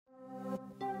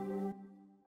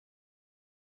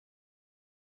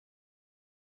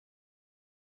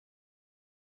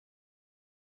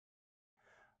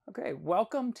Okay,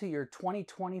 welcome to your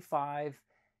 2025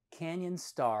 Canyon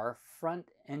Star front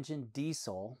engine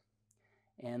diesel,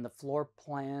 and the floor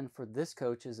plan for this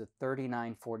coach is a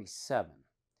 3947.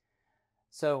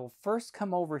 So first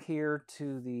come over here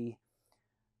to the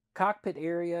cockpit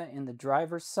area in the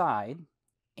driver's side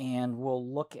and we'll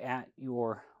look at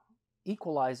your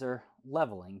equalizer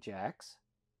leveling jacks.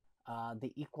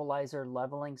 The equalizer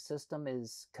leveling system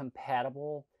is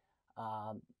compatible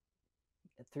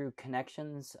through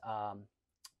connections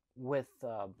with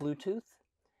Bluetooth.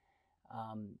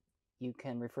 You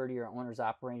can refer to your owner's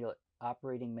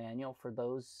operating manual for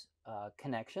those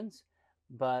connections,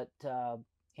 but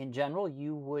in general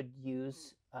you would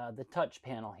use the touch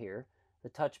panel here. The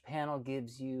touch panel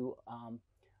gives you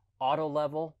auto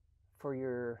level for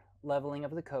your leveling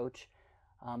of the coach,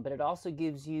 but it also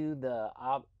gives you the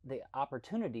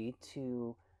opportunity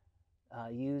to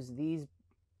use these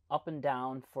up and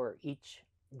down for each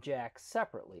jack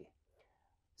separately.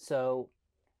 So,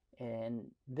 and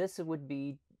this would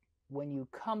be when you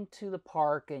come to the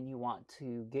park and you want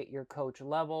to get your coach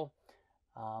level,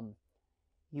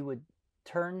 you would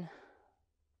turn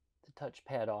the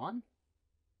touchpad on.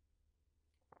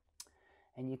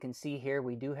 And you can see here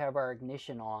we do have our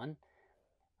ignition on.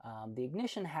 The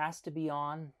ignition has to be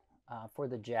on for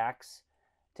the jacks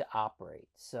to operate.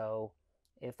 So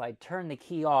if I turn the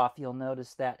key off, you'll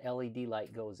notice that LED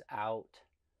light goes out.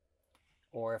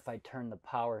 Or if I turn the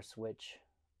power switch,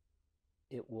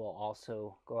 it will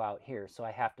also go out here. So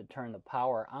I have to turn the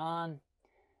power on.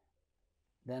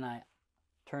 Then I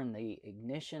turn the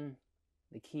ignition,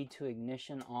 the key to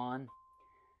ignition on.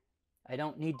 I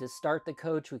don't need to start the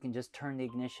coach. We can just turn the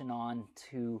ignition on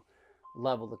to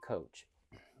level the coach.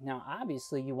 Now,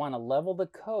 obviously, you want to level the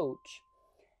coach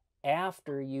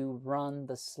after you run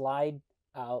the slide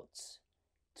outs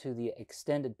to the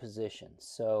extended position.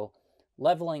 So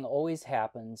leveling always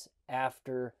happens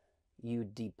after you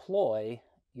deploy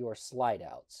your slide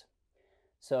outs.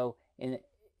 So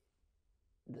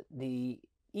the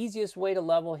easiest way to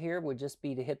level here would just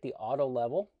be to hit the auto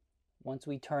level. Once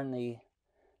we turn the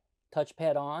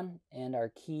touchpad on and our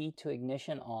key to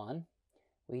ignition on,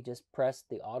 we just press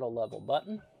the auto level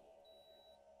button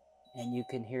and you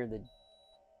can hear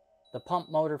the pump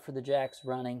motor for the jacks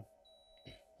running.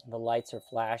 The lights are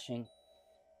flashing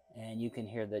and you can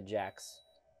hear the jacks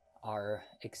are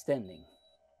extending.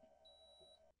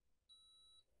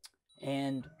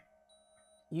 And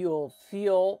you'll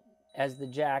feel as the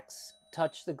jacks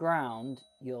touch the ground,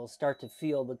 you'll start to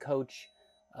feel the coach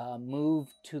move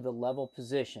to the level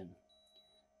position.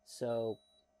 So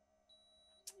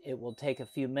it will take a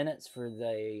few minutes for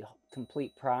the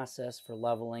complete process for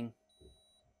leveling.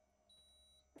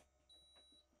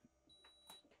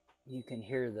 You can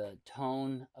hear the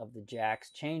tone of the jacks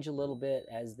change a little bit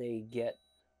as they get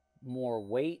more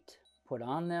weight put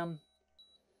on them.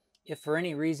 If for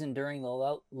any reason during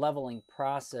the leveling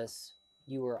process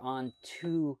you were on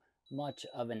too much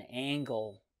of an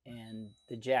angle and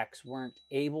the jacks weren't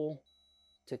able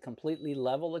to completely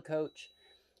level the coach,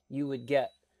 you would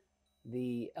get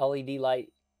the LED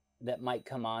light that might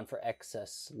come on for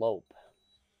excess slope.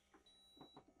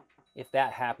 If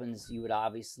that happens, you would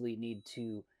obviously need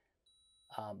to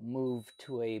move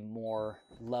to a more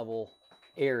level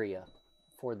area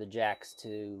for the jacks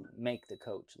to make the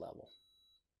coach level.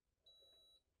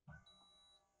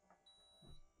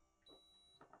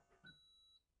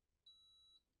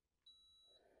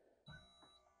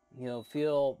 You'll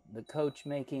feel the coach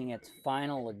making its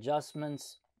final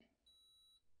adjustments.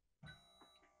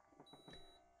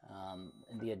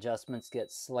 The adjustments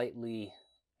get slightly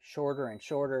shorter and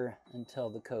shorter until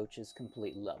the coach is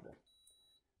completely level.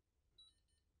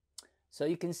 So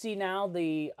you can see now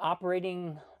the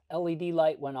operating LED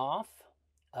light went off.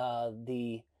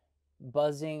 The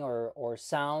buzzing or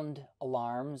sound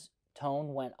alarms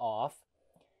tone went off.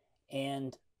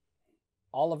 And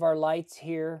all of our lights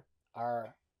here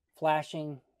are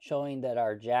flashing, showing that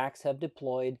our jacks have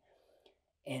deployed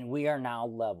and we are now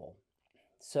level.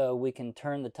 So we can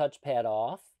turn the touchpad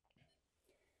off.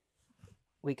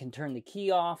 We can turn the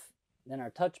key off, then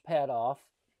our touchpad off,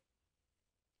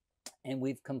 and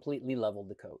we've completely leveled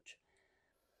the coach.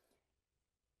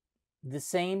 The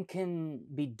same can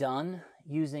be done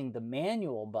using the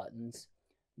manual buttons,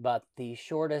 but the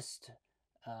shortest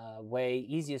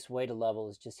easiest way to level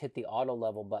is just hit the auto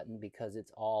level button because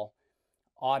it's all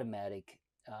automatic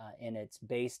and it's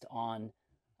based on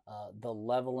the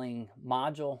leveling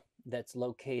module that's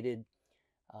located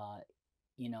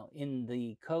in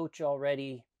the coach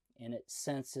already, and it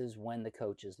senses when the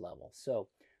coach is level. So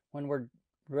when we're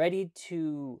ready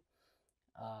to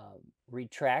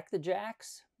retract the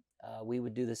jacks, we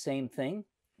would do the same thing.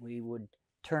 we would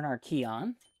turn our key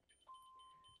on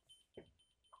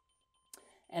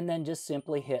and then just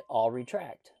simply hit all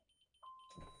retract.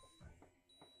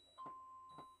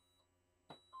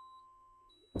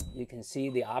 You can see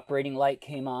the operating light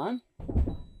came on.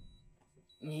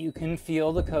 You can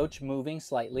feel the coach moving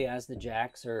slightly as the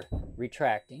jacks are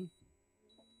retracting.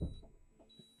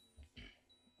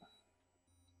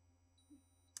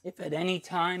 If at any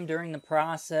time during the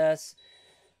process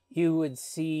you would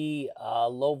see a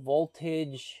low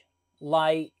voltage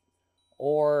light,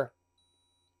 or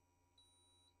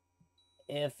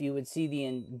if you would see the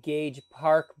engage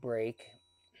park brake,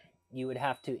 you would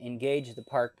have to engage the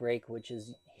park brake, which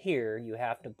is here. You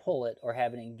have to pull it or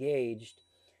have it engaged.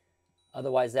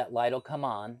 Otherwise, that light will come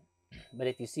on. But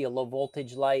if you see a low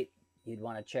voltage light, you'd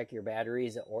want to check your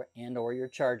batteries or your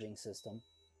charging system,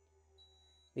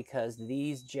 because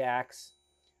these jacks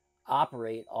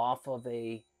operate off of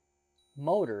a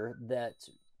motor that's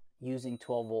using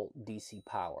 12-volt DC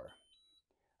power.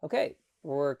 Okay,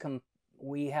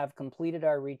 we have completed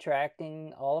our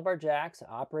retracting all of our jacks.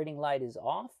 Operating light is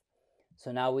off.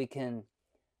 So now we can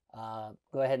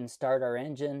go ahead and start our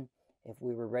engine if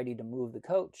we were ready to move the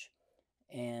coach,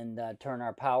 and turn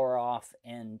our power off,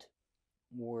 and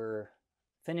we're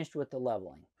finished with the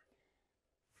leveling.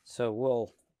 So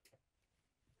we'll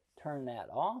turn that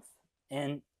off,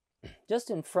 and just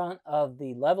in front of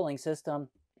the leveling system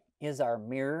is our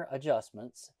mirror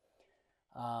adjustments.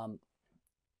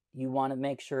 You want to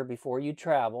make sure before you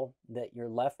travel that your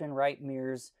left and right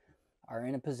mirrors are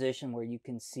in a position where you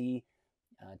can see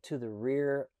to the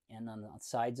rear and on the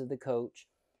sides of the coach.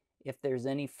 If there's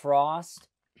any frost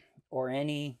or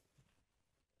any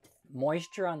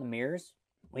moisture on the mirrors,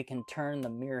 we can turn the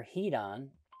mirror heat on.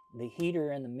 The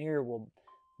heater in the mirror will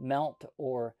melt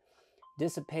or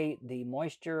dissipate the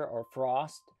moisture or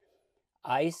frost.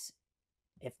 Ice,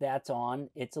 if that's on,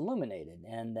 it's illuminated,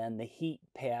 and then the heat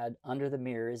pad under the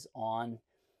mirror is on,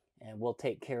 and we'll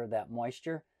take care of that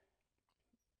moisture.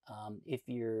 If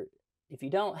you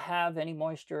don't have any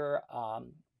moisture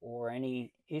or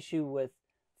any issue with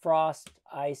frost,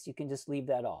 ice, you can just leave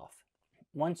that off.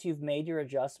 Once you've made your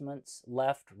adjustments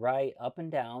left, right, up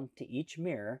and down to each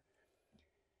mirror,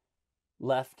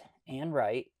 left and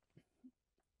right,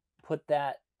 put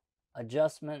that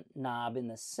adjustment knob in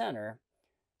the center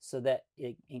so that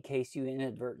in case you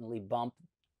inadvertently bump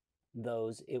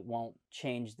those, it won't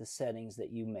change the settings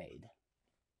that you made.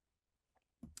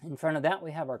 In front of that,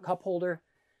 we have our cup holder,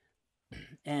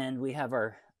 and we have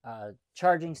our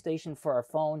charging station for our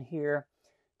phone here.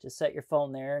 Just set your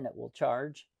phone there and it will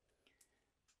charge.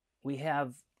 We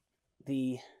have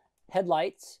the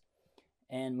headlights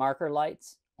and marker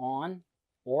lights on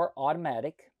or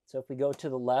automatic. So if we go to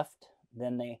the left,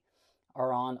 then they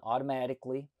are on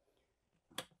automatically.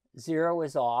 0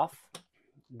 is off.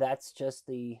 That's just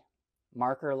the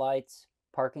marker lights,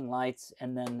 parking lights,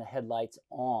 and then the headlights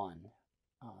on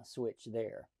switch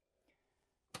there.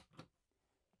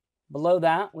 Below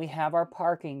that, we have our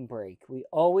parking brake. We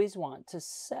always want to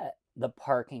set the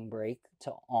parking brake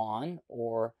to on,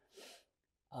 or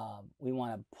we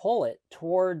want to pull it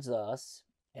towards us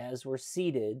as we're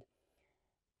seated.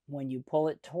 When you pull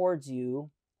it towards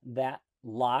you, that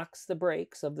locks the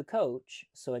brakes of the coach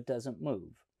so it doesn't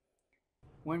move.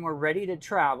 When we're ready to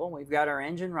travel, we've got our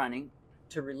engine running.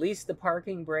 To release the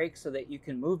parking brake so that you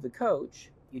can move the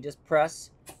coach, you just press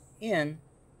in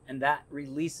and that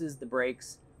releases the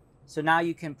brakes. So now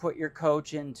you can put your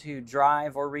coach into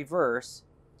drive or reverse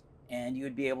and you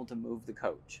would be able to move the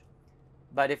coach.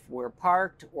 But if we're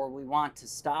parked or we want to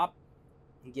stop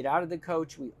and get out of the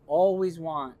coach, we always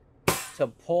want to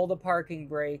pull the parking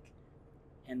brake,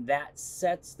 and that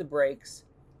sets the brakes.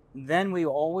 Then we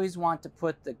always want to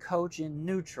put the coach in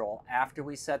neutral after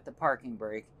we set the parking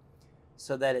brake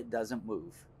so that it doesn't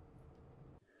move.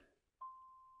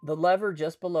 The lever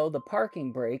just below the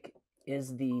parking brake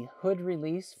is the hood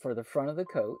release for the front of the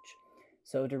coach.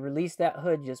 So to release that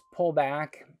hood, just pull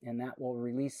back and that will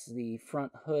release the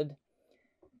front hood.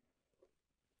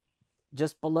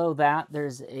 Just below that,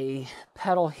 there's a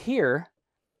pedal here.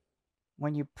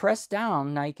 When you press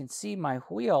down, now you can see my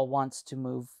wheel wants to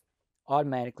move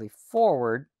automatically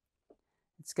forward.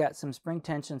 It's got some spring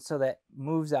tension so that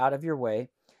moves out of your way.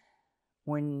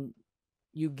 When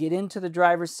you get into the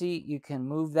driver's seat, you can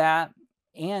move that,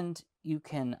 and you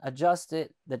can adjust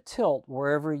it, the tilt,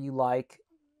 wherever you like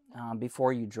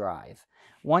before you drive.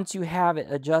 Once you have it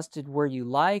adjusted where you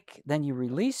like, then you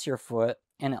release your foot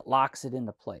and it locks it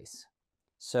into place.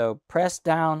 So press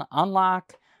down,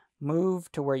 unlock,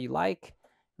 move to where you like,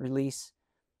 release,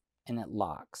 and it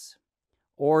locks.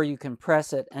 Or you can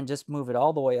press it and just move it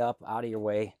all the way up out of your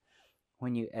way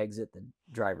when you exit the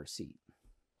driver's seat.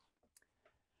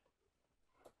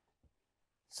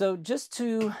 So just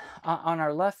to, on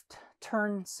our left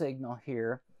turn signal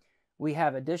here, we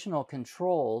have additional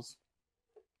controls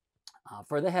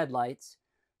for the headlights,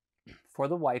 for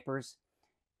the wipers,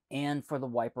 and for the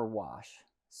wiper wash.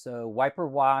 So wiper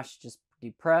wash, just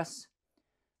depress,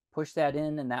 push that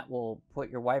in, and that will put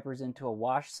your wipers into a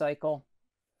wash cycle.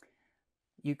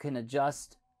 You can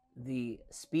adjust the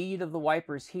speed of the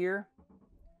wipers here.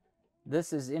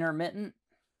 This is intermittent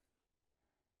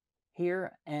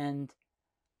here, and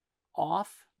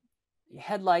off.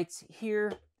 Headlights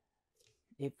here,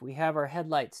 if we have our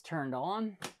headlights turned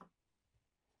on,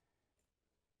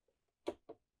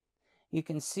 you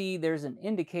can see there's an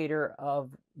indicator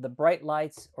of the bright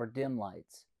lights or dim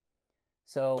lights.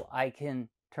 So I can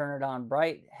turn it on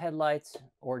bright headlights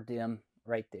or dim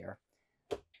right there.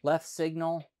 Left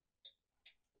signal,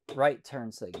 right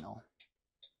turn signal.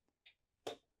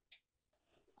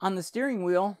 On the steering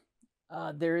wheel,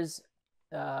 there's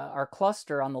our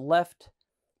cluster on the left.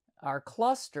 Our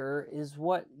cluster is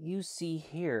what you see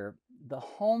here. The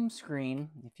home screen,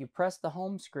 if you press the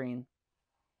home screen,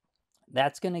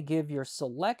 that's going to give your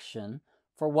selection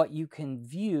for what you can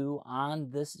view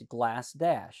on this glass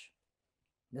dash.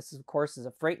 This, of course, is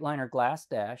a Freightliner glass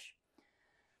dash.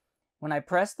 When I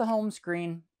press the home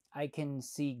screen, I can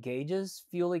see gauges,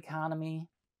 fuel economy,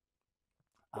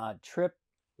 trip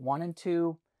 1 and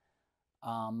 2,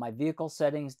 my vehicle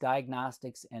settings,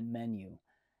 diagnostics, and menu.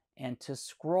 And to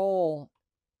scroll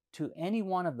to any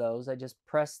one of those, I just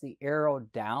press the arrow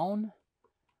down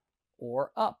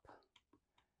or up.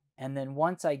 And then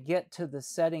once I get to the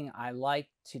setting I like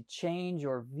to change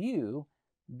or view,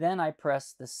 then I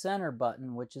press the center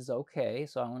button, which is OK.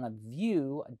 So I want to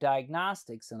view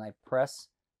diagnostics, and I press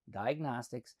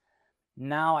diagnostics.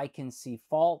 Now I can see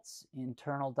faults,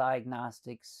 internal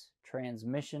diagnostics,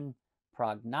 transmission,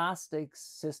 prognostics,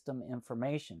 system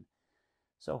information.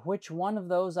 So which one of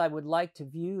those I would like to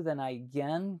view, then I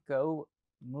again go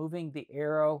moving the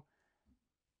arrow.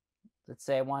 Let's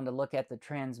say I wanted to look at the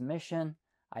transmission.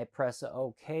 I press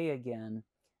OK again,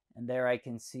 and there I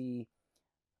can see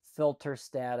filter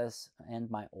status and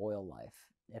my oil life.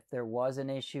 If there was an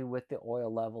issue with the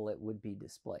oil level, it would be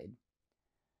displayed.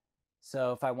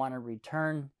 So if I want to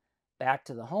return back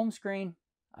to the home screen,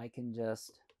 I can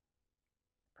just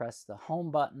press the home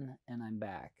button and I'm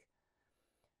back.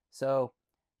 So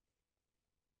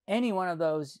any one of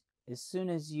those, as soon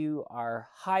as you are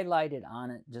highlighted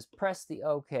on it, just press the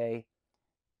OK,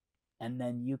 and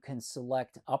then you can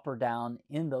select up or down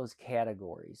in those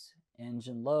categories: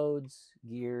 engine loads,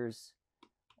 gears,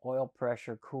 oil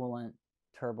pressure, coolant,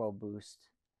 turbo boost.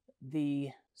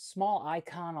 The small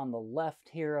icon on the left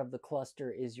here of the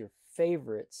cluster is your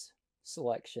favorites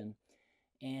selection.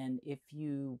 And if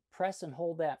you press and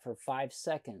hold that for 5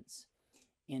 seconds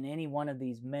in any one of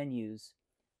these menus,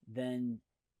 then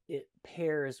it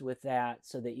pairs with that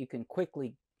so that you can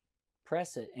quickly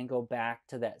press it and go back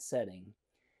to that setting.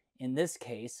 In this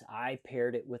case, I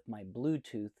paired it with my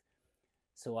Bluetooth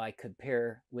so I could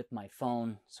pair with my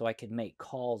phone so I could make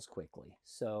calls quickly.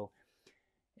 So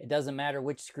it doesn't matter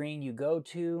which screen you go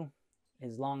to,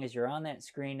 as long as you're on that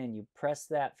screen and you press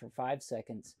that for 5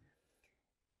 seconds,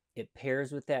 it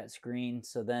pairs with that screen.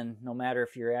 So then no matter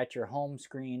if you're at your home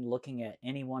screen looking at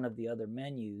any one of the other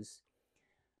menus,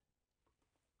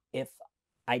 if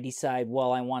I decide,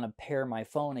 well, I want to pair my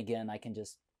phone again, I can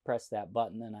just press that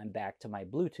button and I'm back to my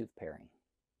Bluetooth pairing.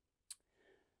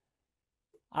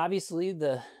 Obviously,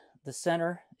 the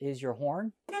center is your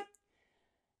horn.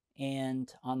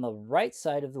 And on the right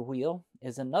side of the wheel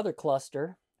is another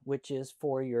cluster, which is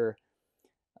for your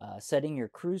setting your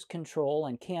cruise control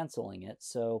and canceling it.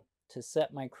 So to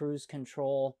set my cruise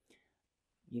control,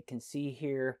 you can see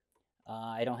here,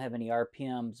 I don't have any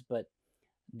RPMs, but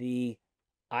the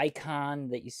icon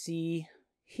that you see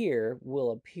here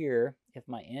will appear if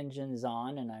my engine is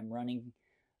on and I'm running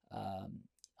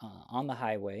on the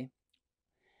highway.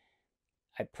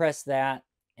 I press that,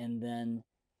 and then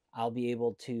I'll be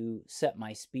able to set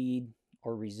my speed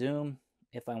or resume.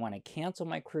 If I want to cancel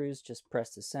my cruise, just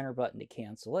press the center button to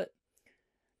cancel it.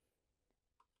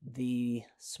 The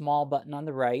small button on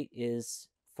the right is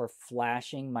for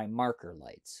flashing my marker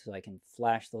lights. So I can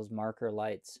flash those marker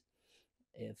lights.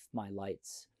 If my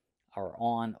lights are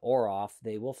on or off,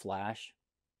 they will flash.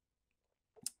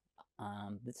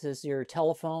 This is your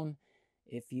telephone.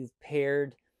 If you've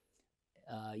paired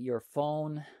your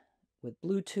phone with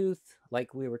Bluetooth,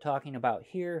 like we were talking about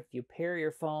here, if you pair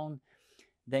your phone,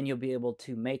 then you'll be able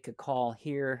to make a call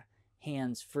here,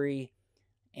 hands-free,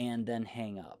 and then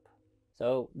hang up.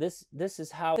 So this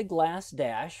is how the glass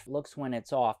dash looks when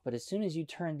it's off, but as soon as you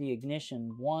turn the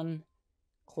ignition one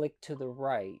click to the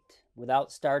right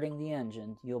without starting the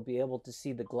engine, you'll be able to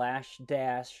see the glass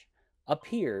dash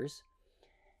appears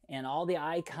and all the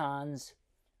icons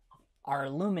are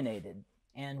illuminated.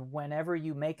 And whenever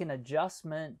you make an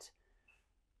adjustment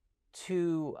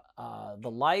to the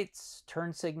lights,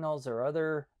 turn signals, or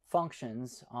other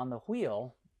functions on the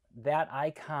wheel, that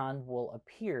icon will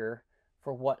appear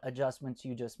for what adjustments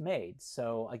you just made.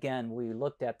 So again, we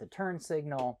looked at the turn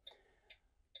signal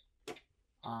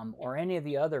or any of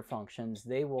the other functions,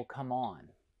 they will come on.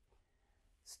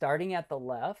 Starting at the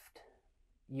left,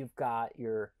 you've got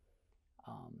your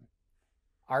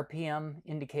RPM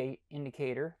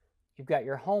indicator. You've got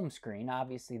your home screen.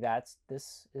 Obviously,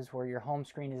 this is where your home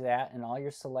screen is at, and all your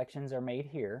selections are made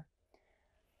here.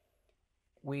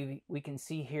 We can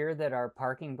see here that our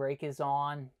parking brake is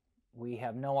on. We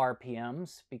have no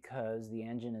RPMs because the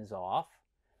engine is off.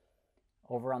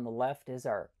 Over on the left is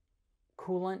our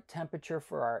coolant temperature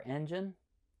for our engine,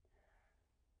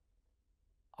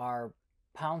 our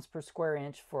pounds per square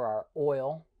inch for our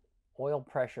oil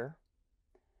pressure,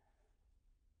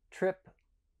 trip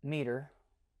meter,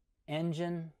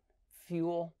 engine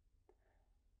fuel,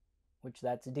 which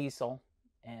that's diesel,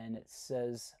 and it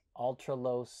says ultra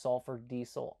low sulfur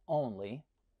diesel only.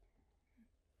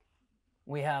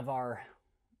 We have our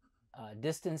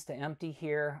distance to empty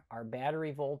here, our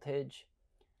battery voltage,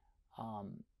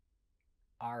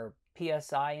 our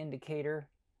PSI indicator,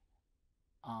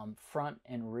 front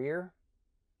and rear,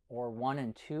 or 1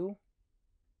 and 2.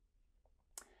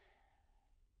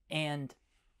 And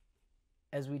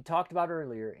as we talked about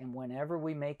earlier, and whenever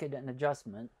we make an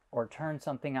adjustment or turn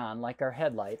something on, like our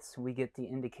headlights, we get the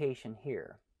indication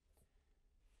here.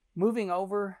 Moving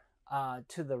over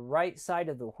to the right side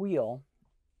of the wheel,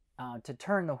 to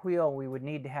turn the wheel, we would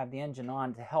need to have the engine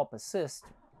on to help assist.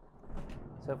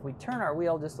 So if we turn our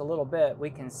wheel just a little bit, we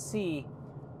can see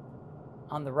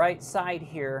on the right side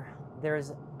here,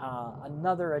 there's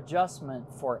another adjustment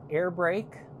for air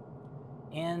brake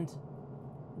and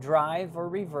drive or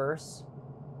reverse,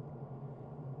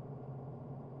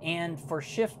 and for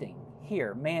shifting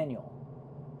here, manual.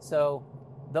 So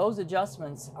those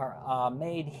adjustments are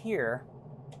made here.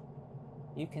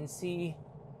 You can see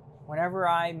whenever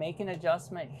I make an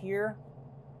adjustment here,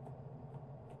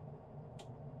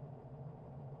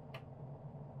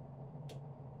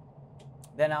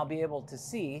 then I'll be able to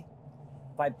see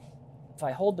if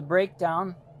I hold the brake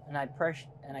down and I press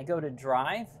and I go to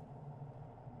drive,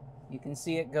 you can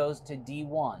see it goes to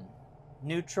D1,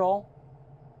 neutral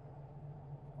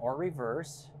or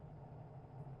reverse.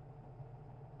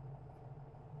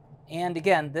 And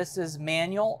again, this is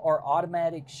manual or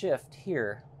automatic shift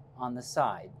here on the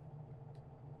side.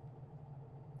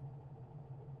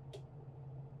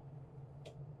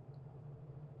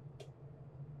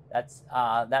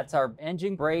 That's our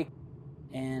engine brake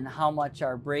and how much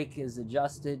our brake is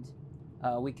adjusted.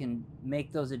 We can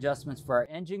make those adjustments for our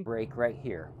engine brake right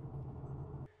here.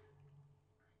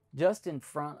 Just in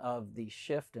front of the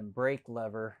shift and brake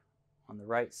lever on the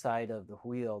right side of the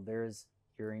wheel, there's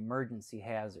your emergency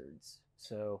hazards.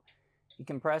 So you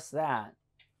can press that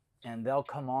and they'll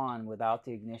come on without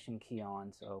the ignition key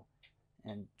on.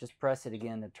 And just press it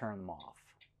again to turn them off.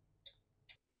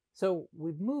 So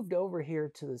we've moved over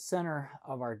here to the center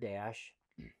of our dash,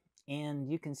 and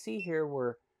you can see here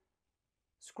we're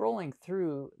scrolling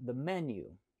through the menu.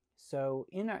 So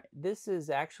this is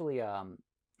actually a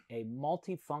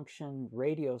multifunction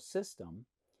radio system,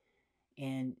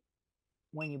 and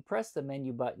when you press the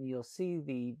menu button, you'll see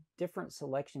the different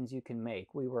selections you can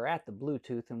make. We were at the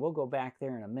Bluetooth, and we'll go back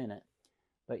there in a minute,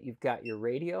 but you've got your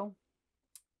radio,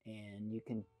 and you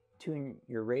can tune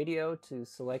your radio to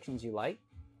selections you like.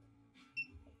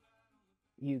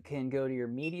 You can go to your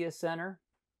media center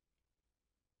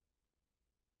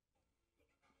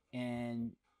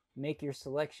and make your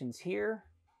selections here.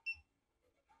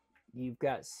 You've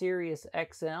got Sirius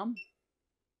XM.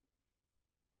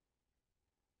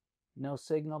 No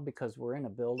signal because we're in a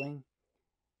building.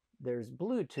 There's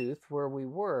Bluetooth where we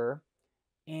were,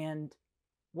 and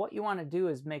what you want to do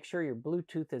is make sure your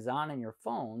Bluetooth is on in your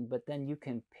phone, but then you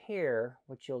can pair.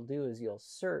 What you'll do is you'll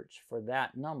search for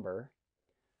that number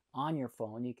on your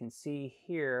phone. You can see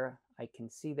here, I can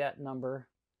see that number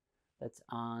that's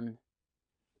on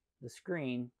the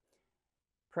screen.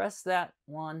 Press that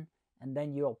one, and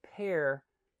then you'll pair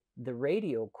the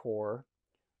radio core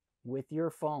with your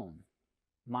phone.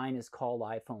 Mine is called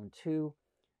iPhone 2.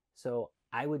 So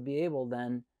I would be able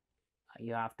then,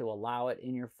 you have to allow it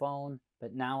in your phone,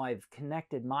 but now I've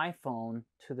connected my phone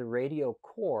to the radio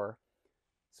core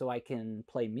so I can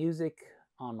play music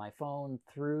on my phone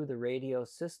through the radio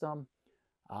system,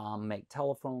 make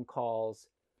telephone calls.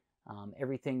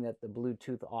 Everything that the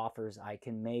Bluetooth offers I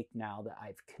can make now that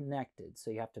I've connected.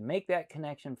 So you have to make that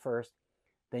connection first,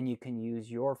 then you can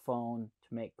use your phone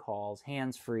to make calls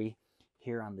hands-free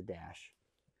here on the dash.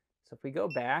 So if we go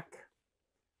back,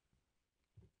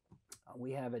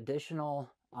 we have additional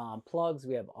plugs.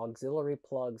 We have auxiliary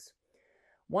plugs.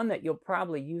 One that you'll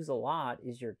probably use a lot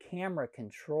is your camera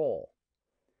control.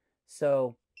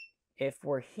 So if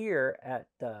we're here at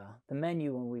the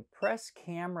menu, when we press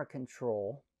camera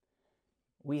control,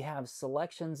 we have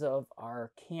selections of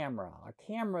our camera. Our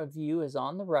camera view is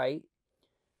on the right.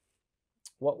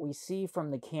 What we see from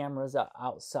the camera is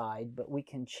outside, but we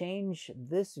can change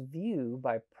this view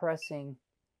by pressing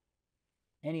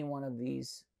any one of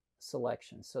these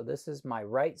selections. So this is my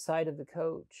right side of the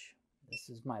coach. This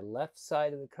is my left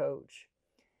side of the coach.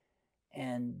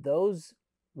 And those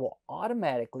will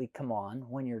automatically come on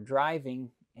when you're driving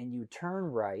and you turn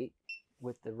right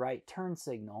with the right turn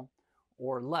signal,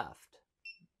 or left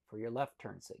for your left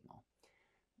turn signal.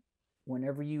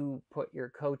 Whenever you put your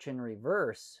coach in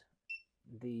reverse,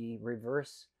 the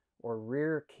reverse or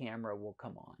rear camera will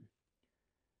come on.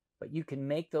 But you can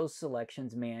make those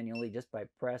selections manually just by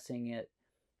pressing it,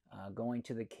 going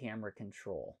to the camera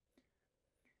control.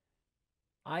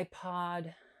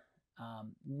 iPod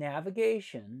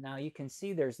navigation. Now you can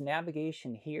see there's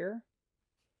navigation here.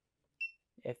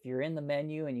 If you're in the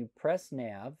menu and you press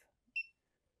nav,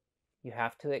 you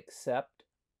have to accept,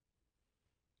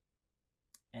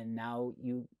 and now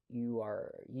you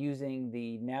are using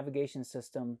the navigation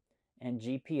system and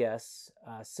GPS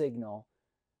signal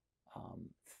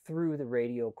through the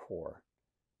radio core.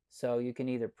 So you can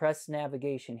either press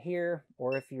navigation here,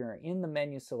 or if you're in the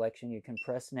menu selection, you can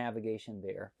press navigation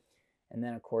there. And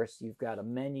then of course you've got a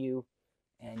menu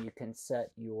and you can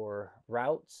set your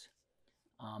routes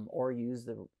or use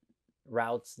the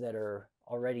routes that are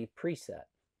already preset.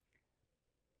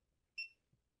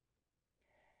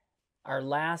 Our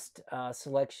last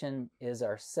selection is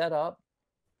our setup.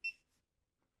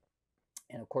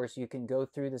 And of course you can go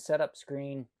through the setup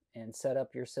screen and set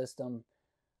up your system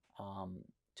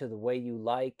to the way you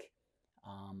like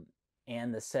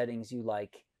and the settings you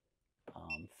like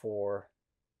for,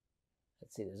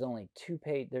 let's see, there's only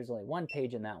one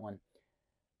page in that one.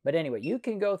 But anyway, you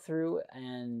can go through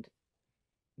and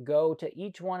go to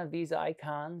each one of these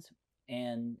icons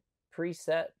and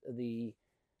preset the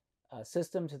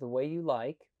system to the way you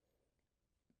like.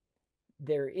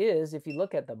 There is, if you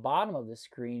look at the bottom of the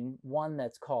screen, one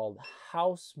that's called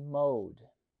house mode.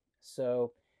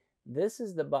 So this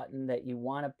is the button that you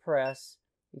want to press.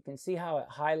 You can see how it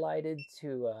highlighted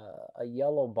to a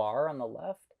yellow bar on the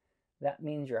left. That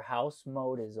means your house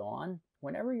mode is on.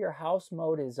 Whenever your house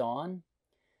mode is on,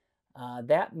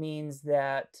 that means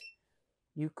that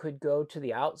you could go to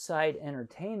the outside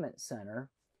entertainment center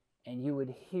and you would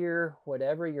hear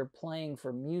whatever you're playing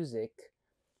for music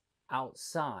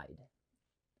outside.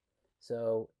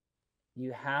 So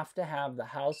you have to have the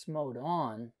house mode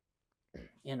on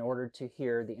in order to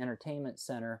hear the entertainment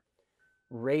center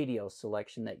radio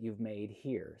selection that you've made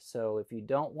here. So if you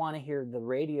don't want to hear the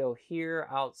radio here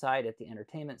outside at the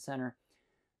entertainment center,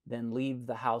 then leave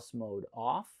the house mode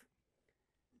off.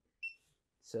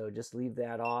 So just leave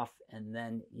that off, and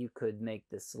then you could make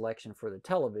the selection for the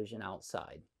television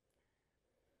outside.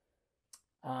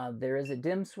 There is a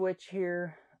dim switch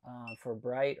here for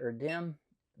bright or dim.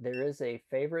 There is a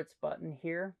favorites button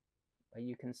here.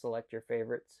 You can select your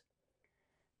favorites.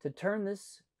 To turn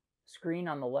this screen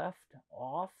on the left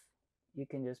off, you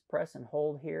can just press and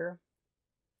hold here.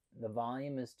 The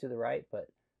volume is to the right, but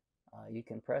you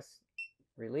can press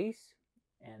release,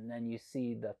 and then you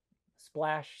see the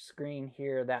splash screen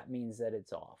here. That means that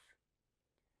it's off.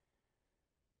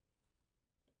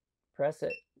 Press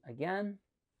it again,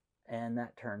 and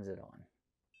that turns it on.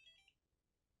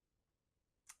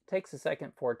 Takes a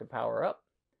second for it to power up.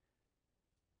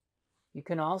 You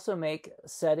can also make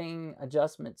setting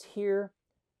adjustments here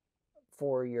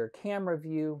for your camera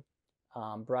view,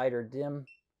 bright or dim.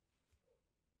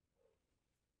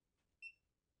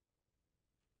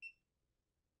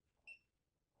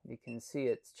 You can see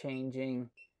it's changing,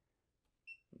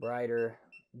 brighter,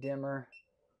 dimmer,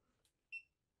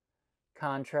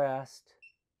 contrast,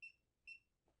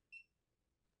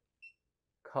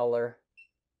 color,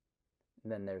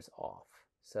 and then there's off.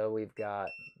 So we've got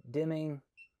dimming,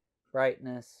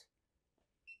 brightness,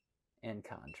 and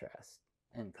contrast,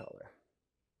 and color.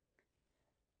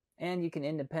 And you can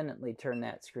independently turn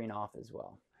that screen off as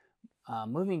well.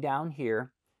 Moving down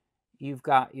here, you've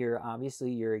got obviously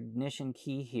your ignition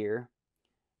key here.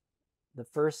 The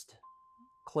first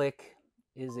click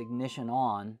is ignition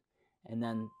on, and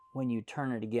then when you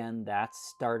turn it again,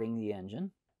 that's starting the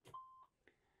engine.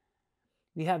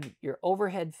 You have your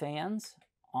overhead fans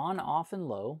on, off, and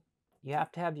low. You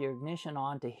have to have your ignition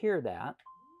on to hear that.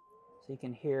 So you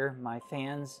can hear my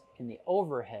fans in the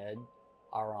overhead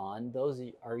are on. Those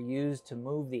are used to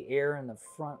move the air in the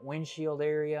front windshield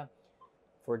area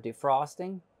for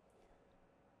defrosting.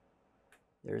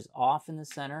 There's off in the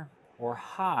center or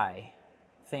high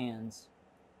fans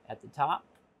at the top.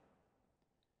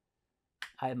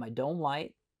 I have my dome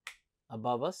light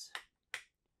above us.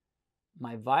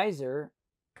 My visor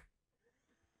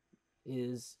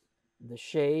is the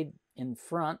shade in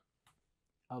front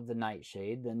of the night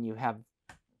shade. Then you have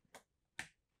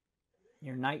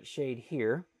your night shade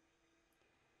here.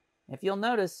 If you'll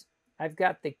notice, I've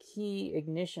got the key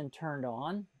ignition turned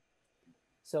on.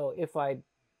 So if I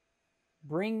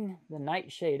bring the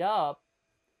night shade up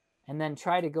and then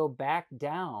try to go back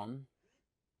down,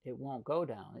 it won't go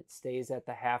down. It stays at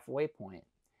the halfway point.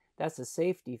 That's a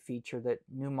safety feature that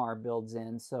Newmar builds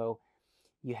in. So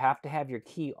you have to have your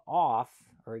key off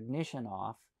or ignition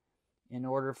off in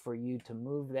order for you to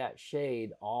move that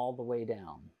shade all the way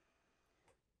down.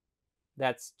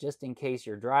 That's just in case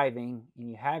you're driving and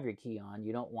you have your key on,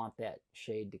 you don't want that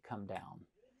shade to come down.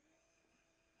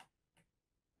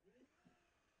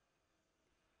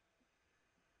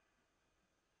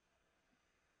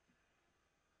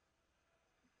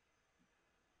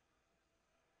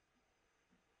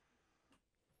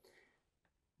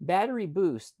 Battery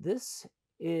boost. This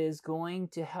is going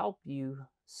to help you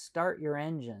start your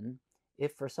engine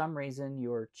if for some reason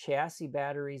your chassis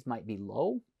batteries might be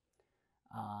low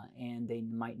and they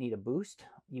might need a boost.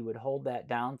 You would hold that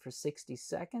down for 60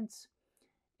 seconds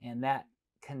and that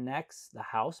connects the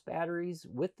house batteries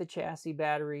with the chassis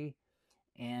battery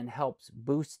and helps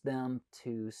boost them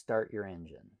to start your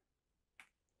engine.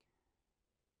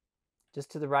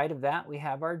 Just to the right of that, we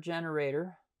have our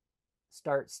generator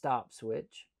start-stop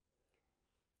switch.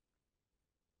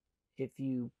 If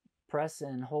you press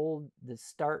and hold the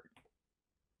start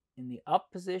in the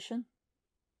up position,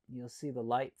 you'll see the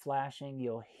light flashing.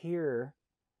 You'll hear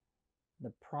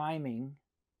the priming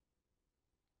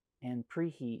and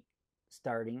preheat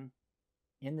starting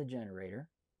in the generator,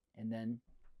 and then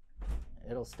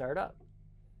it'll start up.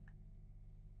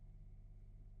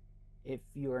 If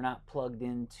you are not plugged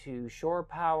into shore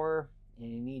power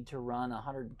and you need to run a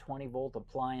 120 volt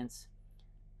appliance,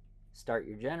 start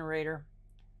your generator.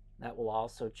 That will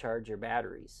also charge your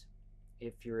batteries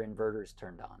if your inverter is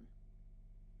turned on.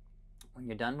 When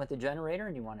you're done with the generator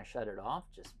and you want to shut it off,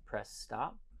 just press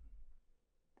stop.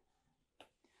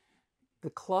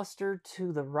 The cluster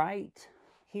to the right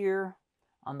here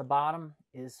on the bottom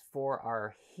is for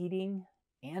our heating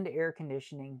and air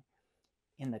conditioning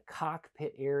in the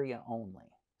cockpit area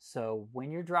only. So when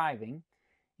you're driving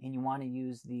and you want to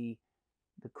use the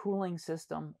cooling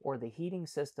system or the heating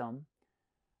system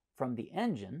from the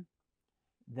engine,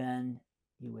 then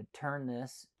you would turn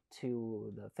this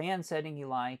to the fan setting you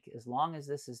like. As long as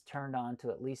this is turned on to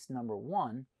at least number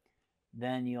 1,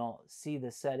 then you'll see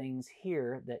the settings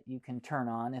here that you can turn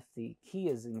on if the key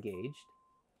is engaged.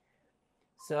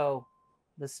 So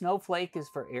the snowflake is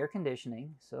for air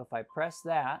conditioning. So if I press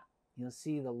that, you'll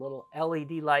see the little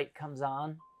LED light comes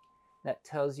on. That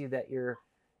tells you that your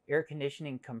air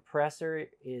conditioning compressor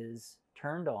is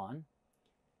turned on.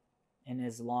 And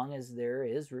as long as there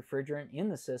is refrigerant in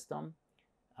the system,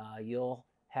 you'll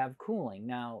have cooling.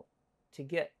 Now, to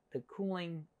get the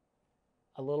cooling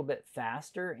a little bit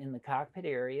faster in the cockpit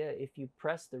area, if you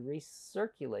press the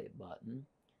recirculate button,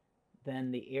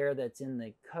 then the air that's in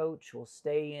the coach will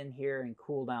stay in here and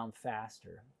cool down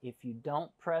faster. If you don't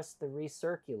press the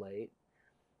recirculate,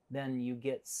 then you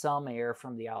get some air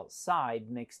from the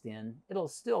outside mixed in. It'll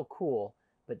still cool,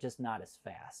 but just not as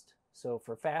fast. So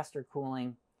for faster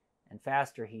cooling and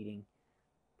faster heating,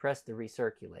 press the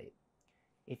recirculate.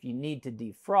 If you need to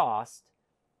defrost,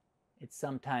 it's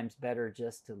sometimes better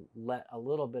just to let a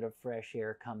little bit of fresh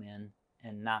air come in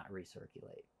and not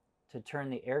recirculate. To turn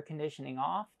the air conditioning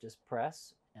off, just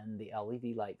press and the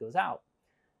LED light goes out.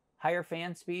 Higher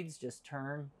fan speeds, just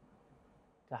turn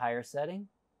to higher setting.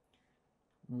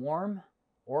 Warm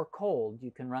or cold,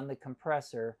 you can run the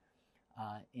compressor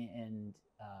and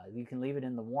you can leave it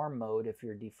in the warm mode if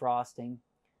you're defrosting.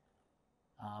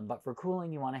 But for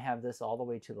cooling, you want to have this all the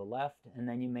way to the left, and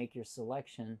then you make your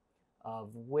selection of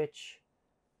which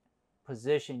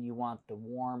position you want the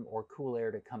warm or cool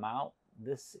air to come out.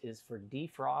 This is for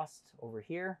defrost over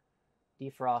here.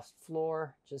 Defrost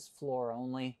floor, just floor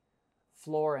only.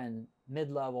 Floor and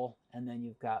mid-level, and then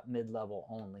you've got mid-level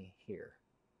only here.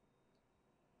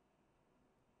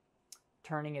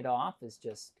 turning it off is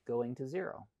just going to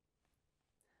 0.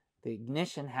 The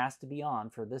ignition has to be on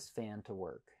for this fan to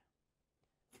work.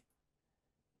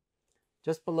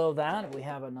 Just below that, we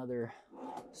have another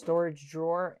storage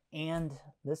drawer, and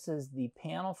this is the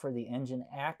panel for the engine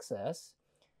access.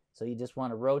 So you just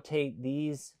want to rotate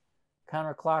these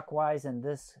counterclockwise, and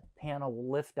this panel will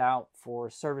lift out for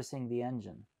servicing the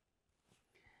engine.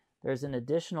 There's an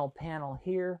additional panel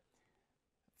here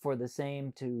for the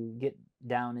same to get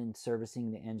down in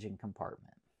servicing the engine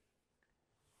compartment.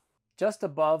 Just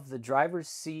above the driver's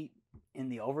seat in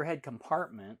the overhead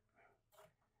compartment,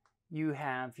 you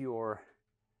have your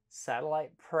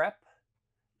satellite prep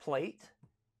plate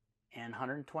and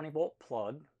 120 volt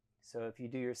plug. So if you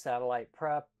do your satellite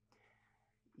prep,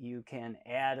 you can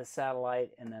add a satellite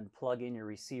and then plug in your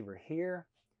receiver here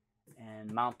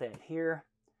and mount that here.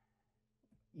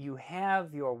 You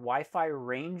have your Wi-Fi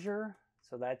Ranger,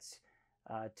 so that's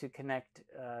to connect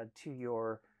to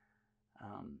your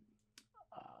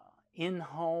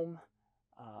in-home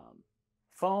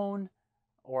phone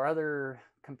or other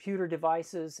computer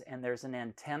devices, and there's an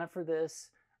antenna for this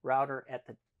router at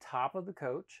the top of the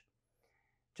coach.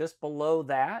 Just below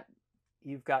that,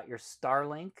 you've got your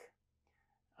Starlink.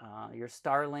 Your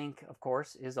Starlink, of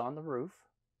course, is on the roof.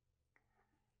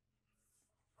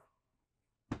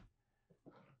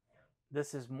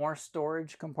 This is more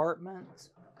storage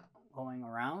compartments going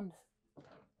around.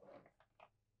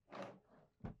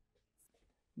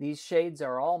 These shades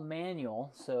are all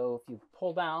manual, so if you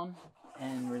pull down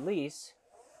and release,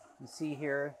 you see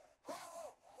here,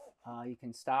 you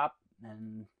can stop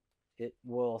and it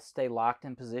will stay locked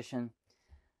in position.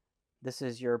 This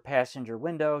is your passenger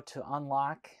window to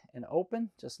unlock and open.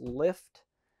 Just lift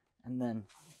and then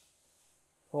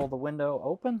pull the window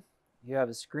open. You have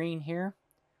a screen here.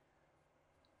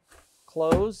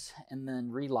 Close and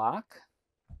then relock.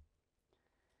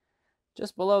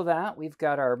 Just below that, we've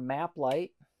got our map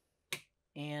light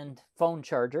and phone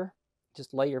charger.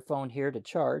 Just lay your phone here to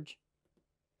charge.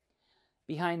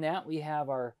 Behind that, we have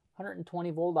our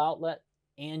 120 volt outlet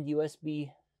and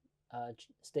USB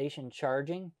station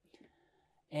charging.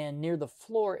 And near the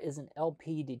floor is an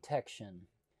LP detection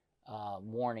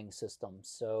warning system.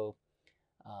 So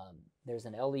there's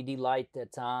an LED light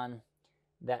that's on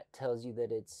that tells you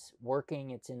that it's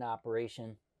working, it's in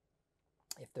operation.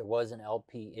 If there was an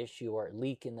LP issue or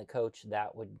leak in the coach,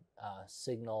 that would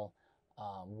signal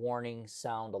warning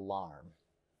sound alarm.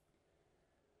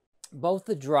 Both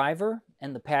the driver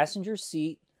and the passenger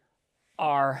seat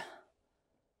are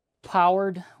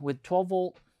powered with 12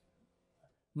 volt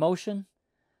motion,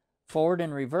 forward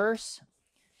and reverse,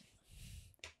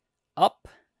 up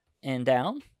and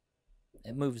down.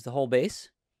 It moves the whole base.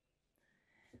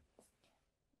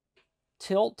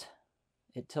 Tilt,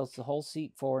 it tilts the whole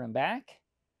seat forward and back.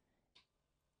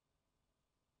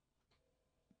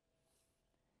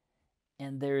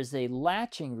 And there's a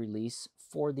latching release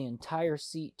for the entire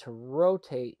seat to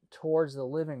rotate towards the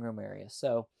living room area.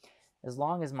 So as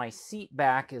long as my seat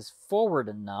back is forward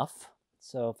enough,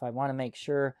 so if I want to make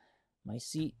sure my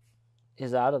seat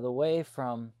is out of the way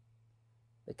from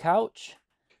the couch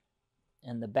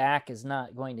and the back is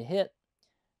not going to hit,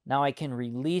 now I can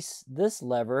release this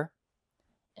lever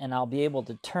and I'll be able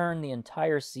to turn the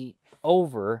entire seat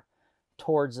over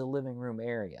towards the living room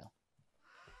area.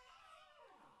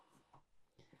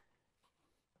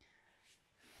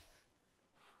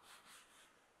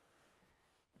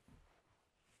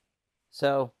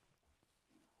 So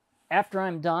after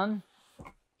I'm done,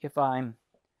 if I'm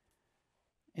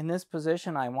in this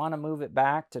position, I want to move it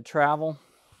back to travel.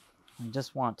 I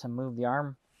just want to move the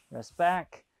armrest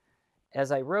back.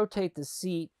 As I rotate the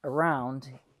seat around,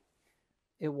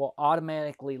 it will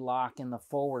automatically lock in the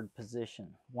forward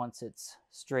position once it's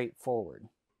straight forward.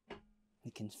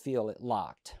 You can feel it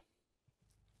locked.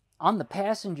 On the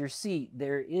passenger seat,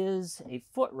 there is a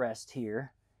footrest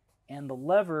here, and the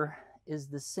lever is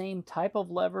the same type of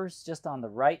levers, just on the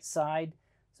right side.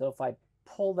 So if I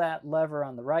pull that lever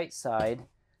on the right side,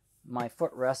 my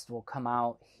footrest will come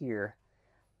out here.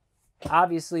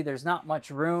 Obviously, there's not much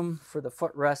room for the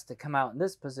footrest to come out in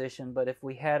this position, but if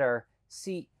we had our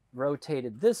seat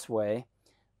rotated this way,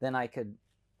 then I could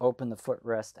open the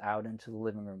footrest out into the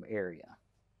living room area.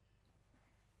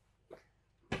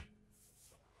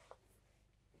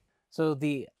 So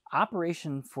the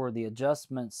operation for the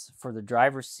adjustments for the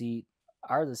driver's seat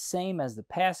are the same as the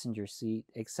passenger seat,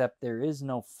 except there is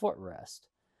no footrest.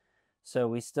 So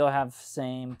we still have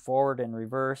same forward and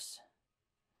reverse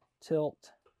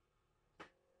tilt,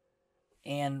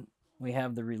 and we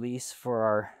have the release for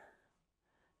our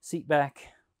seat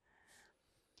back.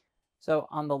 So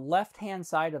on the left-hand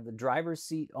side of the driver's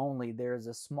seat only, there's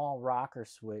a small rocker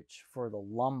switch for the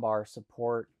lumbar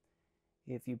support.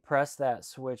 If you press that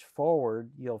switch forward,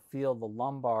 you'll feel the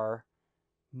lumbar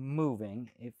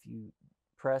moving. If you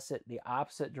press it the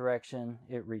opposite direction,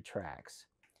 it retracts.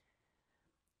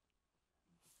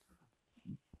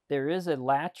 There is a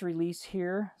latch release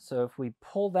here, so if we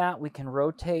pull that, we can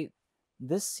rotate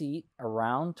this seat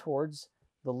around towards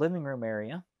the living room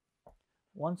area.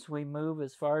 Once we move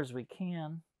as far as we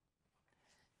can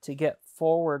to get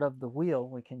forward of the wheel,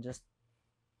 we can just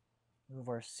move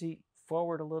our seat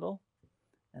forward a little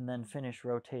and then finish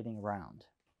rotating around.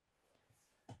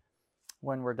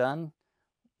 When we're done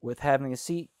with having a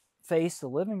seat face the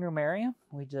living room area,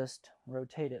 we just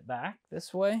rotate it back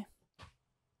this way.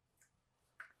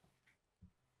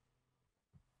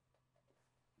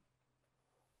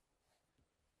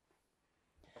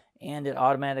 And it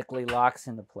automatically locks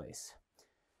into place.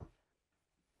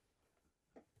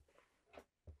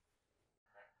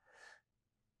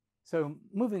 So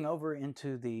moving over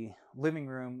into the living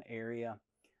room area,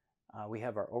 we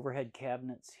have our overhead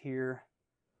cabinets here.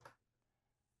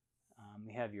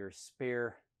 We have your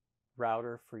spare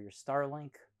router for your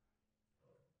Starlink.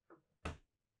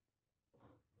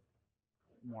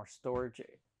 More storage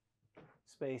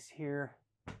space here.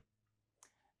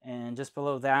 And just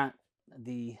below that,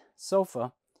 the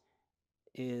sofa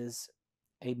is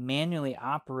a manually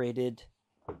operated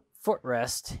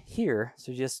footrest here.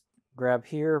 So just grab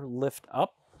here, lift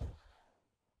up,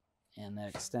 and that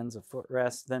extends a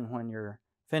footrest. Then when you're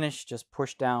finished, just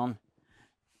push down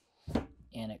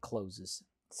and it closes.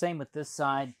 Same with this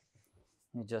side.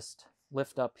 You just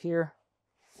lift up here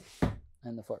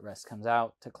and the footrest comes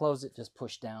out. To close it, just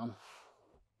push down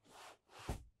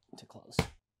to close.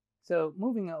 So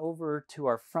moving over to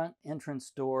our front entrance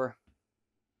door,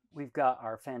 we've got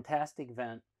our fantastic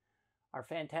vent. Our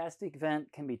fantastic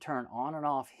vent can be turned on and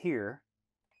off here.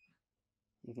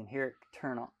 You can hear it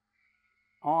turn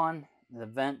on. The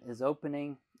vent is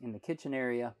opening in the kitchen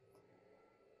area.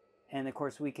 And of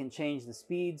course we can change the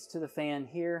speeds to the fan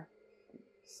here,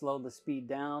 slow the speed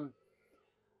down.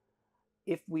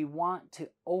 If we want to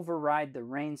override the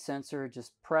rain sensor,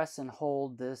 just press and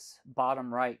hold this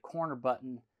bottom right corner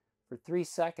button for 3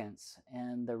 seconds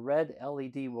and the red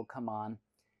LED will come on,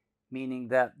 meaning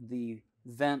that the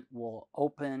vent will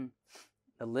open,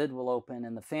 the lid will open,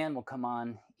 and the fan will come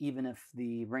on even if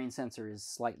the rain sensor is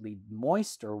slightly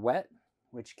moist or wet,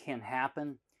 which can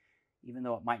happen. Even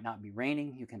though it might not be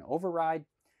raining, you can override.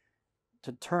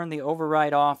 To turn the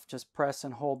override off, just press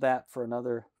and hold that for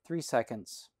another 3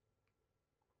 seconds,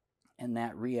 and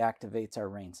that reactivates our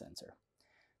rain sensor.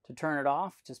 To turn it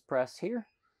off, just press here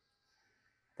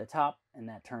at the top, and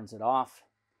that turns it off.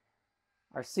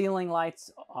 Our ceiling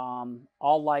lights,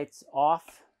 all lights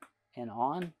off and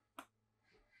on,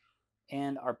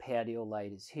 and our patio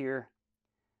light is here.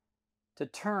 To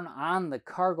turn on the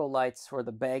cargo lights for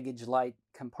the baggage light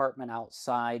compartment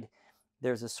outside,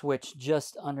 there's a switch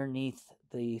just underneath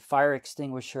the fire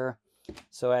extinguisher.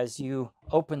 So as you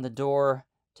open the door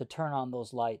to turn on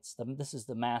those lights, this is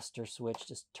the master switch,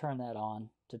 just turn that on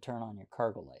to turn on your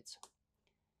cargo lights.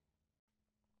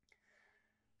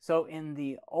 So in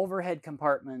the overhead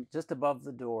compartment just above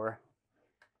the door,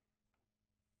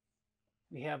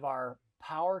 we have our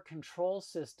power control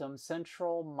system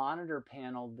central monitor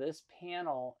panel. This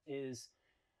panel is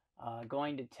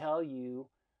going to tell you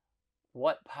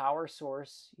what power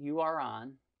source you are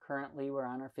on. Currently we're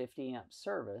on our 50 amp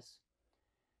service.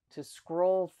 To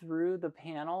scroll through the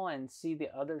panel and see the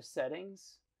other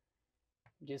settings,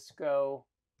 just go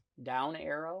down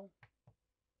arrow.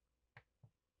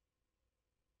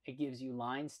 It gives you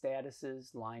line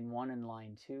statuses, line 1 and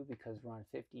line 2 because we're on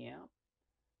 50 amp.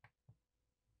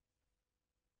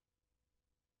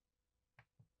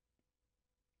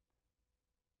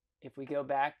 If we go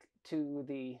back to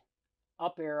the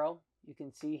up arrow, you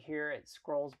can see here it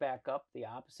scrolls back up the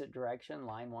opposite direction,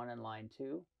 line 1 and line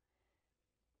 2.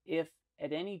 If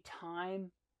at any time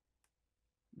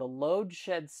the load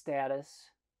shed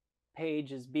status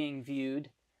page is being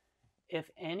viewed, if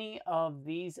any of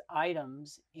these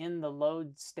items in the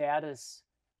load status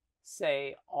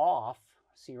say off,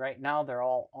 see right now they're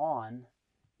all on,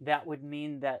 that would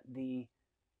mean that the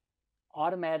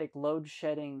automatic load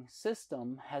shedding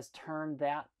system has turned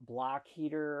that block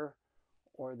heater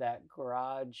or that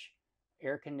garage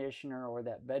air conditioner or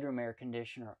that bedroom air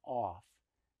conditioner off.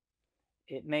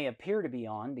 It may appear to be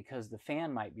on because the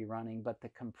fan might be running, but the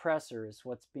compressor is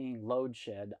what's being load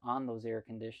shed on those air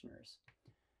conditioners.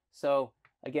 So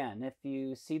again, if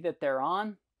you see that they're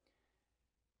on,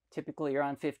 typically are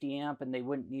on 50 amp and they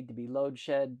wouldn't need to be load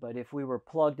shed, but if we were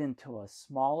plugged into a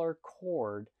smaller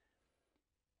cord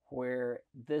where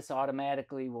this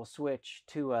automatically will switch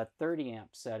to a 30 amp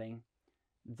setting,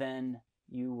 then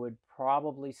you would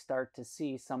probably start to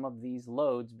see some of these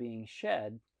loads being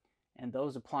shed, and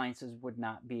those appliances would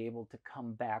not be able to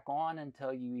come back on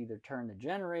until you either turn the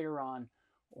generator on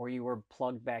or you were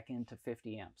plugged back into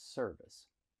 50 amp service.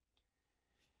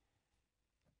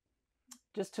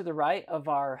 Just to the right of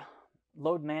our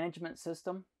load management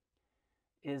system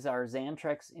is our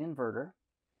Xantrex inverter.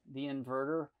 The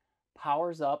inverter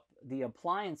powers up the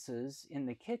appliances in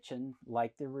the kitchen,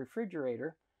 like the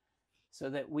refrigerator, so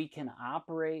that we can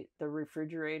operate the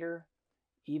refrigerator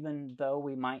even though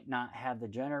we might not have the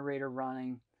generator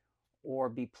running or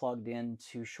be plugged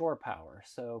into shore power.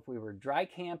 So if we were dry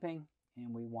camping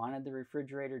and we wanted the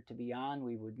refrigerator to be on,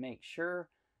 we would make sure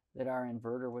that our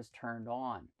inverter was turned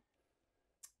on.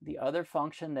 The other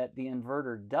function that the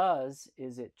inverter does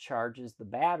is it charges the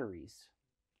batteries.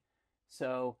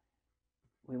 So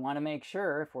we want to make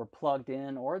sure if we're plugged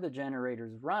in or the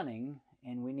generator's running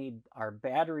and we need our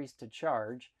batteries to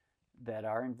charge, that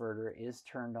our inverter is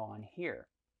turned on here.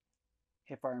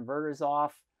 If our inverter is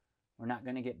off, we're not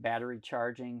going to get battery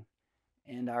charging,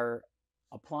 and our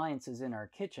appliances in our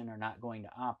kitchen are not going to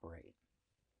operate.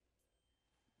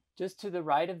 Just to the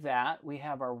right of that, we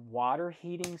have our water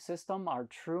heating system, our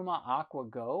Truma Aqua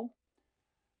Go.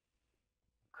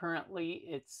 Currently,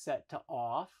 it's set to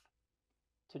off.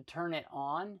 To turn it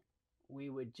on, we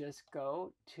would just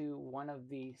go to one of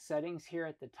the settings here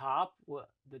at the top.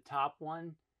 The top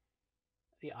one,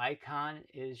 the icon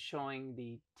is showing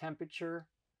the temperature,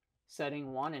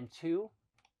 setting 1 and 2.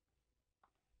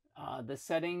 The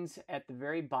settings at the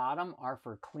very bottom are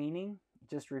for cleaning.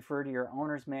 Just refer to your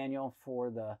owner's manual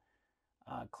for the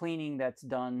cleaning that's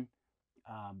done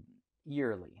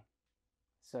yearly.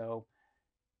 So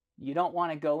you don't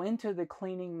want to go into the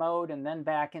cleaning mode and then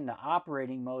back into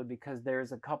operating mode because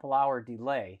there's a couple-hour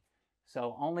delay.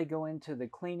 So only go into the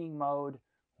cleaning mode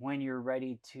when you're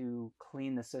ready to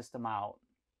clean the system out.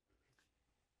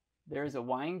 There's a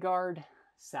Winegard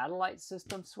satellite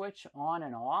system switch on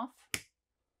and off.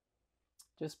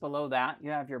 Just below that,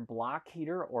 you have your block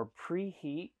heater or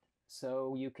preheat.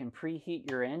 So you can preheat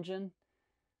your engine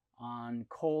on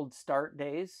cold start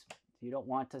days. You don't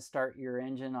want to start your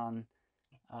engine on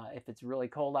if it's really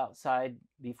cold outside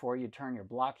before you turn your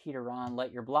block heater on.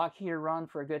 Let your block heater run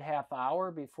for a good half hour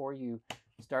before you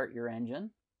start your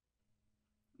engine.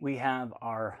 We have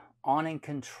our awning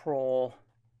control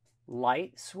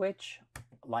light switch,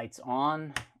 lights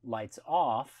on, lights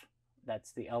off.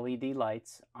 That's the LED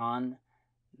lights on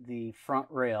the front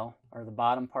rail or the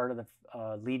bottom part of the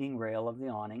leading rail of the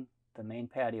awning, the main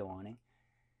patio awning,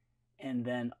 and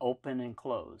then open and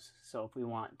close. So if we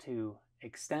want to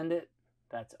extend it,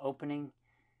 that's opening,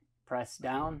 press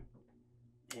down.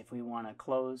 If we want to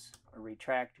close or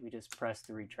retract, we just press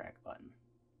the retract button.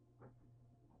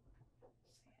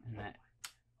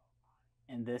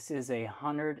 And this is a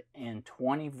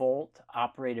 120 volt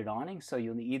operated awning, so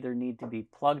you'll either need to be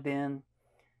plugged in,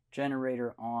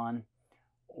 generator on,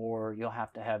 or you'll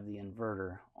have to have the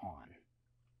inverter on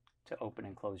to open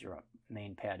and close your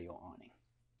main patio awning.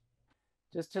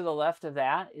 Just to the left of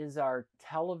that is our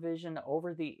television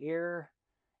over-the-air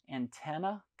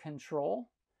antenna control.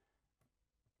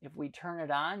 If we turn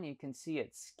it on, you can see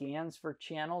it scans for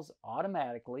channels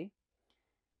automatically.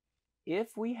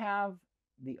 If we have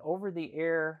the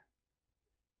over-the-air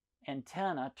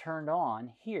antenna turned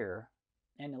on here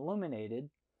and illuminated,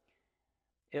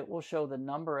 it will show the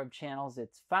number of channels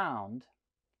it's found.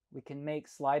 We can make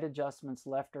slight adjustments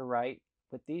left or right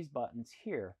with these buttons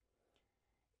here.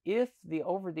 If the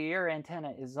over-the-air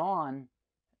antenna is on,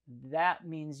 that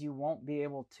means you won't be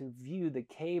able to view the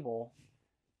cable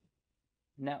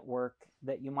network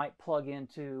that you might plug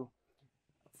into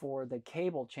for the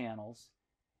cable channels.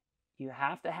 You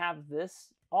have to have this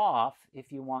off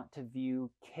if you want to view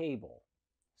cable.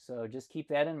 So just keep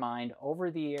that in mind.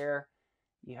 Over the air,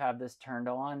 you have this turned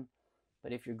on,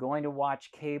 but if you're going to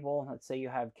watch cable, let's say you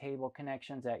have cable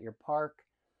connections at your park,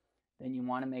 then you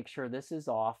want to make sure this is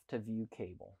off to view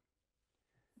cable.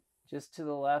 Just to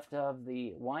the left of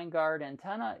the Winegard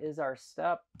antenna is our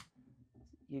step.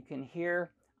 You can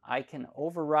hear I can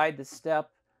override the step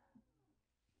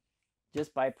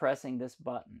just by pressing this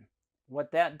button.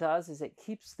 What that does is it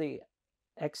keeps the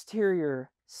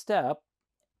exterior step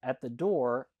at the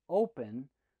door open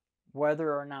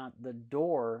whether or not the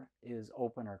door is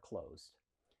open or closed.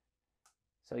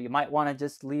 So you might want to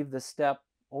just leave the step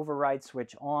override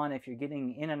switch on if you're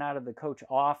getting in and out of the coach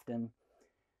often,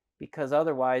 because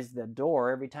otherwise the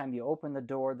door, every time you open the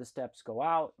door, the steps go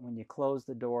out. When you close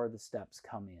the door, the steps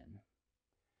come in.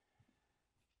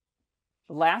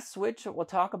 The last switch that we'll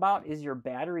talk about is your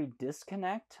battery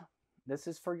disconnect. This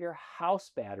is for your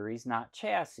house batteries, not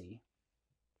chassis.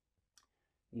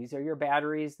 These are your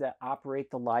batteries that operate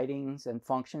the lightings and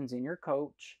functions in your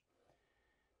coach.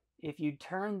 If you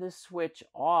turn this switch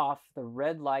off, the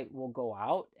red light will go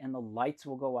out and the lights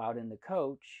will go out in the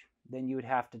coach. Then you would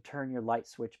have to turn your light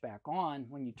switch back on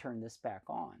when you turn this back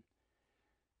on.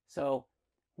 So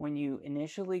when you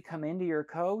initially come into your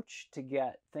coach to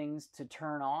get things to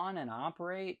turn on and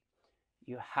operate,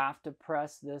 you have to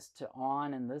press this to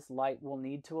on, and this light will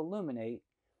need to illuminate,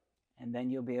 and then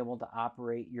you'll be able to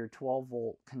operate your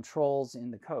 12-volt controls in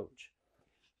the coach.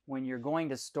 When you're going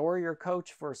to store your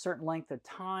coach for a certain length of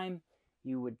time,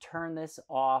 you would turn this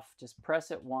off, just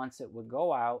press it once, it would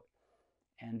go out,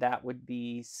 and that would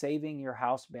be saving your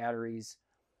house batteries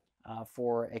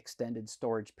for extended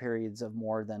storage periods of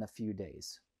more than a few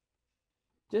days.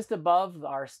 Just above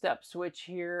our step switch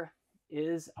here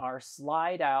is our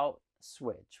slide out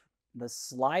switch. The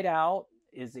slide out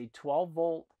is a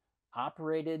 12-volt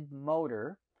operated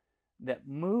motor that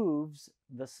moves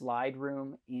the slide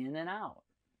room in and out.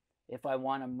 If I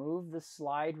want to move the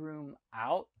slide room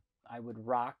out, I would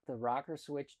rock the rocker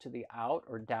switch to the out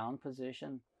or down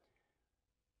position.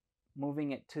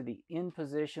 Moving it to the in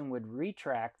position would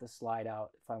retract the slide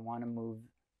out if I want to move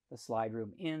the slide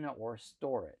room in or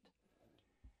store it.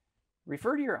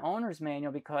 Refer to your owner's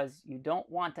manual because you don't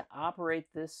want to operate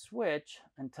this switch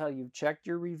until you've checked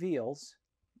your reveals.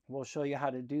 We'll show you how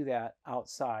to do that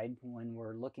outside when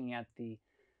we're looking at the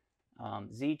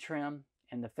Z trim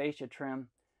and the fascia trim.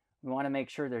 We want to make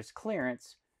sure there's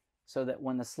clearance so that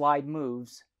when the slide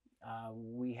moves,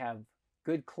 we have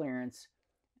good clearance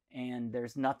and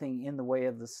there's nothing in the way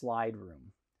of the slide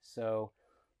room. So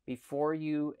before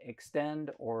you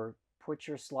extend or put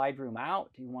your slide room out,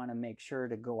 you want to make sure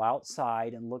to go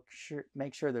outside and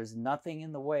make sure there's nothing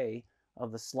in the way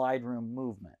of the slide room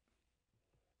movement.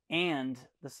 And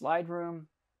the slide room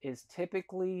is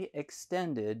typically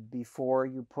extended before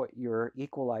you put your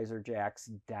equalizer jacks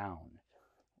down.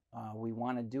 We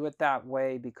want to do it that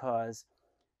way because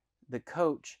the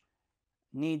coach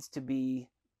needs to be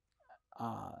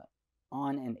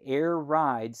on an air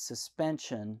ride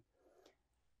suspension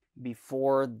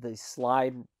before the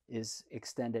slide is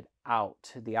extended out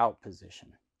to the out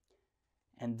position.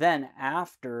 And then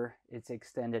after it's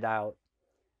extended out,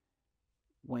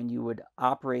 when you would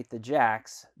operate the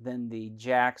jacks, then the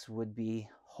jacks would be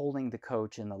holding the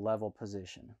coach in the level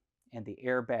position and the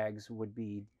airbags would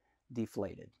be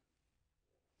deflated.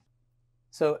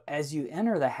 So as you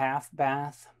enter the half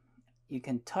bath, you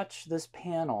can touch this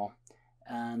panel,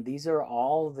 and these are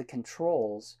all the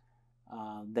controls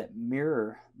that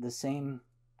mirror the same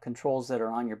controls that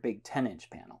are on your big 10-inch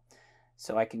panel.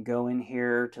 So I can go in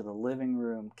here to the living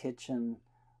room, kitchen,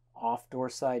 off door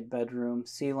side bedroom,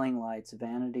 ceiling lights,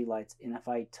 vanity lights, and if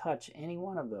I touch any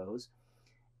one of those,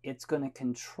 it's going to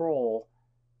control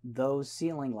those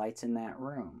ceiling lights in that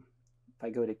room. If I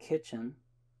go to kitchen,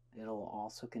 it'll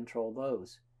also control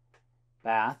those.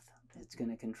 Bath, it's going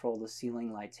to control the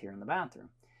ceiling lights here in the bathroom.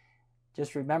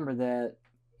 Just remember that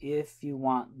if you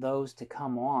want those to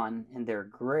come on and they're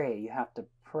gray, you have to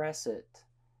press it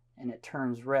and it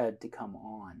turns red to come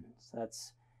on. So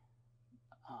that's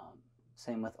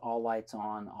same with all lights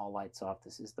on, all lights off.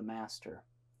 This is the master.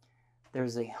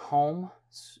 There's a home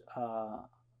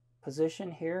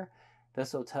position here.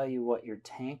 This will tell you what your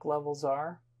tank levels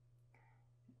are.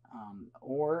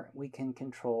 Or we can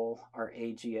control our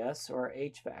AGS or our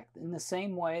HVAC in the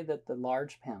same way that the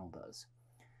large panel does.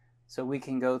 So we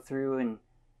can go through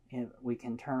and we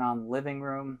can turn on living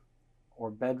room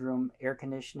or bedroom air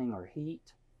conditioning or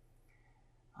heat.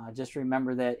 Just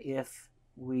remember that if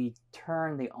we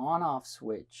turn the on-off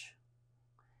switch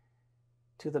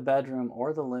to the bedroom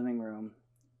or the living room,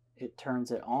 it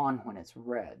turns it on when it's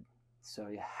red. So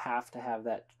you have to have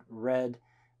that red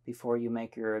before you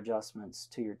make your adjustments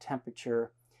to your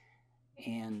temperature,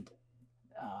 and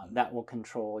that will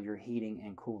control your heating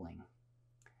and cooling.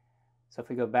 So if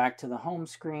we go back to the home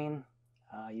screen,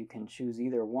 you can choose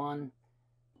either one.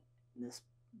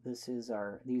 These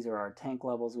are our tank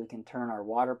levels. We can turn our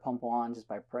water pump on just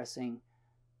by pressing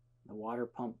the water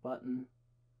pump button.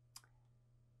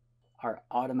 Our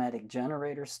automatic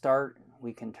generator start,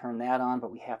 we can turn that on,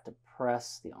 but we have to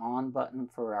press the on button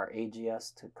for our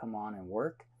AGS to come on and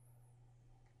work.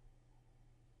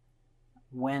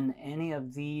 When any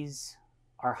of these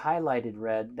are highlighted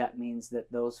red, that means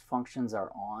that those functions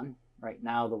are on. Right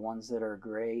now, the ones that are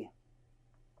gray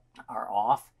are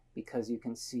off because you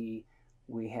can see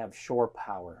we have shore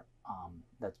power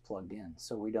that's plugged in,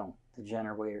 so we don't, the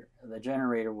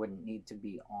generator wouldn't need to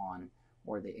be on,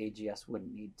 or the AGS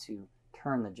wouldn't need to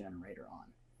turn the generator on.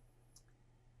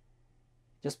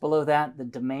 Just below that, the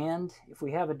demand, if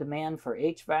we have a demand for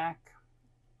HVAC,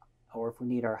 or if we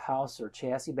need our house or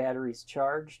chassis batteries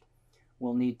charged,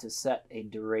 we'll need to set a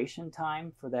duration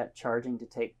time for that charging to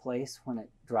take place when it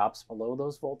drops below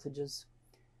those voltages.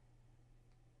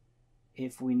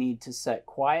 If we need to set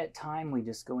quiet time, we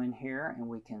just go in here and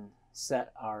we can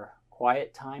set our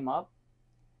quiet time up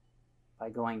by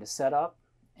going to setup,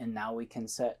 and now we can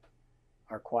set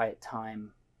our quiet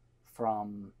time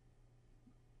from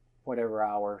whatever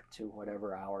hour to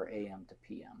whatever hour, AM to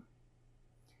PM.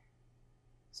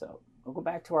 So we'll go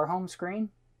back to our home screen.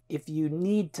 If you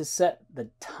need to set the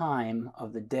time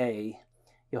of the day,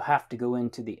 you'll have to go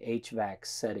into the HVAC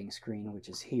setting screen, which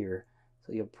is here.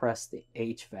 So you'll press the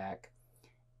HVAC.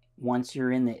 Once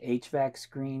you're in the HVAC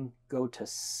screen, go to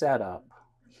setup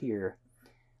here,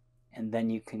 and then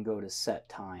you can go to set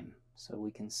time. So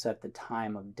we can set the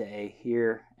time of day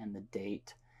here and the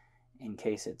date in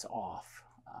case it's off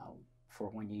for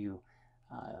when you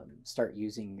start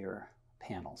using your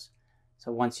panels.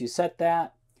 So once you set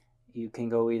that, you can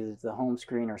go either to the home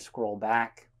screen or scroll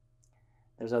back.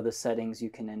 There's other settings you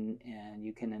can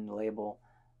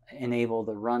enable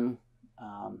the run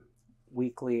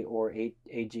weekly or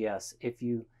AGS. If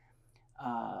you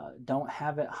don't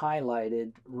have it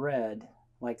highlighted red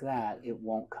like that, it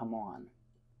won't come on.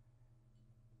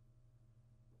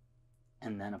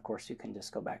 And then of course you can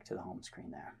just go back to the home screen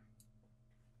there.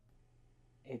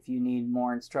 If you need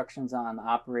more instructions on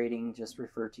operating, just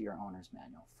refer to your owner's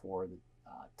manual for the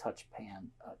touch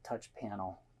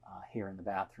panel here in the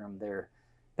bathroom. They're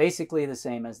basically the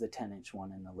same as the 10-inch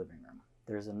one in the living room.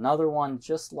 There's another one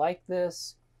just like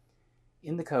this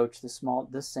in the coach, this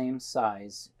same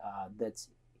size, that's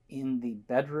in the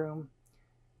bedroom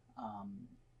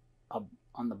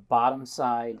on the bottom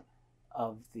side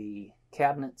of the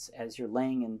cabinets. As you're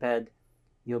laying in bed,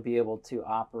 you'll be able to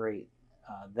operate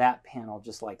that panel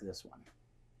just like this one.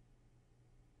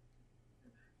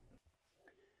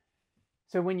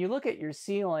 So when you look at your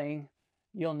ceiling,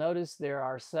 you'll notice there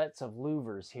are sets of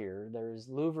louvers here. There's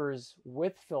louvers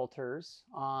with filters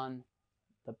on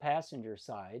the passenger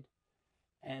side,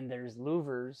 and there's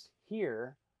louvers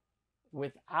here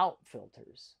without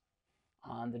filters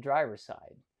on the driver's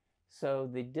side. So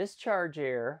the discharge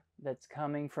air that's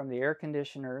coming from the air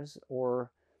conditioners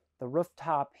or the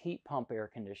rooftop heat pump air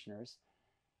conditioners,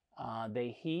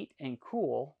 they heat and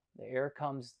cool. The air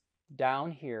comes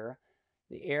down here.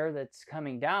 The air that's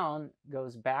coming down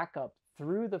goes back up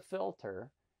through the filter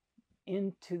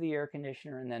into the air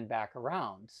conditioner and then back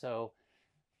around. So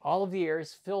all of the air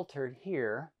is filtered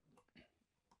here,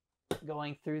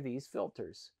 going through these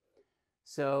filters.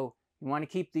 So you want to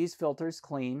keep these filters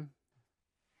clean.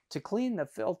 To clean the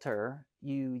filter,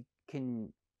 you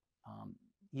can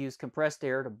use compressed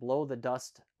air to blow the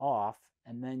dust off,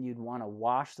 and then you'd want to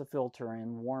wash the filter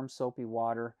in warm soapy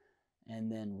water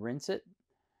and then rinse it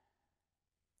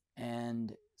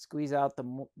and squeeze out the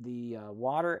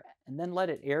water, and then let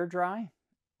it air dry.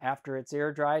 After it's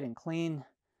air dried and clean,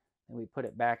 then we put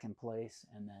it back in place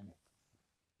and then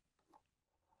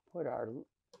put our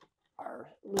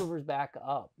louvers back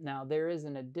up. Now there is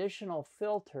an additional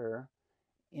filter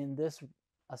in this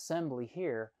assembly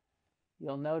here.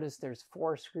 You'll notice there's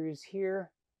 4 screws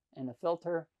here and a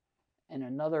filter, and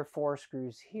another 4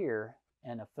 screws here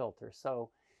and a filter. So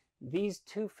these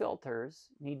 2 filters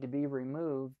need to be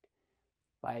removed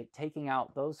by taking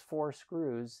out those 4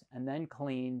 screws and then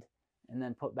cleaned and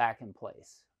then put back in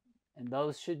place. And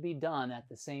those should be done at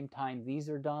the same time these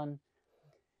are done,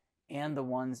 and the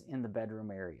ones in the bedroom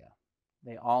area.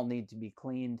 They all need to be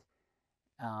cleaned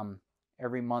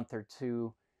every month or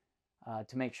two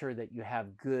to make sure that you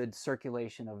have good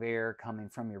circulation of air coming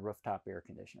from your rooftop air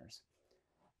conditioners.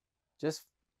 Just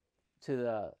to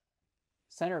the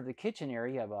center of the kitchen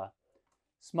area, you have a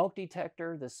smoke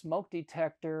detector. The smoke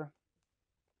detector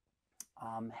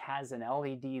has an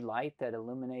LED light that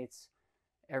illuminates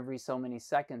every so many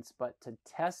seconds, but to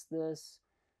test this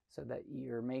so that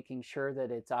you're making sure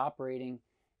that it's operating,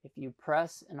 if you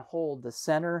press and hold the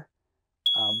center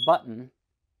button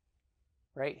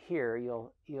right here,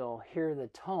 you'll hear the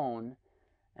tone,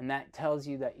 and that tells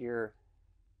you that your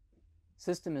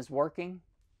system is working.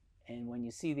 And when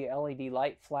you see the LED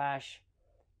light flash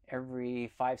every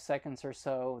 5 seconds or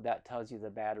so, that tells you the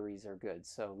batteries are good.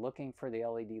 So looking for the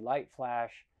LED light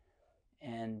flash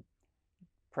and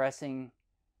pressing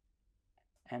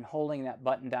and holding that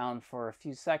button down for a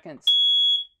few seconds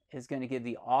is going to give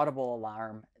the audible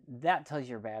alarm. That tells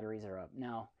your batteries are up.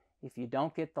 Now, If you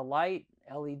don't get the light,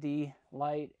 LED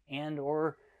light, and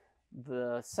or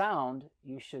the sound,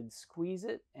 you should squeeze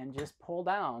it and just pull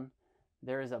down.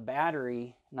 There is a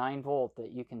battery 9-volt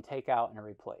that you can take out and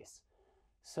replace.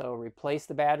 So replace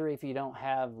the battery if you don't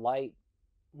have light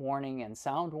warning and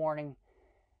sound warning.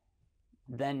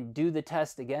 Then do the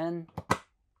test again.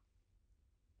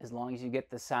 As long as you get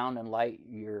the sound and light,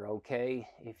 you're okay.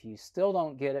 If you still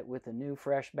don't get it with a new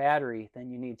fresh battery, then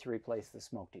you need to replace the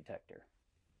smoke detector.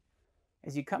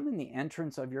 As you come in the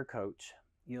entrance of your coach,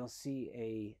 you'll see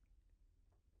a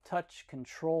touch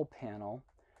control panel,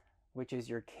 which is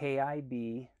your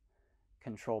KIB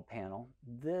control panel.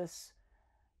 This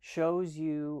shows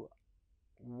you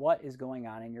what is going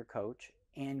on in your coach,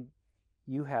 and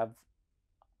you have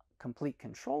complete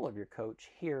control of your coach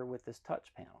here with this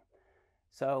touch panel.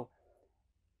 So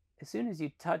as soon as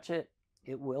you touch it,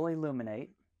 it will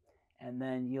illuminate, and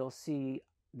then you'll see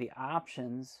the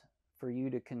options for you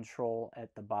to control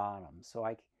at the bottom. So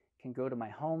I can go to my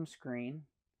home screen.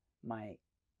 My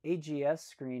AGS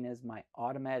screen is my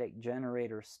automatic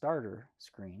generator starter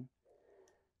screen.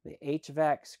 The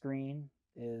HVAC screen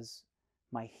is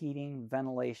my heating,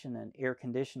 ventilation, and air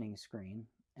conditioning screen,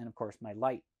 and of course my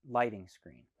lighting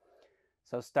screen.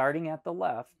 So starting at the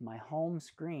left, my home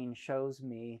screen shows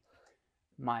me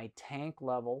my tank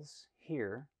levels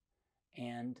here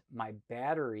and my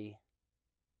battery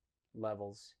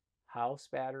levels, house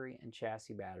battery and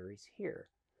chassis batteries here.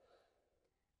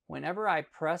 Whenever I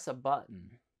press a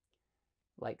button,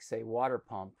 like say water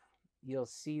pump, you'll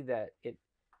see that it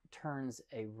turns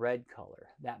a red color.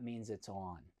 That means it's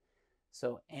on.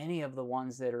 So any of the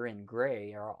ones that are in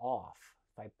gray are off.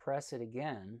 If I press it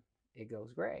again, it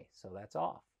goes gray, so that's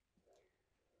off.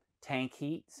 Tank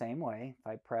heat, same way. If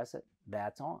I press it,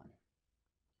 that's on.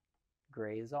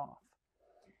 Gray is off.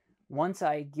 Once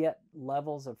I get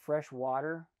levels of fresh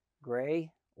water,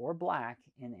 gray or black,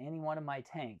 in any one of my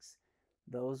tanks,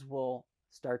 those will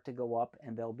start to go up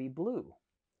and they'll be blue.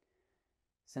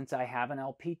 Since I have an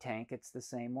LP tank, it's the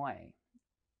same way.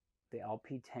 The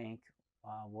LP tank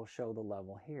will show the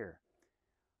level here.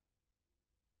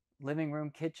 Living room,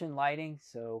 kitchen lighting,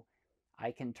 so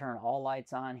I can turn all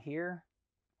lights on here,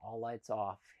 all lights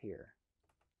off here.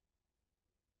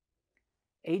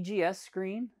 AGS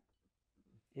screen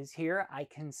is here. I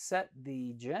can set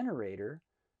the generator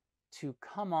to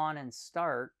come on and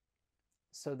start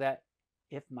so that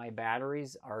if my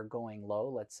batteries are going low,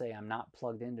 let's say I'm not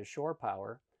plugged into shore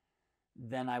power,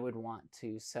 then I would want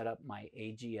to set up my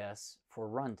AGS for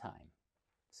runtime.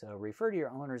 So refer to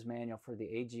your owner's manual for the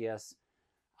AGS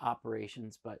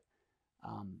operations, but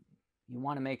you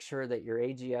want to make sure that your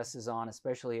AGS is on,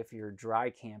 especially if you're dry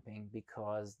camping,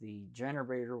 because the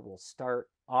generator will start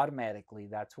automatically.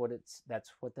 That's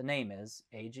what the name is,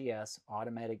 AGS,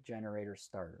 Automatic Generator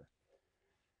Starter.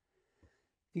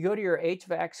 If you go to your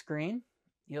HVAC screen,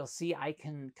 you'll see I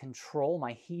can control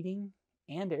my heating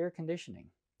and air conditioning.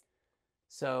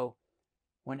 So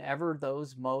whenever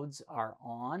those modes are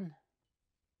on,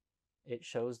 it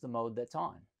shows the mode that's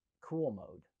on. Cool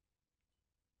mode,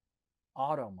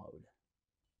 auto mode,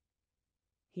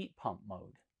 heat pump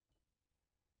mode,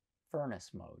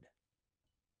 furnace mode,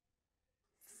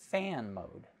 fan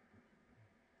mode,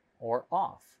 or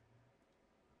off.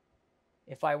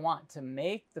 If I want to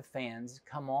make the fans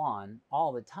come on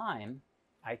all the time,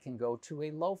 I can go to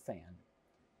a low fan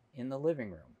in the living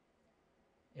room.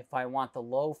 If I want the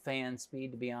low fan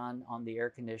speed to be on the air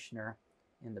conditioner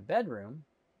in the bedroom,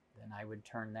 then I would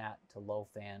turn that to low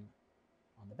fan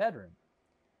on the bedroom.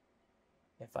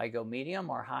 If I go medium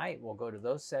or high, we'll go to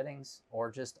those settings,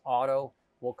 or just auto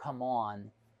will come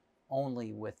on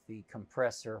only with the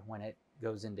compressor when it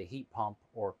goes into heat pump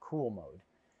or cool mode.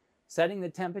 Setting the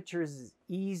temperatures is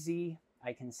easy.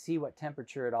 I can see what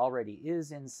temperature it already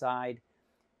is inside,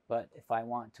 but if I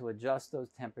want to adjust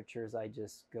those temperatures, I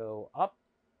just go up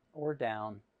or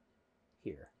down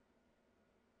here.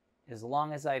 As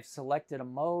long as I've selected a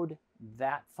mode,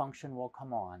 that function will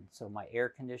come on. So my air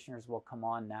conditioners will come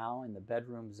on now in the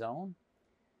bedroom zone.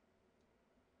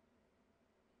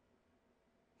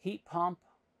 Heat pump,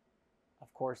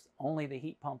 of course, only the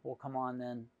heat pump will come on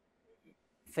then.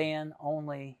 Fan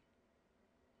only,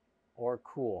 or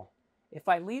cool. If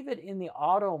I leave it in the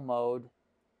auto mode,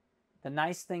 the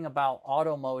nice thing about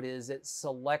auto mode is it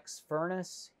selects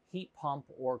furnace, heat pump,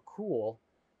 or cool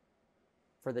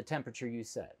for the temperature you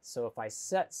set. So if I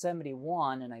set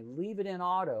 71 and I leave it in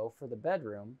auto for the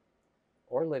bedroom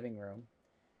or living room,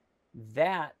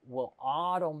 that will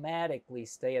automatically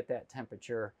stay at that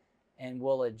temperature and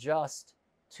will adjust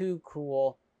to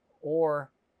cool or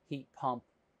heat pump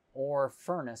or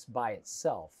furnace by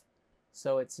itself.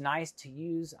 So it's nice to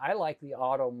use. I like the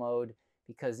auto mode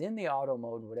because in the auto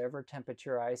mode, whatever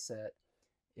temperature I set,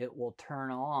 it will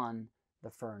turn on the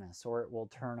furnace or it will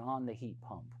turn on the heat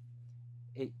pump.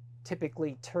 It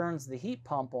typically turns the heat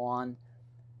pump on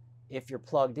if you're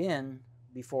plugged in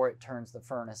before it turns the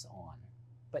furnace on.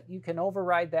 But you can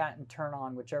override that and turn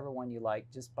on whichever one you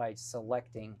like just by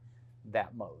selecting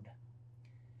that mode.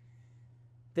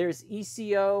 There's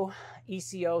ECO.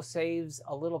 ECO saves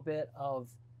a little bit of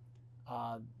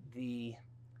the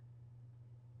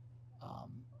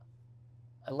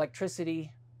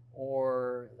electricity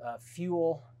or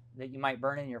fuel that you might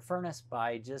burn in your furnace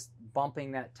by just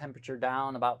bumping that temperature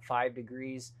down about 5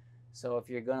 degrees. So if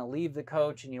you're going to leave the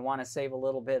coach and you want to save a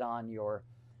little bit on your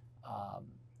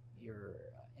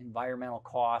environmental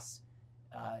costs,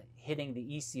 hitting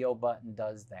the ECO button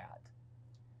does that.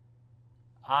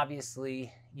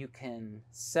 Obviously, you can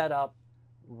set up,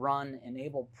 run,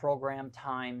 enable program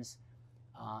times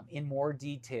in more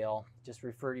detail. Just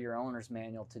refer to your owner's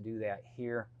manual to do that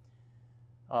here.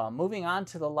 Moving on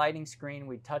to the lighting screen,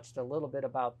 we touched a little bit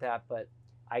about that, but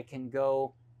I can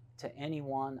go to any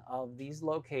one of these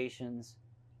locations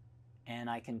and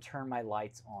I can turn my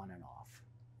lights on and off.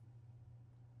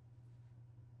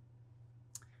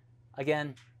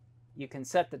 Again, you can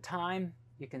set the time,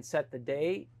 you can set the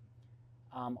date.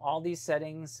 All these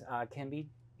settings can be,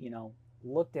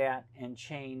 looked at and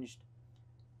changed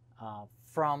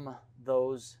from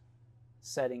those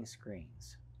setting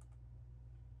screens.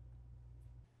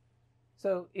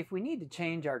 So if we need to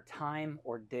change our time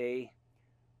or day,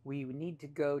 we need to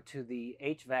go to the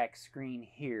HVAC screen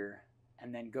here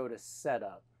and then go to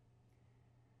Setup,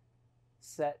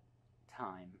 Set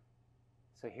Time.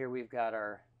 So here we've got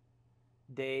our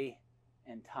day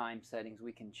and time settings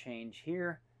we can change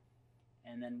here,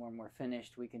 and then when we're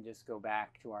finished we can just go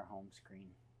back to our home screen.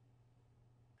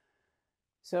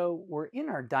 So we're in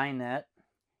our dinette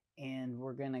and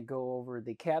we're going to go over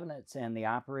the cabinets and the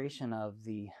operation of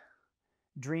the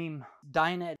Dream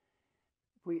dinette.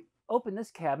 If we open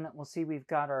this cabinet, we'll see we've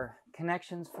got our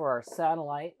connections for our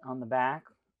satellite on the back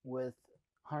with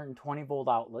 120 volt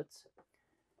outlets.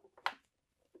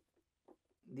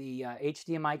 The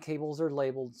HDMI cables are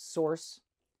labeled source,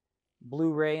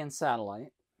 Blu-ray, and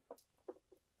satellite.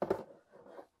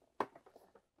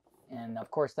 And of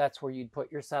course that's where you'd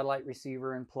put your satellite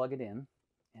receiver and plug it in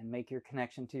and make your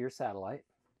connection to your satellite.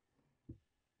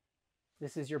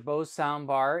 This is your Bose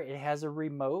soundbar. It has a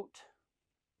remote.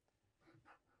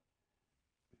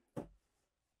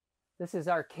 This is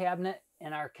our cabinet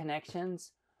and our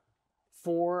connections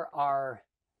for our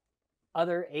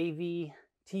other AV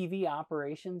TV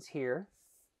operations here.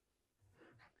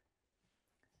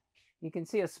 You can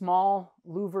see a small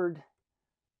louvered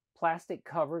plastic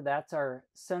cover. That's our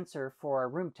sensor for our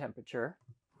room temperature.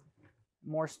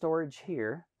 More storage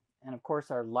here. And of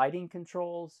course our lighting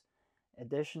controls,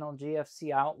 additional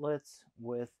GFC outlets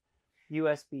with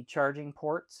USB charging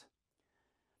ports.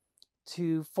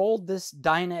 To fold this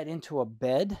dinette into a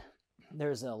bed,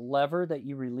 there's a lever that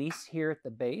you release here at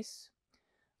the base.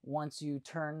 Once you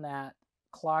turn that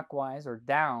clockwise or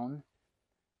down,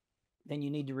 then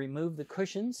you need to remove the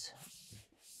cushions.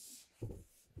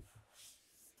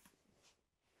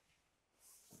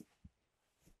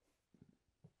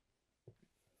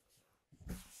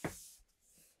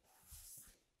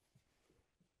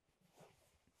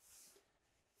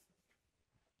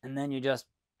 And then you just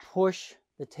push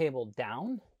the table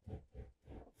down.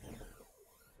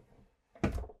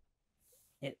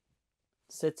 It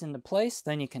sits into place.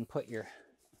 Then you can put your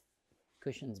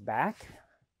cushions back.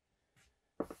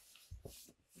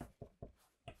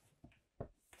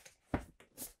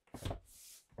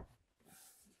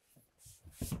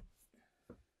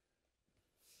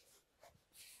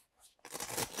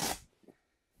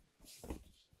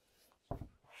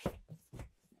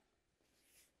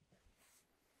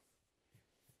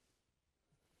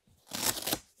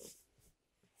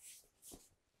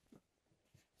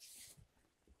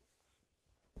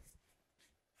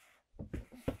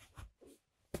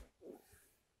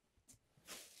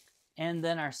 And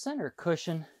then our center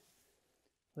cushion,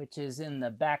 which is in the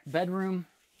back bedroom,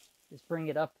 just bring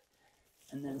it up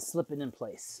and then slip it in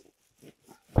place.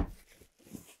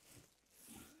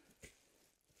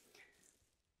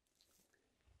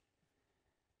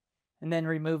 And then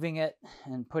removing it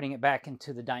and putting it back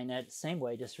into the dinette, same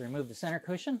way, just remove the center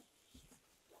cushion.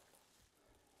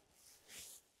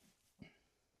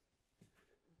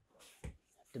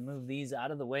 Have to move these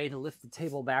out of the way to lift the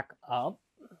table back up.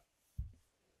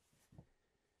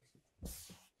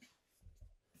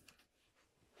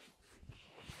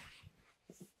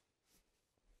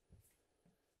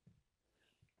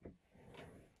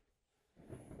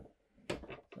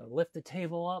 lift the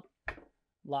table up,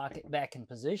 lock it back in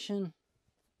position.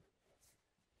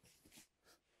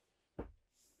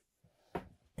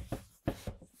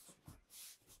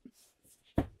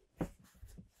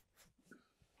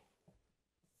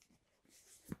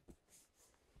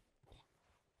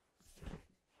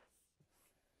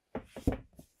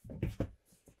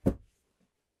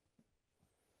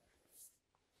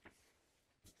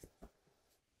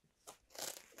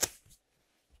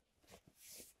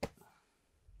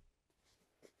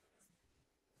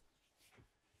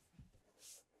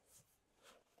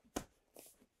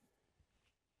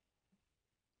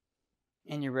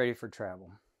 And you're ready for travel.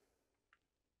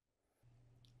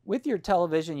 With your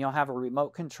television, you'll have a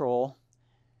remote control.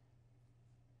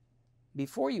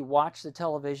 Before you watch the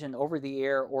television over the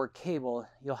air or cable,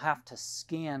 you'll have to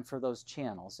scan for those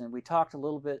channels. And we talked a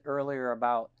little bit earlier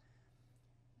about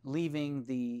leaving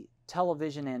the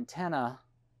television antenna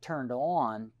turned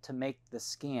on to make the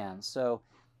scan. So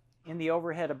in the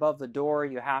overhead above the door,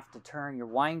 you have to turn your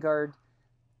WineGuard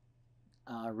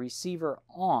receiver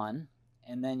on,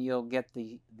 and then you'll get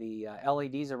the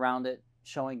LEDs around it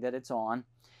showing that it's on.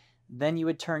 Then you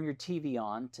would turn your TV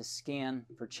on to scan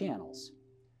for channels.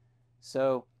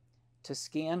 So to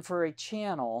scan for a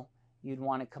channel, you'd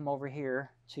want to come over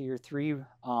here to your three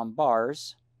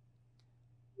bars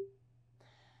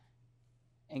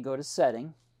and go to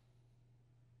Setting.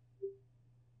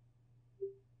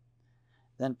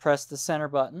 Then press the center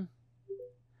button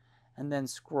and then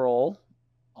scroll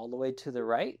all the way to the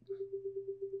right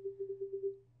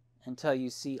until you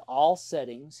see all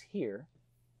settings here.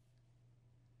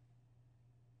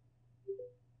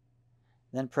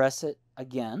 Then press it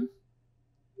again.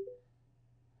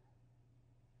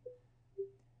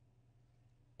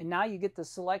 And now you get the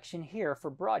selection here for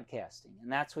broadcasting,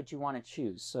 and that's what you want to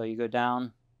choose. So you go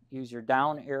down, use your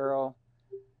down arrow,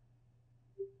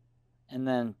 and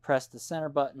then press the center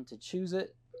button to choose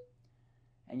it.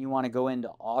 And you want to go into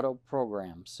auto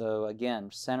program. So again,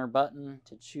 center button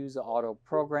to choose the auto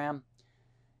program.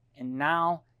 And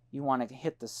now you want to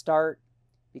hit the start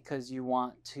because you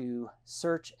want to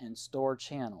search and store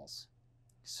channels.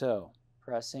 So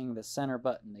pressing the center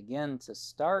button again to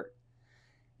start.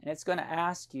 And it's going to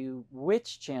ask you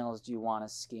which channels do you want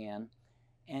to scan.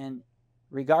 And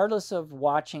regardless of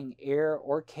watching air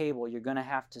or cable, you're going to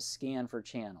have to scan for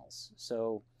channels.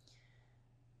 So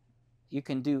you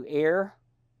can do air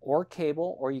or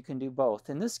cable, or you can do both.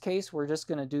 In this case, we're just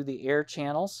going to do the air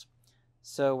channels.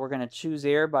 So we're going to choose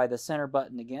air by the center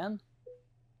button again.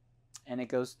 And it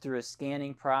goes through a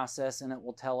scanning process, and it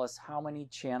will tell us how many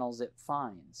channels it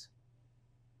finds.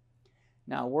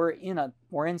 Now we're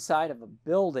inside of a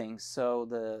building, so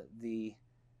the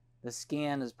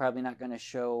scan is probably not going to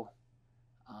show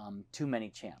too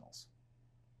many channels.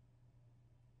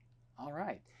 All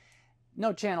right.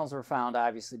 No channels were found,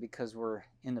 obviously, because we're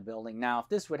in the building. Now, if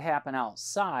this would happen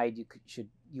outside,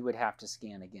 you would have to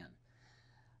scan again.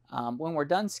 When we're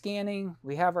done scanning,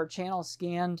 we have our channels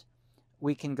scanned.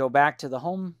 We can go back to the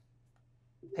home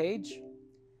page,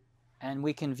 and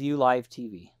we can view live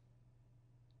TV.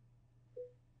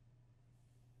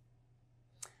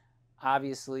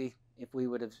 Obviously, if we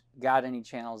would have got any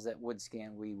channels that would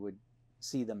scan, we would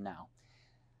see them now.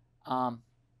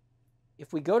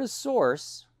 If we go to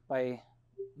source by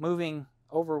moving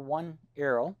over one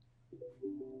arrow,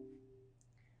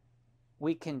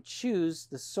 we can choose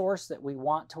the source that we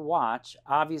want to watch.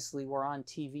 Obviously, we're on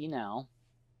TV now,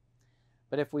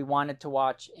 but if we wanted to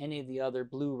watch any of the other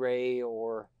Blu-ray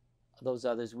or those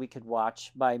others, we could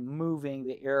watch by moving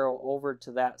the arrow over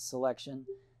to that selection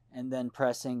and then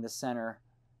pressing the center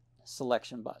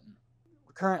selection button.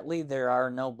 Currently, there are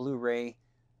no Blu-ray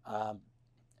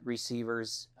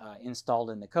receivers installed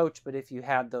in the coach, but if you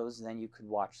had those, then you could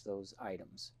watch those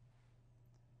items.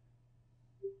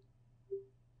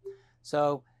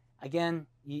 So again,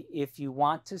 if you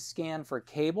want to scan for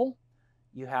cable,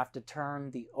 you have to turn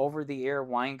the over-the-air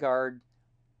WineGuard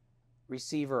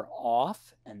receiver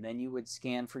off, and then you would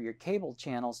scan for your cable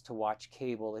channels to watch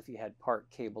cable if you had part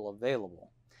cable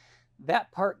available.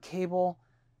 That part cable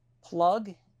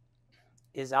plug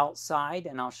is outside,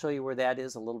 and I'll show you where that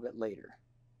is a little bit later.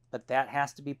 But that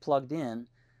has to be plugged in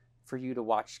for you to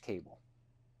watch cable,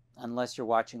 unless you're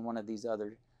watching one of these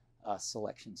other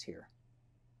selections here.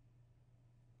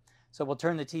 So we'll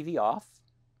turn the TV off,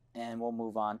 and we'll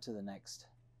move on to the next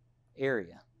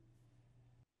area.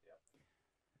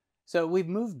 So we've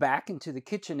moved back into the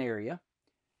kitchen area,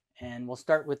 and we'll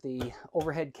start with the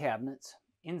overhead cabinets.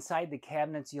 Inside the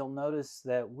cabinets, you'll notice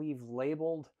that we've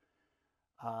labeled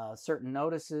certain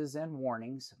notices and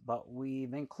warnings, but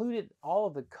we've included all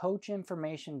of the coach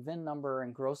information, VIN number,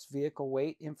 and gross vehicle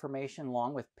weight information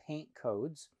along with paint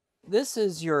codes. This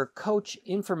is your coach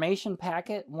information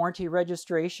packet, warranty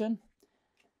registration.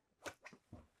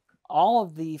 All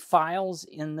of the files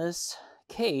in this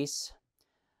case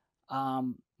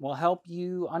will help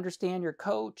you understand your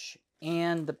coach,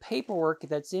 and the paperwork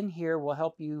that's in here will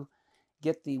help you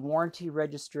get the warranty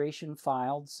registration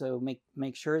filed. So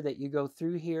make sure that you go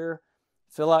through here,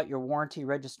 fill out your warranty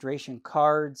registration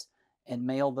cards, and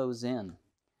mail those in.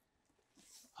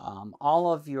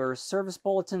 All of your service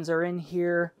bulletins are in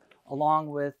here, along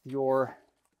with your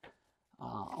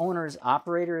owner's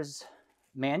operator's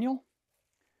manual.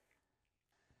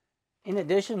 In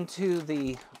addition to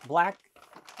the black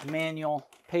manual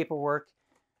paperwork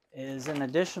is an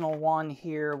additional one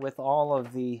here with all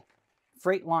of the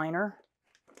Freightliner,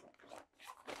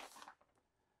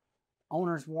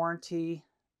 owner's warranty,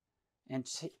 and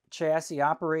chassis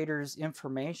operator's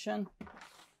information,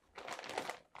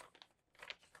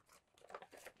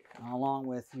 along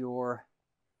with your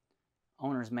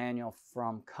owner's manual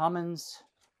from Cummins.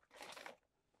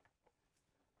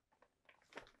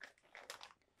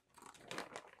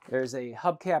 There's a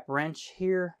hubcap wrench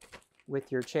here with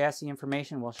your chassis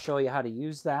information. We'll show you how to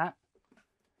use that.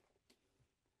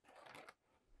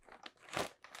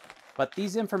 But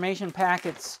these information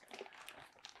packets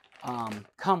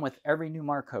come with every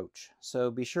Newmar coach. So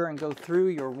be sure and go through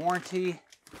your warranty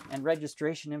and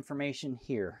registration information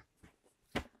here.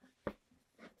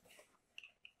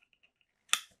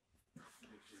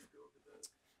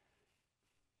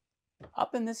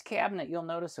 Up in this cabinet, you'll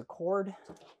notice a cord,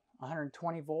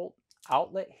 120 volt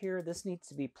outlet here. This needs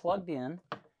to be plugged in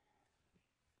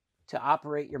to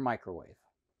operate your microwave.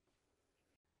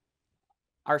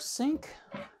 Our sink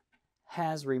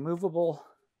has removable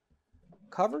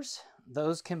covers.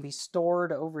 Those can be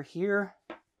stored over here.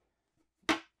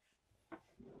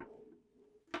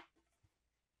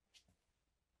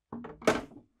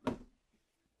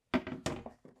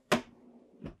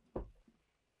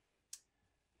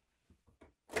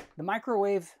 The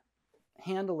microwave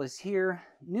handle is here.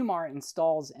 Newmar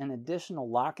installs an additional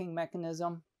locking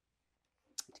mechanism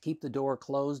to keep the door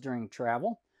closed during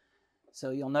travel.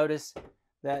 So you'll notice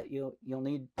that you'll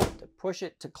need to push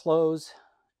it to close,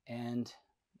 and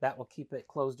that will keep it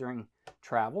closed during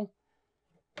travel.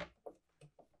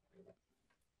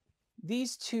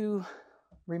 These two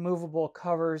removable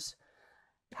covers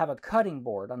have a cutting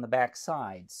board on the back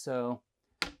side, so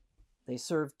they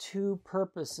serve two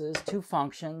purposes, two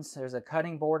functions. There's a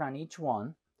cutting board on each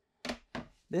one.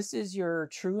 This is your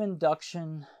true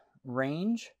induction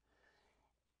range.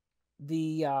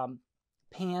 The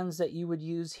pans that you would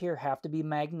use here have to be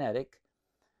magnetic.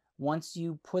 Once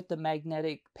you put the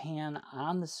magnetic pan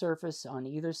on the surface on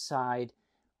either side,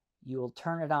 you will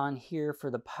turn it on here for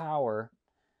the power,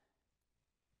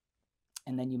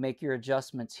 and then you make your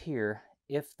adjustments here.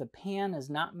 If the pan is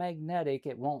not magnetic,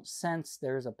 it won't sense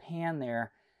there's a pan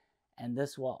there, and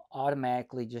this will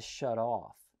automatically just shut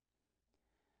off.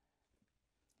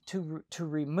 To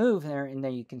remove there, and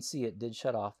there you can see it did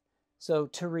shut off. So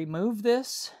to remove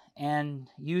this and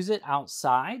use it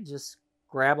outside, just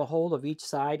grab a hold of each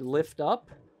side, lift up,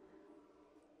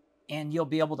 and you'll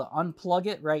be able to unplug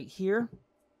it right here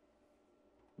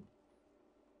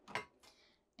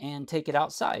and take it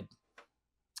outside.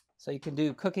 So you can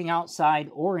do cooking outside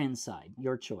or inside,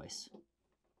 your choice.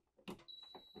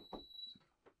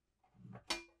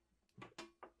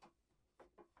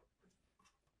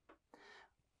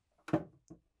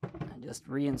 And just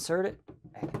reinsert it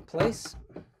back in place.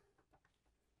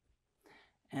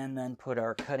 And then put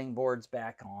our cutting boards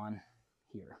back on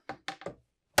here.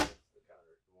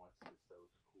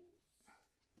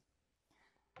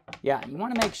 Yeah, you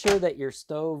want to make sure that your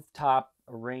stove top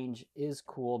range is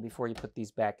cool before you put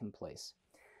these back in place.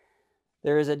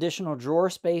 There is additional drawer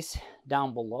space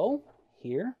down below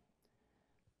here.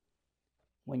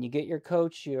 When you get your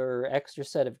coach, your extra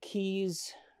set of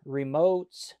keys,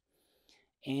 remotes,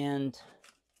 and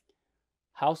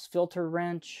house filter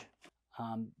wrench.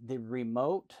 The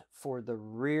remote for the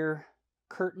rear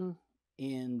curtain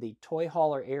in the toy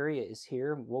hauler area is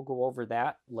here. We'll go over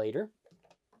that later.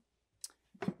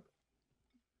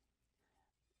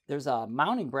 There's a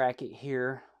mounting bracket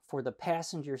here for the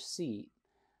passenger seat.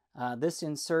 This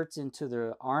inserts into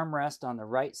the armrest on the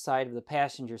right side of the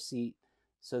passenger seat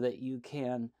so that you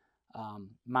can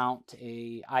mount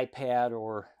an iPad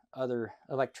or other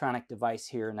electronic device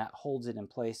here, and that holds it in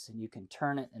place, and you can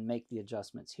turn it and make the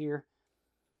adjustments here.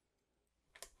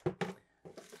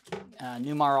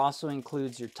 Newmar also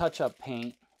includes your touch-up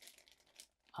paint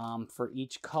for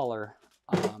each color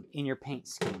in your paint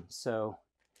scheme. So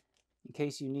in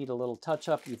case you need a little touch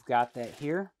up, you've got that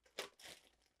here.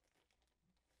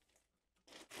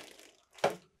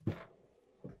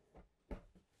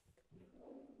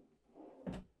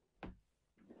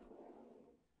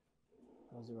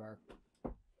 Those are our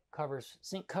covers,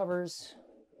 sink covers,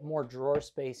 more drawer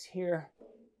space here.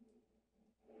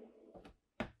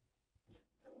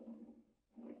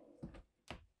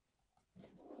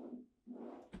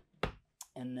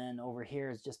 And then over here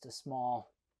is just a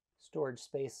small storage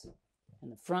space in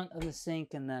the front of the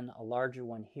sink, and then a larger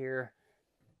one here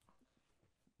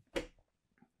with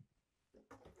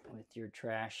your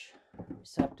trash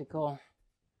receptacle.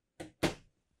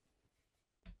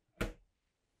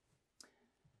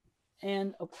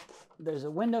 And there's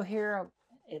a window here.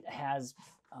 It has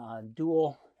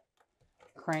dual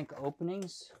crank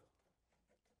openings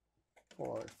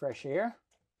for fresh air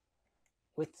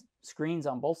with screens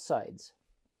on both sides.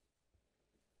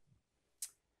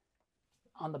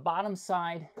 On the bottom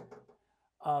side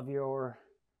of your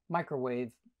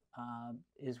microwave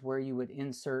is where you would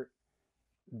insert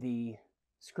the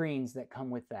screens that come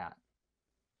with that.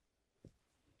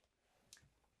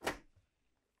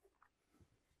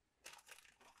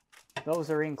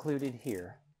 Those are included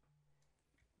here.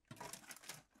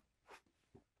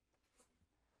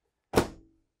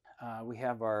 We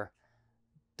have our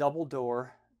double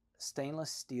door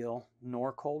stainless steel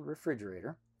Norcold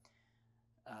refrigerator.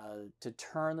 To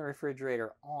turn the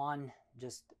refrigerator on,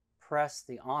 just press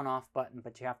the on-off button,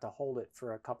 but you have to hold it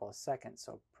for a couple of seconds.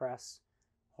 So press,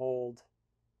 hold,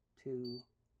 2,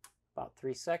 about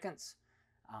 3 seconds.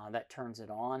 That turns it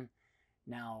on.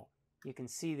 Now you can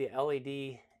see the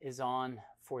LED is on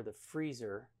for the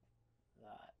freezer.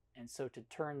 And so to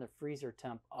turn the freezer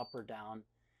temp up or down,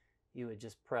 you would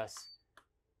just press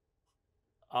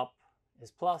up is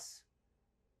plus,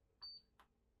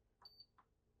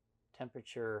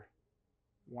 temperature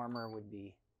warmer would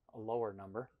be a lower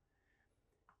number.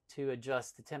 To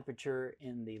adjust the temperature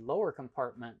in the lower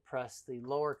compartment, press the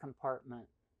lower compartment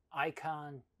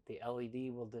icon. The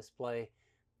LED will display.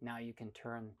 Now you can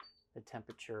turn the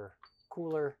temperature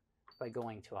cooler by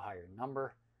going to a higher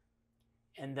number.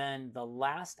 And then the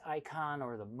last icon,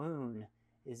 or the moon,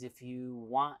 is if you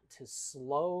want to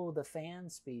slow the fan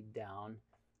speed down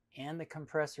and the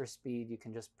compressor speed, you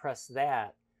can just press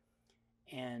that,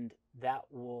 and that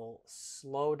will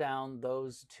slow down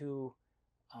those two.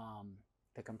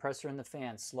 The compressor and the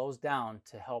fan slows down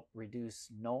to help reduce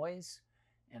noise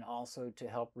and also to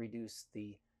help reduce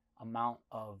the amount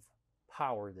of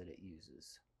power that it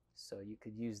uses. So you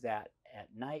could use that at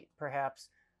night perhaps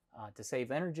to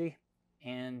save energy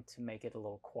and to make it a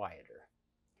little quieter.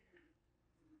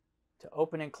 To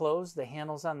open and close, the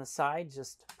handles on the side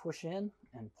just push in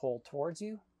and pull towards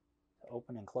you to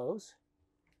open and close.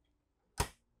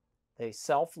 They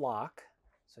self-lock,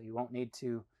 so you won't need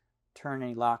to turn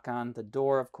any lock on. The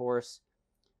door, of course,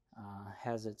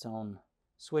 has its own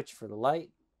switch for the light.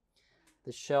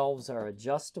 The shelves are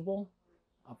adjustable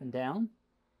up and down.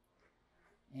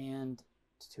 And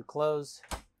to close,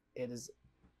 it is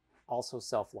also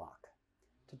self-lock.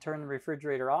 To turn the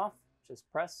refrigerator off, just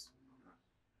press,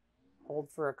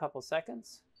 hold for a couple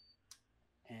seconds,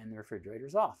 and the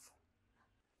refrigerator's off.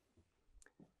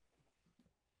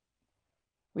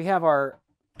 We have our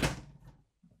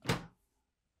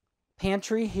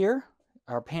pantry here,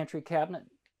 our pantry cabinet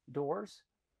doors.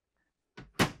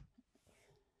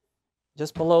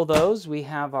 Just below those, we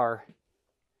have our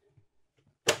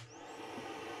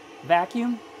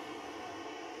vacuum.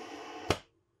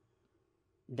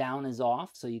 Down is off,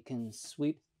 so you can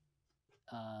sweep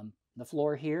the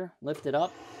floor here, lift it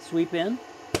up, sweep in.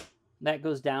 That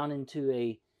goes down into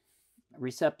a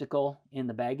receptacle in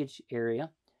the baggage area.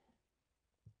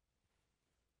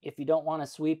 If you don't want to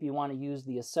sweep, you want to use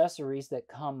the accessories that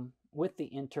come with the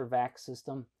intervac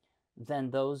system, then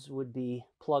those would be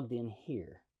plugged in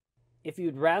here. If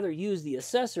you'd rather use the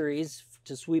accessories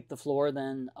to sweep the floor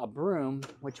than a broom,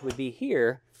 which would be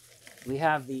here, we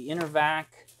have the intervac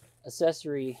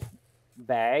accessory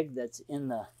bag that's in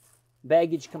the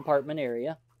baggage compartment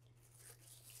area.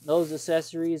 Those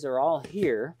accessories are all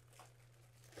here.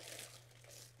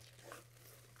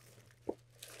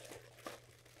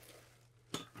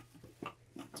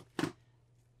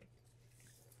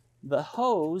 The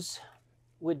hose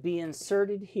would be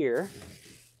inserted here.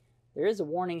 There is a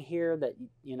warning here that,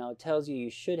 tells you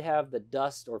should have the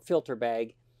dust or filter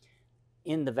bag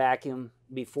in the vacuum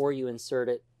before you insert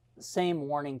it. The same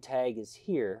warning tag is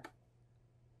here.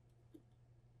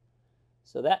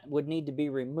 So that would need to be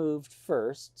removed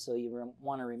first. So you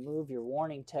want to remove your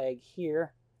warning tag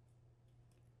here.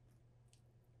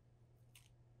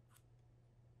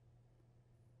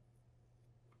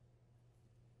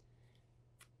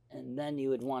 And then you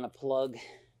would want to plug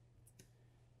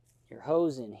your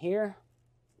hose in here.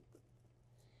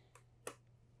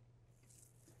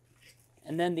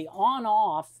 And then the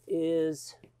on-off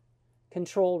is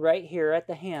controlled right here at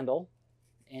the handle.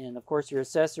 And of course your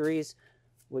accessories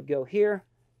would go here.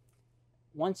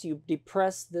 Once you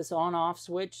depress this on-off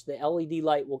switch, the LED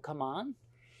light will come on.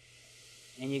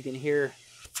 And you can hear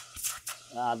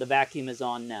the vacuum is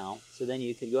on now. So then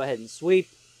you can go ahead and sweep.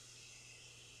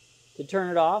 To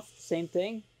turn it off, same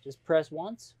thing. Just press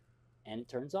once and it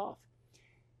turns off.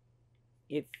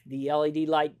 If the LED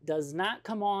light does not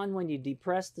come on when you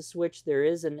depress the switch, there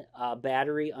is a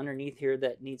battery underneath here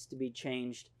that needs to be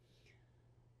changed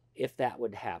if that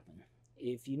would happen.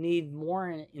 If you need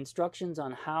more instructions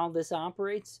on how this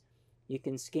operates, you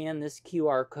can scan this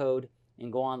QR code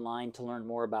and go online to learn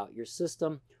more about your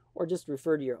system, or just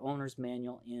refer to your owner's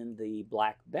manual in the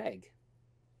black bag.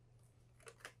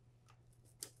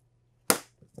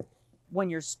 When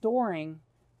you're storing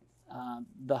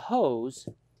the hose,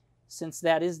 since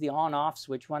that is the on-off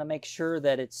switch, you want to make sure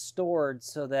that it's stored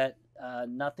so that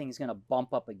nothing's going to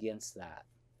bump up against that,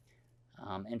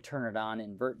 and turn it on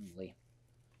inadvertently.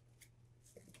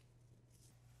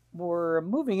 We're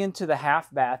moving into the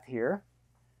half bath here,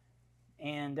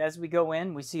 and as we go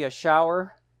in, we see a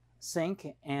shower,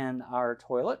 sink, and our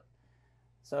toilet.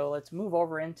 So let's move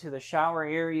over into the shower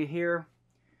area here.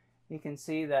 You can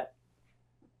see that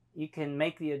you can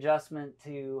make the adjustment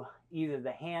to either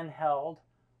the handheld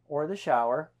or the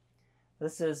shower.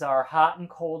 This is our hot and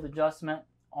cold adjustment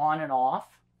on and off.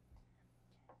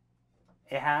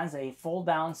 It has a fold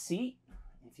down seat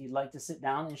if you'd like to sit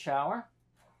down and shower.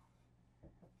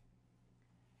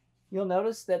 You'll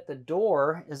notice that the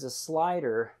door is a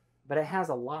slider, but it has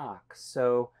a lock.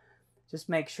 So just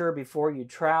make sure before you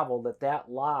travel that that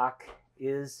lock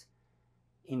is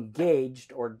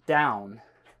engaged or down,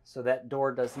 so that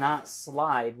door does not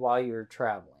slide while you're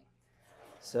traveling.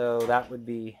 So that would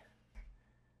be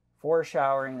for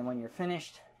showering, and when you're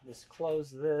finished, just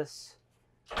close this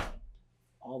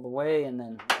all the way and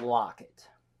then lock it.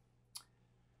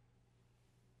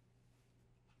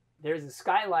 There's a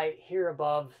skylight here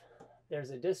above.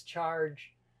 There's a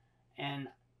discharge, and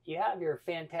you have your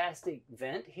fantastic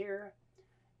vent here.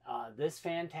 This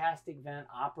fantastic vent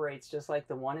operates just like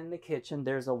the one in the kitchen.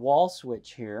 There's a wall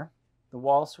switch here. The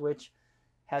wall switch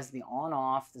has the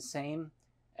on-off the same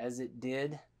as it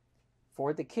did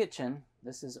for the kitchen.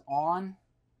 This is on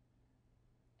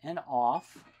and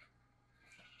off.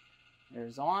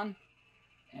 There's on,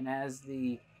 and as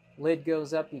the lid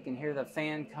goes up, you can hear the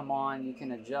fan come on. You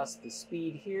can adjust the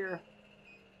speed here.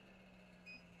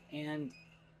 And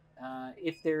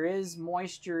if there is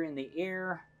moisture in the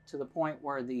air to the point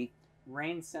where the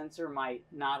rain sensor might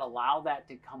not allow that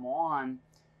to come on,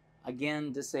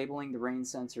 again, disabling the rain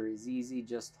sensor is easy.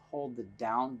 Just hold the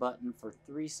down button for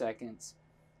 3 seconds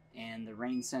and the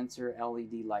rain sensor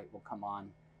LED light will come on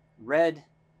red,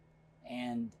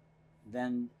 and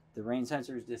then the rain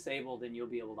sensor is disabled and you'll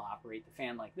be able to operate the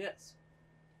fan like this.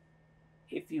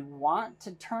 If you want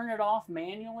to turn it off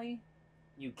manually,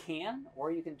 you can, or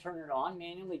you can turn it on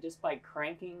manually just by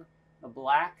cranking the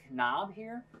black knob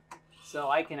here. So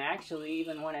I can actually,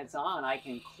 even when it's on, I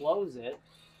can close it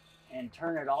and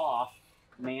turn it off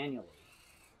manually.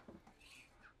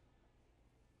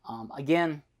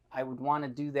 Again, I would want to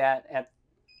do that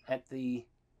at the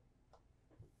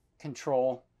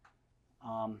control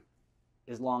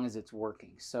as long as it's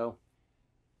working. So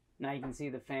now you can see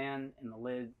the fan and the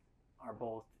lid are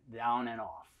both down and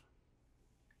off.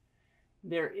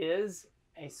 There is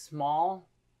a small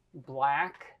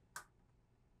black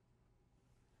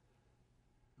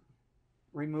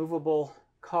removable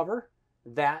cover.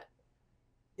 That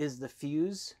is the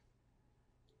fuse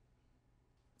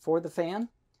for the fan.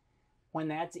 When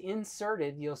that's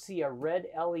inserted, you'll see a red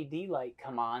LED light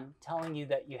come on telling you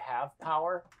that you have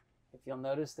power. If you'll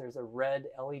notice, there's a red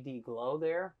LED glow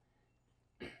there.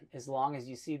 As long as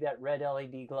you see that red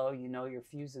LED glow, you know your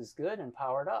fuse is good and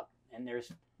powered up, and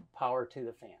there's power to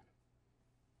the fan.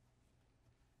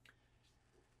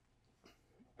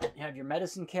 You have your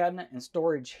medicine cabinet and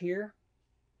storage here.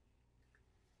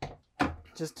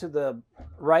 Just to the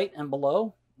right and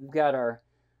below, we've got our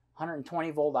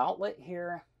 120 volt outlet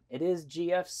here. It is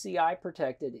GFCI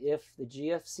protected. If the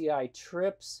GFCI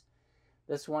trips,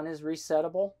 this one is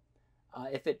resettable.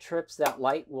 If it trips, that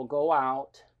light will go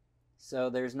out. So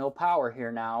there's no power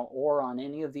here now, or on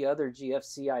any of the other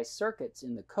GFCI circuits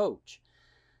in the coach.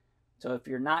 So if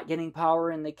you're not getting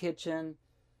power in the kitchen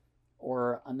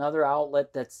or another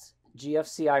outlet that's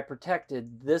GFCI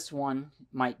protected, this one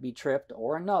might be tripped,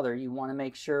 or another. You want to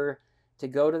make sure to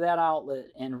go to that outlet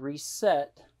and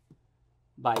reset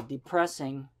by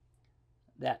depressing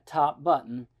that top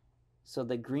button so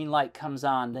the green light comes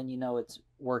on, then you know it's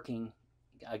working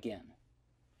again.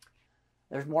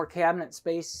 There's more cabinet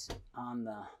space on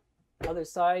the other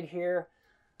side here.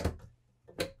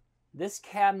 This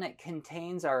cabinet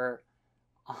contains our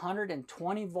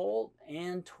 120 volt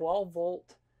and 12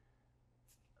 volt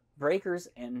breakers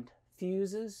and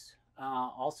fuses,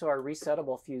 also our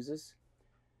resettable fuses.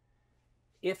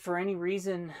 If for any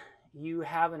reason you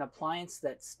have an appliance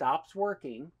that stops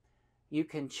working, you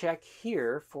can check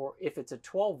here for if it's a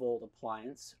 12 volt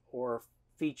appliance or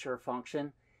feature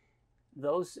function.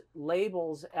 Those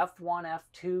labels F1,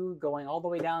 F2 going all the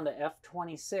way down to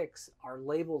F26 are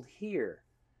labeled here.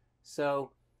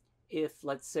 So if,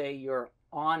 let's say, your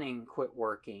awning quit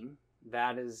working,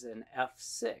 that is an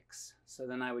F6. So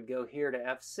then I would go here to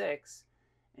F6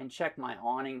 and check my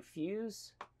awning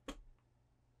fuse.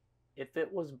 If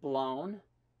it was blown,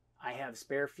 I have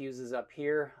spare fuses up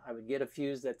here. I would get a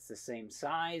fuse that's the same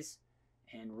size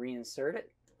and reinsert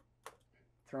it,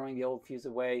 throwing the old fuse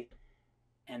away,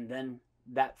 and then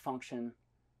that function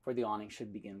for the awning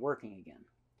should begin working again.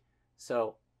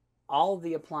 So all of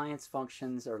the appliance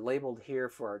functions are labeled here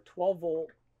for our 12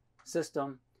 volt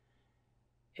system.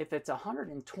 If it's a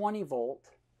 120 volt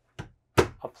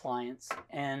appliance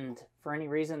and for any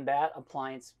reason that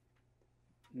appliance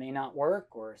may not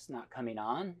work or it's not coming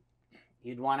on,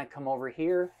 you'd want to come over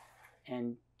here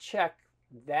and check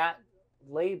that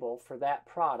label for that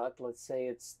product. Let's say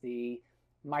it's the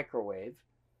microwave.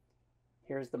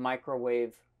 Here's the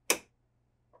microwave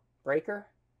breaker.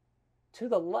 To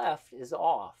the left is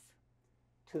off,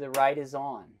 to the right is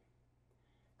on.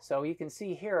 So you can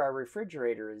see here our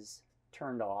refrigerator is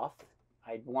turned off.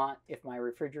 I'd want, if my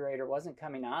refrigerator wasn't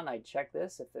coming on, I'd check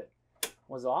this. If it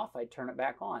was off, I'd turn it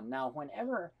back on. Now,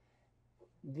 whenever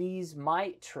these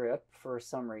might trip for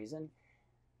some reason,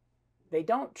 they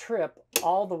don't trip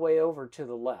all the way over to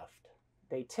the left.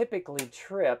 They typically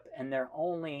trip and they're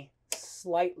only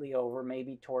slightly over,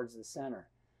 maybe towards the center.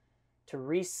 To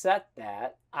reset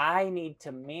that, I need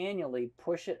to manually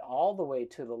push it all the way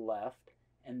to the left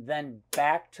and then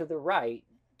back to the right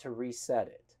to reset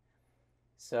it.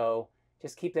 So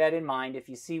just keep that in mind. If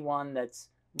you see one that's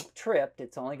tripped,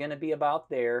 it's only going to be about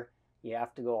there. You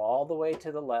have to go all the way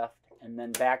to the left and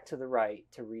then back to the right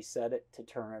to reset it to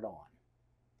turn it on.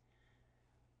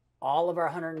 All of our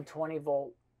 120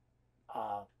 volt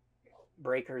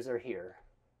breakers are here.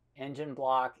 Engine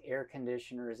block, air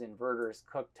conditioners, inverters,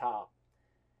 cooktop,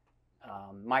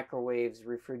 microwaves,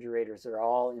 refrigerators are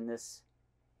all in this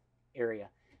area.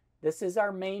 This is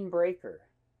our main breaker.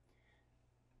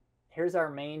 Here's our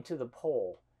main to the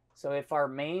pole. So if our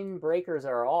main breakers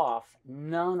are off,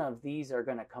 none of these are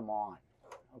going to come on.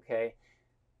 Okay?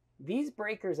 These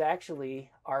breakers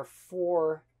actually are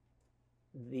for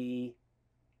the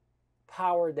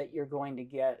power that you're going to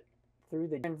get through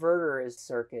the inverter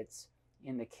circuits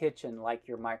in the kitchen, like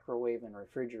your microwave and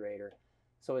refrigerator.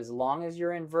 So as long as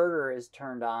your inverter is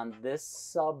turned on, this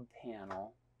sub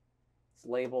panel, it's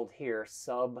labeled here,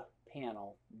 sub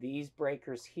panel, these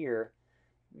breakers here,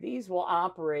 these will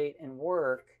operate and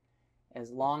work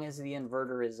as long as the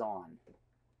inverter is on.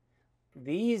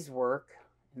 These work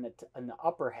in the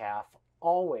upper half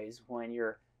always when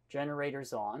your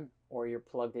generator's on or you're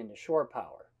plugged into shore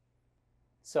power.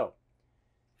 So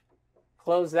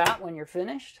close that when you're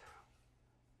finished.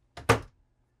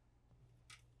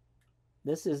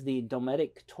 This is the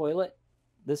Dometic toilet.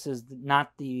 This is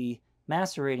not the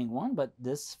macerating one, but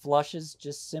this flushes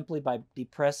just simply by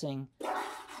depressing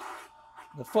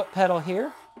the foot pedal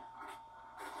here.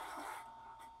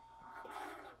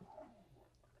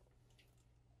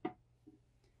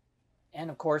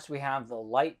 And of course we have the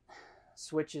light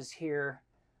switches here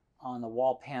on the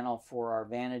wall panel for our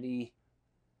vanity.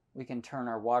 We can turn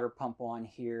our water pump on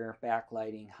here,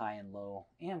 backlighting, high and low,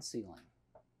 and ceiling.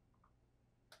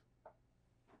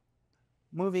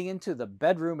 Moving into the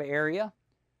bedroom area,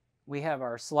 we have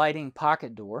our sliding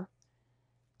pocket door.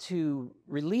 To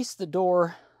release the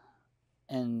door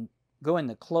and go in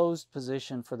the closed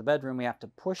position for the bedroom, we have to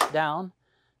push down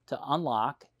to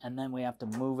unlock, and then we have to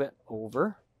move it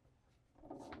over.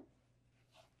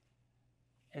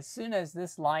 As soon as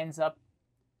this lines up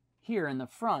here in the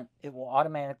front, it will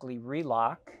automatically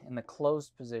relock in the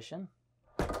closed position.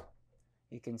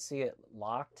 You can see it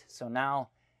locked. So now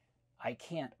I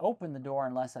can't open the door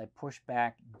unless I push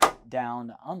back down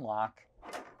to unlock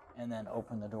and then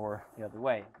open the door the other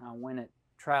way. Now when it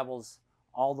travels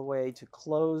all the way to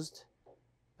closed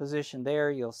position there,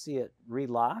 you'll see it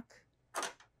relock.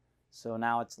 So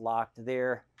now it's locked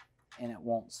there and it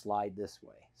won't slide this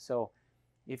way. So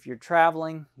if you're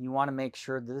traveling, you want to make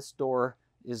sure this door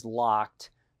is locked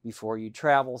before you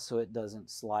travel so it doesn't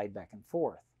slide back and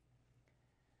forth.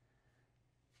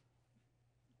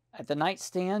 At the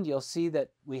nightstand, you'll see that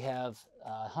we have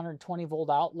a 120 volt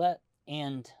outlet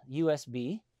and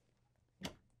USB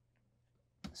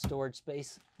storage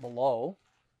space below.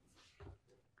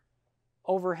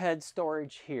 Overhead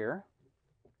storage here.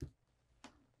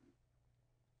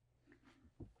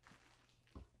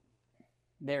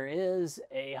 There is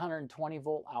a 120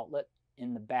 volt outlet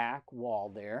in the back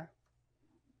wall there.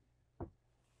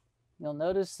 You'll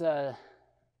notice the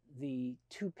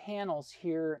two panels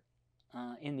here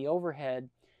in the overhead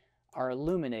are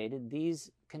illuminated.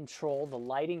 These control the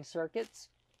lighting circuits,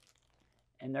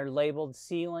 and they're labeled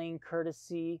ceiling,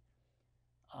 courtesy,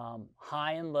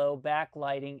 high and low,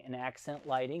 backlighting, and accent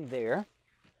lighting there.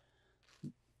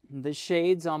 The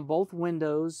shades on both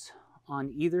windows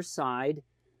on either side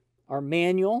are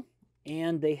manual,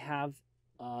 and they have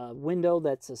a window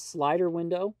that's a slider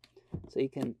window, so you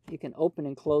can open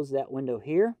and close that window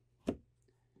here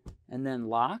and then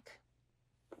lock.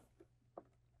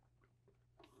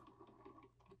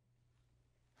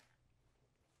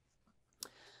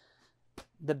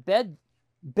 The bed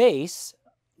base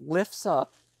lifts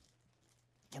up.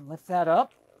 You can lift that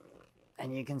up,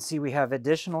 and you can see we have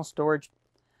additional storage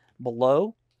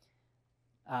below.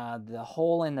 The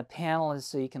hole in the panel is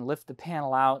so you can lift the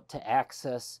panel out to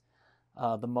access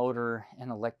the motor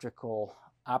and electrical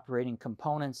operating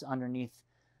components underneath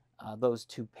those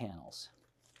two panels.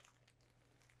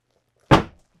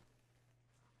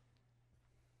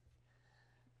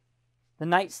 The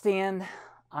nightstand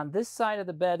on this side of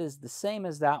the bed is the same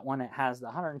as that one. It has the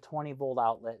 120 volt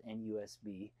outlet and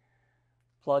USB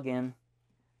plug-in.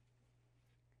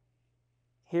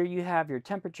 Here you have your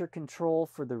temperature control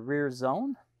for the rear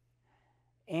zone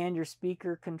and your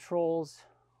speaker controls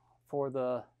for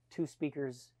the two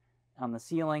speakers on the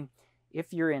ceiling.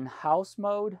 If you're in house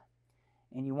mode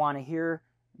and you want to hear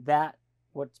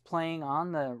what's playing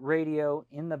on the radio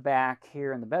in the back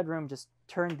here in the bedroom, just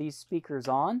turn these speakers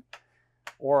on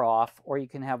or off, or you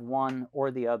can have one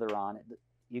or the other on.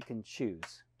 You can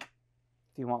choose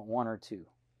if you want one or two.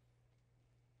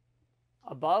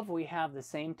 Above, we have the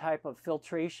same type of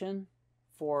filtration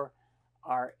for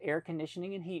our air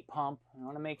conditioning and heat pump. We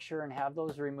want to make sure and have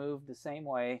those removed the same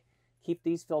way. Keep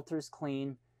these filters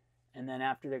clean, and then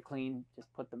after they're clean,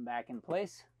 just put them back in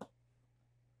place.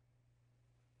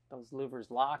 Those louvers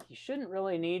lock. You shouldn't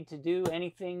really need to do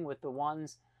anything with the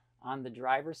ones on the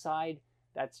driver's side.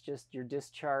 That's just your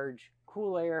discharge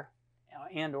cool air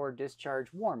and or discharge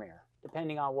warm air,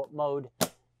 depending on what mode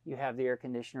you have the air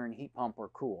conditioner and heat pump or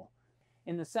cool.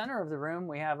 In the center of the room,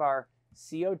 we have our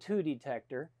CO2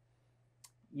 detector.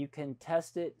 You can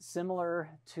test it similar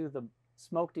to the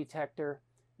smoke detector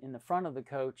in the front of the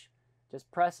coach. Just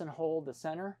press and hold the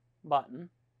center button,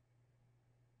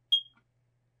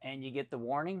 and you get the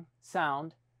warning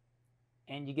sound,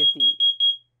 and you get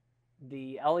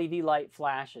the LED light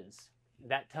flashes.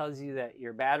 That tells you that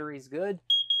your battery's good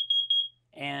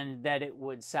and that it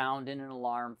would sound in an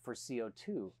alarm for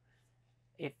CO2.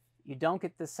 If you don't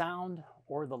get the sound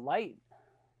or the light,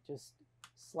 just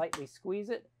slightly squeeze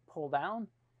it, pull down,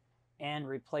 and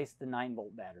replace the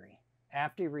 9-volt battery.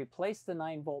 After you replace the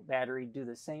 9-volt battery, do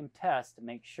the same test to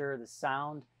make sure the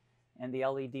sound and the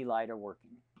LED light are working.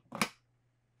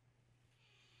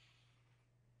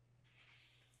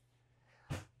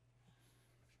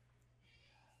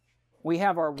 We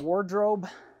have our wardrobe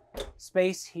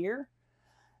space here.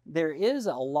 There is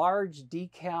a large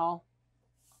decal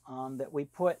that we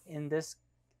put in this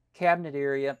cabinet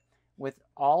area with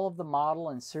all of the model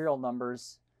and serial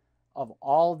numbers of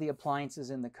all the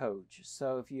appliances in the coach.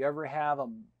 So if you ever have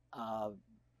an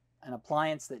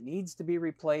appliance that needs to be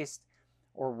replaced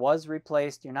or was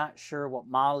replaced, you're not sure what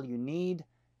model you need,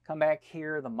 come back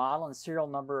here. The model and serial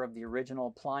number of the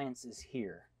original appliance is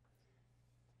here.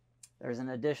 There's an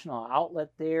additional outlet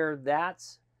there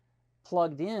that's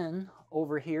plugged in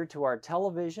over here to our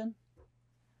television.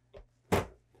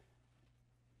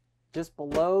 Just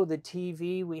below the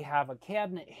TV, we have a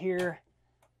cabinet here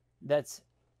that's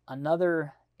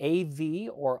another AV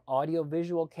or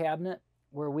audiovisual cabinet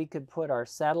where we could put our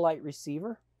satellite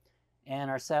receiver,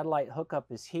 and our satellite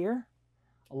hookup is here,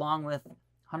 along with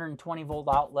 120 volt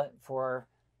outlet for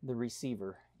the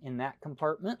receiver in that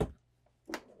compartment.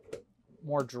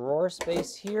 More drawer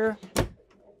space here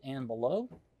and below.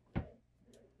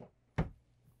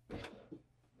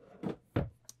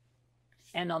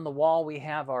 And on the wall we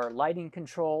have our lighting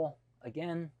control,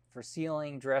 again for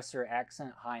ceiling, dresser,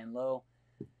 accent, high and low.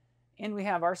 And we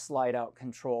have our slide out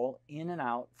control in and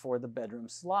out for the bedroom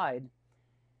slide.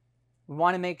 We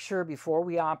want to make sure before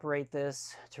we operate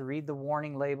this to read the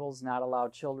warning labels, not allow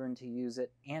children to use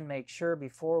it, and make sure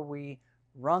before we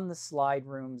run the slide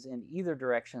rooms in either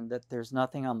direction that there's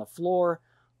nothing on the floor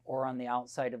or on the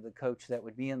outside of the coach that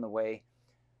would be in the way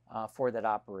for that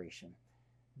operation.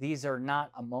 These are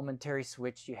not a momentary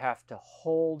switch. You have to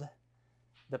hold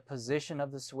the position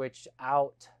of the switch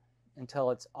out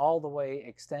until it's all the way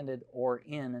extended, or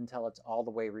in until it's all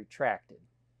the way retracted.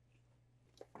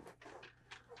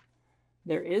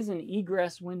 There is an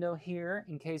egress window here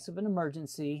in case of an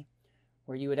emergency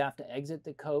where you would have to exit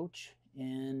the coach,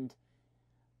 and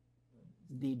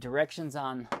the directions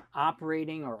on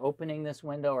operating or opening this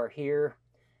window are here.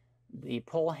 The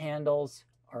pull handles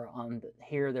are on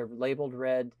here. They're labeled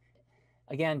red.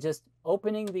 Again, just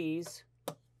opening these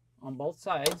on both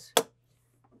sides,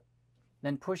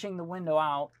 then pushing the window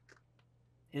out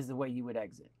is the way you would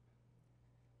exit.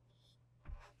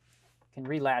 You can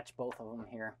relatch both of them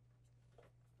here.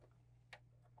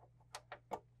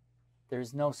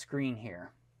 There's no screen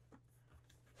here.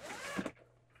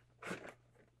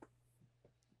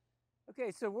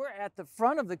 Okay, so we're at the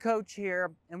front of the coach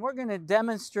here, and we're going to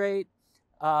demonstrate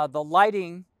the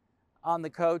lighting on the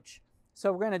coach.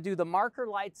 So we're going to do the marker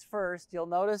lights first. You'll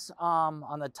notice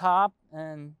on the top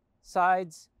and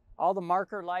sides, all the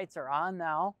marker lights are on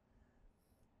now.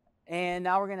 And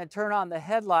now we're going to turn on the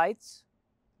headlights,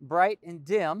 bright and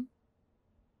dim,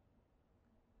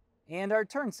 and our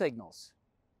turn signals.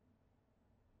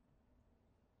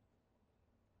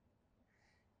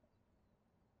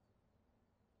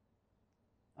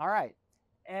 All right,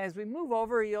 as we move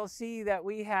over, you'll see that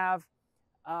we have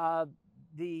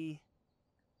the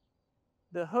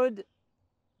hood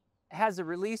has a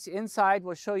release inside.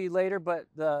 We'll show you later, but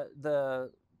the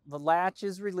latch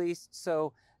is released.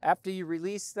 So after you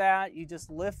release that, you just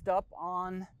lift up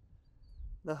on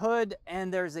the hood,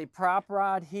 and there's a prop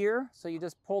rod here. So you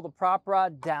just pull the prop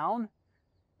rod down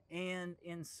and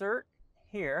insert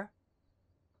here,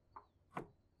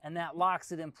 and that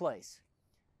locks it in place.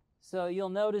 So you'll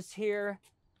notice here,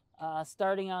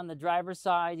 starting on the driver's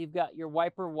side, you've got your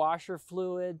wiper washer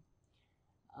fluid.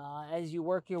 As you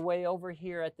work your way over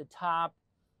here at the top,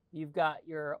 you've got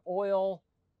your oil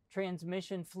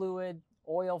transmission fluid,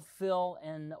 oil fill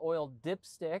and oil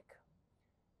dipstick,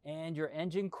 and your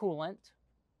engine coolant.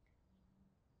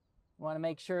 You want to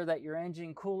make sure that your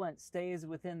engine coolant stays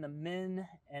within the min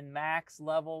and max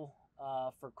level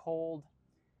for cold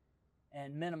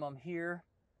and minimum here.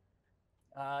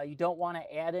 You don't want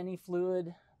to add any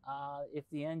fluid if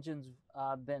the engine's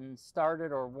been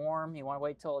started or warm. You want to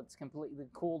wait till it's completely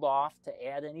cooled off to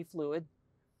add any fluid.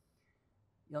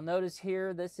 You'll notice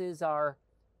here, this is our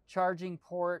charging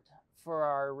port for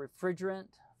our refrigerant,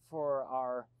 for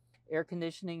our air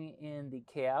conditioning in the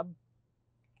cab.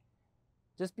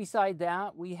 Just beside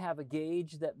that, we have a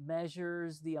gauge that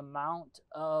measures the amount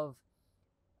of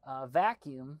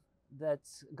vacuum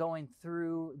that's going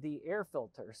through the air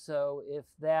filter. So if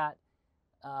that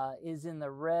is in the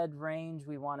red range,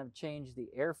 we want to change the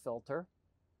air filter.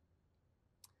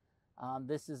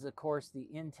 This is, of course, the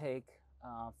intake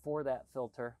for that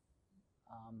filter.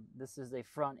 This is a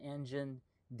front engine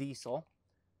diesel.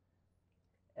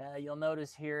 You'll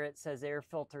notice here it says air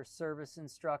filter service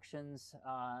instructions.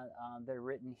 They're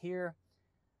written here.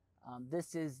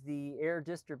 This is the air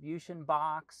distribution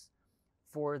box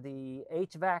for the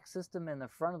HVAC system in the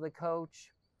front of the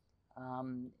coach.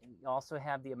 You also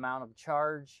have the amount of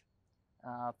charge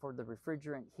for the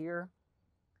refrigerant here.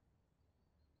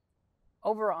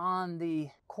 Over on the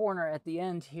corner at the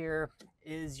end here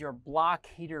is your block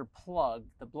heater plug.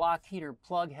 The block heater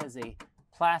plug has a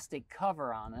plastic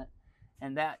cover on it,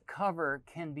 and that cover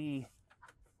can be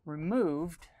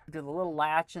removed to the little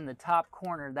latch in the top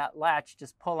corner. That latch,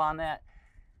 just pull on that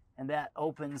and that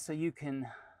opens, so you can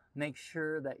make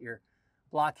sure that your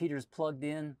block heater is plugged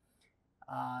in.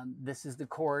 This is the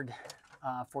cord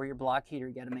for your block heater.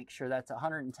 You got to make sure that's a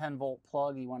 110 volt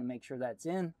plug. You want to make sure that's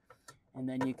in, and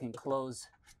then you can close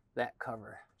that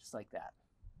cover just like that.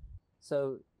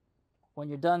 So when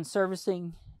you're done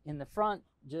servicing in the front,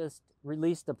 just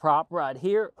release the prop rod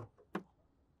here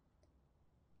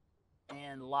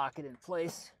and lock it in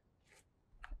place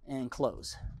and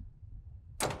close.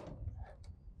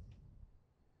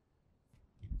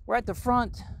 We're at the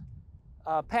front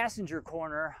passenger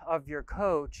corner of your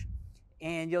coach,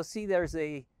 and you'll see there's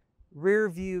a rear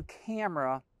view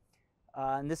camera,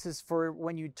 and this is for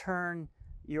when you turn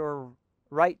your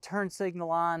right turn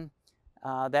signal on.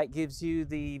 That gives you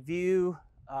the view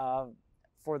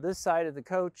for this side of the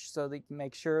coach, so that you can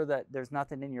make sure that there's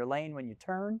nothing in your lane when you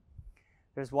turn.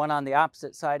 There's one on the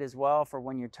opposite side as well for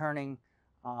when you're turning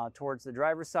towards the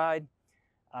driver's side.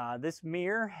 This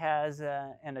mirror has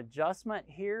an adjustment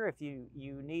here. If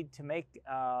you need to make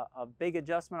a big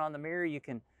adjustment on the mirror, you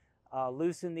can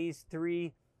loosen these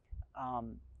three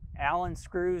Allen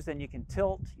screws, and you can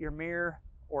tilt your mirror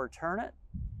or turn it.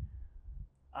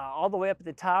 All the way up at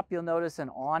the top, you'll notice an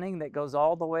awning that goes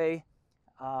all the way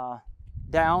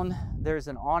down. There's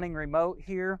an awning remote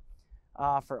here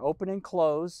for open and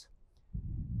close.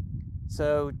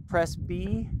 So press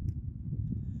B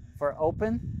for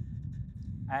open.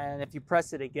 And if you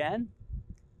press it again,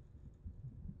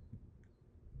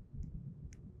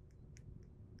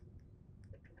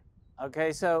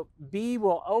 okay, so B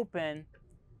will open,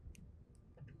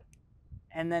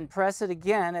 and then press it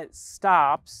again, it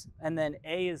stops, and then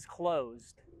A is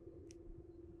closed.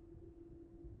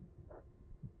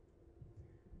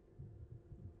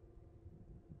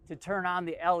 To turn on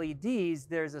the LEDs,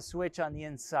 there's a switch on the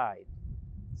inside.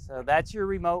 So that's your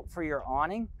remote for your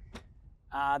awning.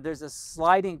 There's a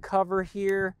sliding cover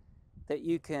here that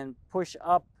you can push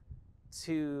up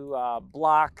to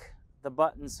block the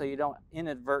buttons so you don't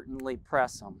inadvertently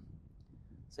press them.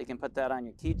 So you can put that on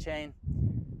your keychain.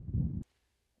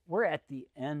 We're at the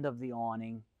end of the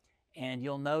awning, and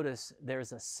you'll notice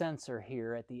there's a sensor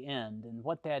here at the end. And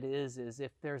what that is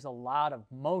if there's a lot of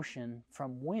motion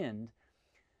from wind,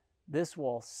 this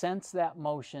will sense that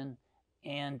motion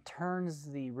and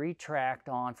turns the retract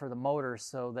on for the motor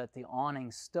so that the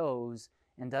awning stows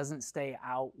and doesn't stay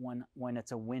out when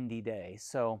it's a windy day.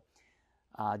 So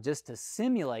just to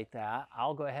simulate that,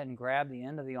 I'll go ahead and grab the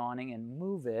end of the awning and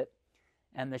move it,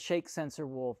 and the shake sensor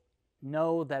will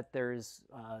know that there's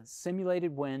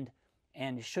simulated wind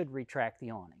and should retract the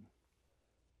awning.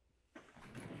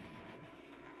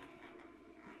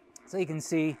 So you can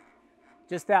see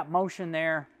just that motion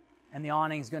there, and the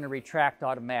awning is going to retract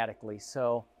automatically.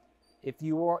 So if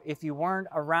you weren't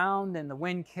around and the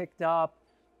wind kicked up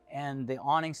and the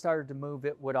awning started to move,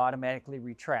 it would automatically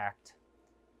retract.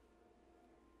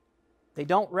 They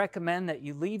don't recommend that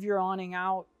you leave your awning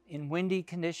out in windy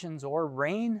conditions or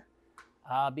rain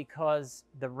because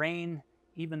the rain,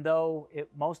 even though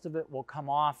most of it will come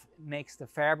off, makes the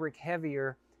fabric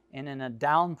heavier, and in a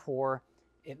downpour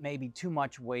it may be too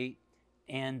much weight,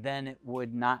 and then it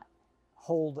would not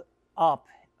hold up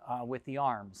with the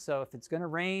arms. So if it's going to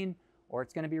rain or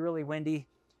it's going to be really windy,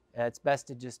 it's best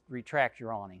to just retract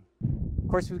your awning. Of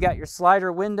course, we've got your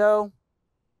slider window.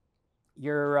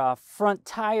 Your front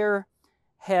tire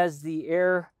has the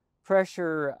air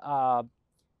pressure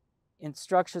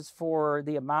instructions for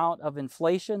the amount of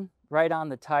inflation right on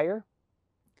the tire.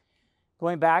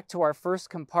 Going back to our first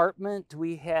compartment,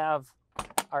 we have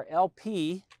our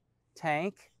LP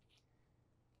tank.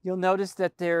 You'll notice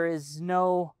that there is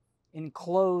no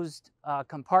enclosed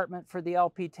compartment for the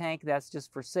LP tank. That's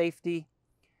just for safety.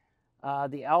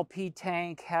 The LP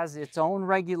tank has its own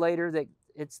regulator.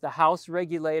 It's the house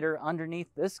regulator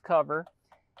underneath this cover.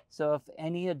 So if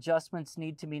any adjustments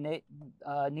need to be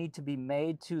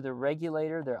made to the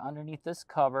regulator, they're underneath this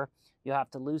cover. You'll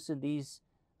have to loosen these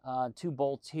two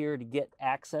bolts here to get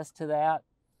access to that.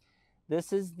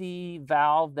 This is the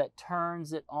valve that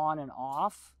turns it on and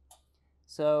off.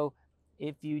 So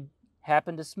if you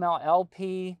happen to smell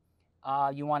LP,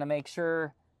 you want to make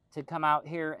sure to come out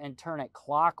here and turn it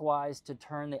clockwise to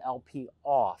turn the LP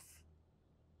off.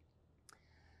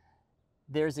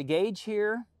 There's a gauge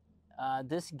here.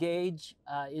 This gauge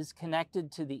is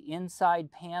connected to the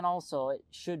inside panel, so it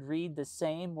should read the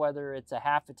same whether it's a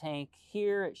half a tank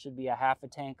here. It should be a half a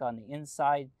tank on the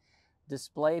inside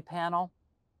display panel.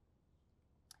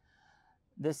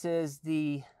 This is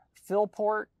the fill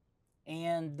port,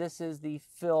 and this is the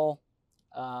fill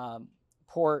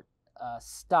port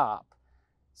stop.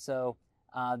 So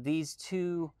these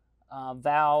two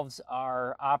valves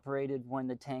are operated when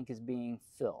the tank is being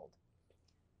filled.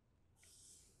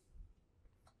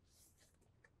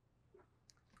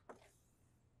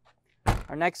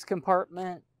 Our next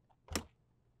compartment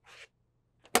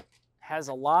has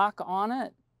a lock on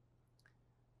it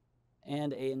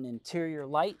and an interior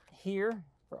light here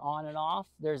for on and off.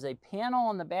 There's a panel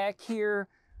on the back here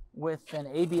with an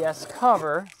ABS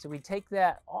cover. So we take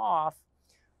that off,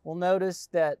 we'll notice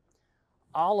that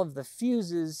all of the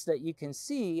fuses that you can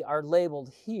see are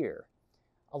labeled here,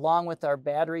 along with our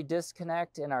battery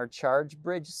disconnect and our charge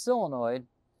bridge solenoid.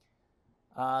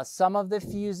 Some of the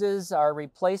fuses are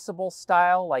replaceable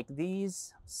style like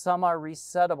these. Some are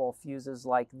resettable fuses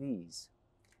like these.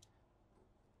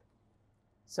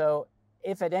 So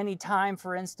if at any time,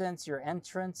 for instance, your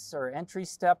entrance or entry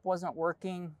step wasn't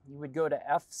working, you would go to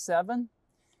F7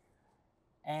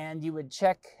 and you would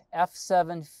check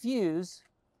F7 fuse,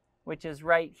 which is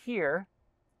right here,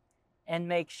 and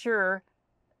make sure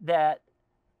that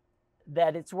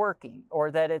that it's working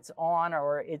or that it's on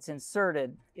or it's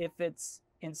inserted. If it's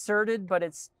inserted but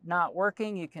it's not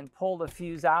working, you can pull the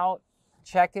fuse out,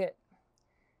 check it,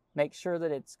 make sure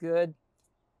that it's good.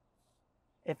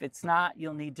 If it's not,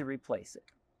 you'll need to replace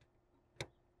it.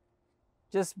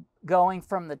 Just going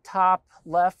from the top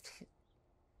left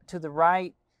to the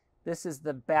right, this is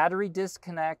the battery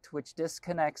disconnect, which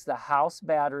disconnects the house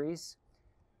batteries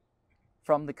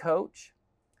from the coach.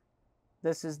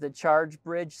 This is the charge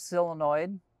bridge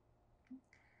solenoid.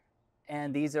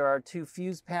 And these are our two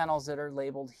fuse panels that are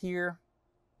labeled here.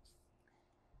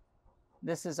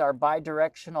 This is our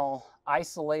bidirectional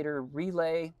isolator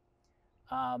relay.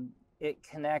 It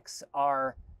connects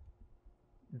our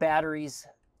batteries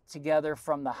together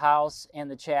from the house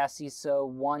and the chassis so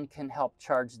one can help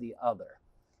charge the other.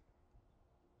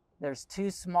 There's two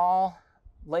small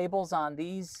labels on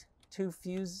these two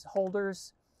fuse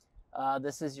holders.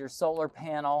 This is your solar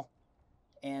panel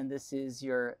and this is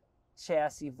your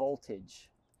chassis voltage,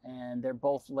 and they're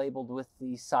both labeled with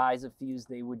the size of fuse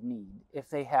they would need if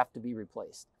they have to be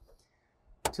replaced.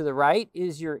 To the right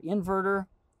is your inverter.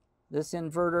 This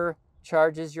inverter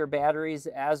charges your batteries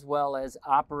as well as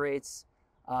operates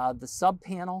the sub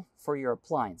panel for your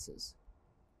appliances.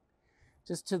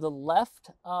 Just to the left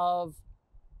of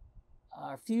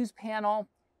our fuse panel,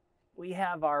 we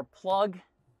have our plug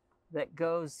that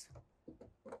goes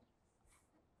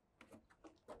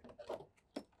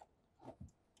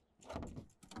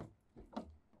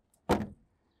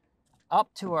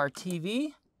up to our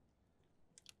TV.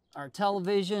 Our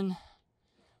television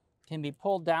can be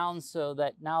pulled down so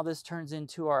that now this turns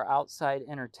into our outside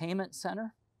entertainment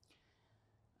center.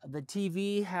 The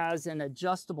TV has an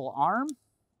adjustable arm.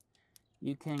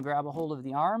 You can grab a hold of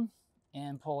the arm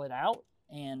and pull it out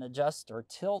and adjust or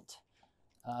tilt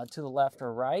to the left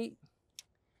or right.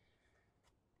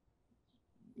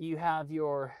 You have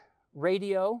your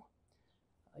radio.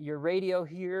 Your radio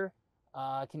here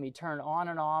can be turned on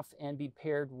and off and be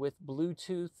paired with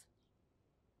Bluetooth.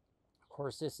 Of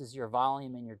course, this is your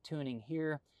volume and your tuning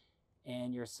here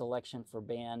and your selection for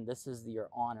band. This is your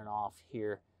on and off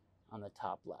here on the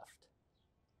top left.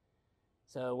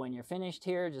 So when you're finished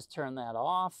here, just turn that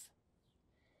off.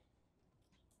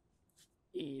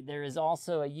 There is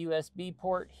also a USB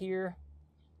port here.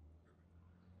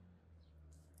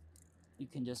 You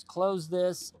can just close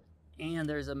this, and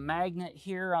there's a magnet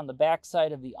here on the back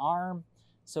side of the arm.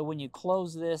 So when you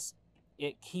close this,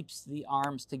 it keeps the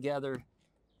arms together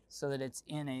so that it's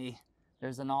in a,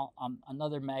 there's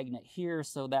another magnet here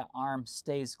so that arm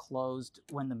stays closed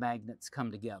when the magnets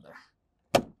come together.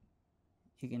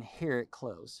 You can hear it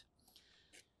close.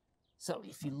 So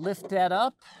if you lift that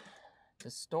up to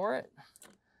store it,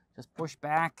 just push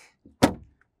back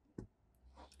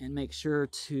and make sure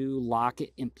to lock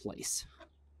it in place.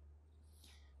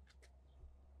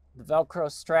 The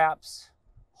Velcro straps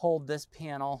hold this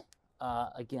panel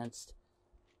against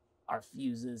our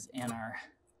fuses and our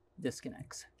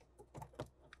disconnects.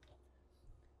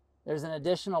 There's an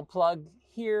additional plug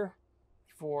here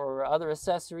for other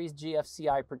accessories,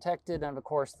 GFCI protected, and of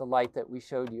course the light that we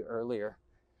showed you earlier.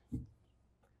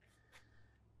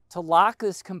 To lock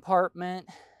this compartment,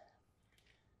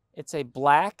 it's a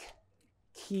black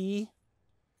key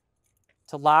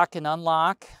to lock and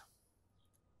unlock.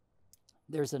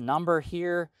 There's a number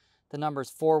here. The number is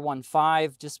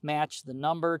 415. Just match the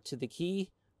number to the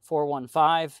key,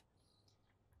 415.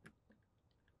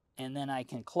 And then I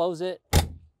can close it.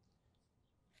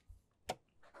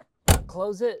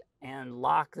 Close it and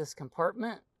lock this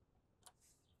compartment.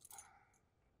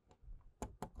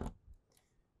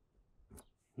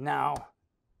 Now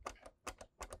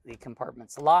the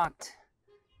compartment's locked.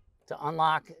 To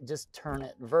unlock, just turn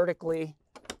it vertically.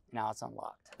 Now it's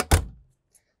unlocked.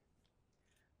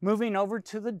 Moving over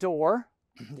to the door,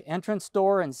 the entrance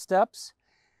door and steps.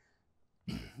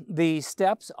 The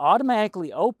steps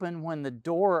automatically open when the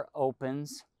door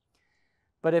opens,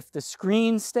 but if the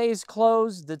screen stays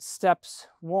closed, the steps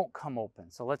won't come open.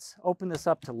 So let's open this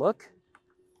up to look.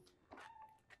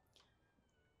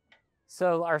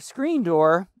 So our screen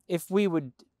door, if we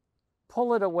would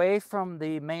pull it away from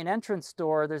the main entrance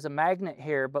door, there's a magnet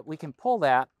here, but we can pull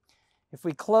that. If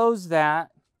we close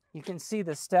that, you can see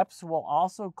the steps will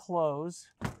also close.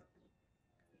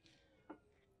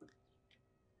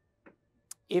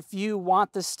 If you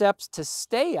want the steps to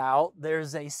stay out,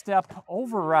 there's a step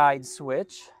override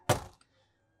switch,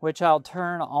 which I'll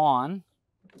turn on.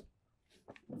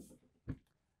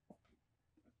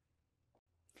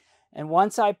 And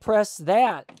once I press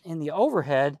that in the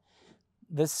overhead,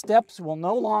 the steps will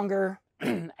no longer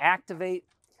activate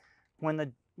when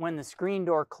the screen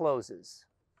door closes.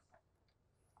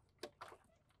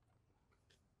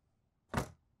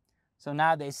 So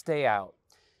now they stay out.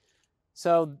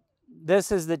 So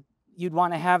this is you'd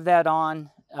want to have that on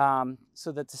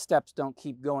so that the steps don't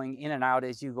keep going in and out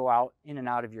as you go out in and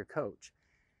out of your coach.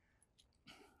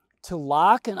 To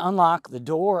lock and unlock the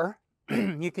door,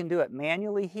 you can do it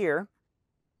manually here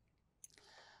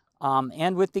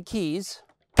and with the keys.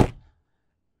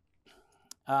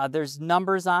 There's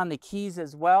numbers on the keys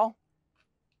as well.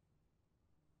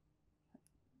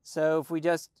 So if we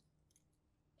just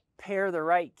pair the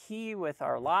right key with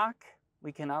our lock,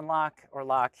 we can unlock or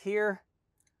lock here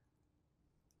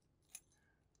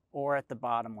or at the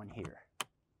bottom one here.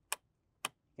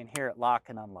 You can hear it lock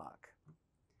and unlock.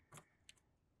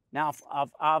 Now,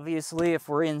 obviously, if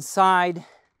we're inside,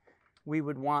 we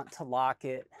would want to lock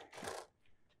it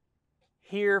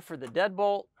here for the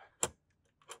deadbolt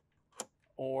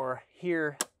or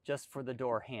here just for the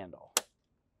door handle.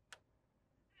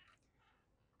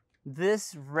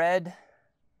 This red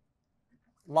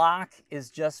lock is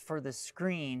just for the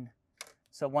screen.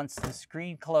 So once the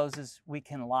screen closes, we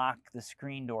can lock the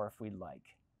screen door if we'd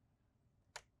like.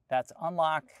 That's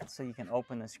unlock, so you can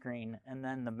open the screen, and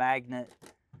then the magnet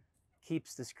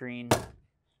keeps the screen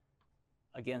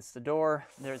against the door.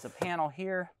 There's a panel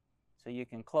here, so you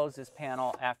can close this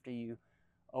panel after you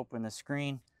open the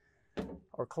screen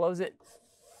or close it.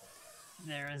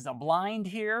 There is a blind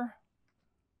here,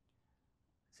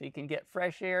 so you can get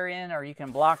fresh air in, or you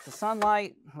can block the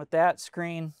sunlight with that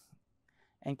screen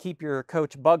and keep your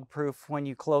coach bug proof when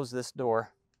you close this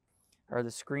door or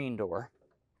the screen door.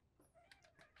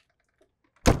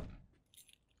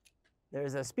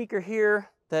 There's a speaker here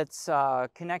that's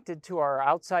connected to our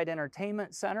outside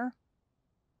entertainment center.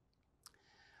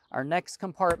 Our next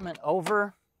compartment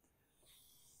over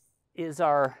is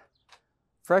our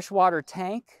freshwater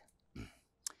tank.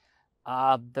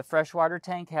 The freshwater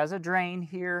tank has a drain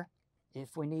here.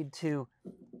 If we need to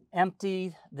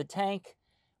empty the tank,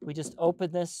 we just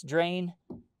open this drain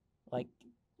like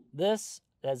this.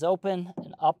 That's open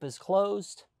and up is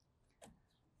closed.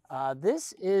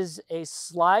 This is a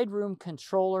slide room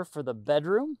controller for the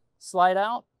bedroom slide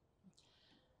out.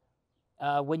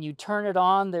 When you turn it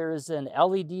on, there is an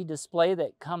LED display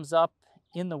that comes up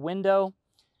in the window.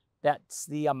 That's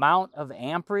the amount of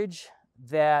amperage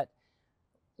that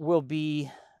will be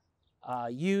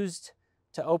used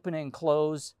to open and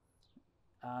close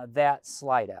that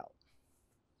slide out.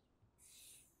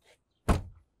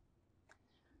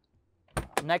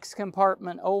 Next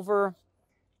compartment over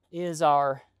is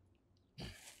our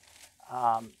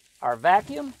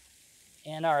vacuum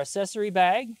and our accessory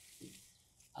bag.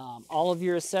 All of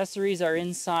your accessories are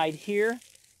inside here.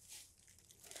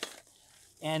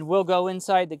 And we'll go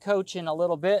inside the coach in a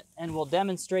little bit and we'll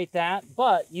demonstrate that.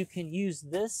 But you can use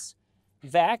this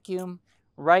vacuum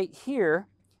right here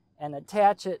and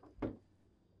attach it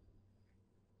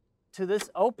to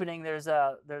this opening. There's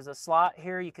a slot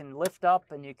here you can lift up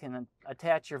and you can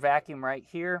attach your vacuum right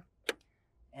here.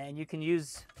 And you can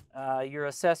use your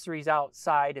accessories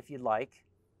outside if you'd like.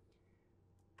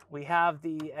 We have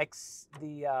we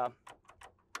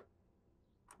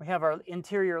have our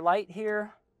interior light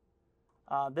here.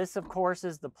 This, of course,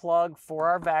 is the plug for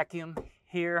our vacuum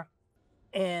here.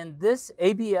 And this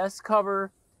ABS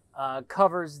cover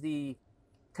covers the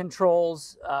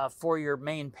controls for your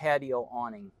main patio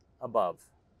awning above.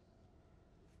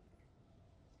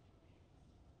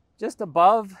 Just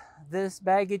above this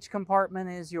baggage compartment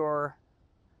is your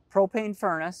propane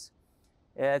furnace.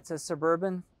 It's a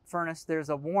Suburban furnace. There's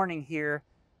a warning here.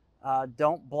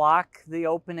 Don't block the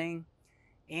opening,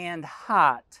 and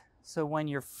hot. So when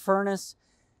your furnace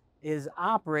is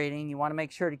operating, you want to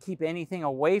make sure to keep anything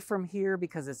away from here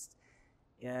because it's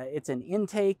an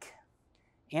intake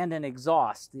and an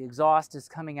exhaust. The exhaust is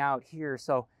coming out here,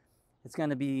 so it's going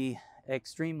to be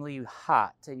extremely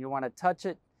hot, and you want to touch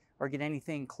it or get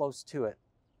anything close to it.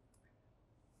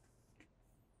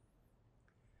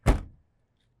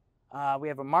 We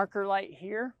have a marker light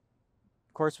here.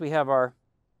 Of course, we have our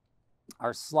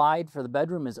slide for the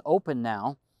bedroom is open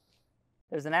now.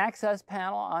 There's an access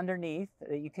panel underneath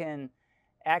that you can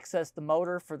access the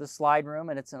motor for the slide room,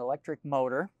 and it's an electric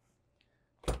motor.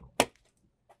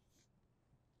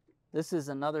 This is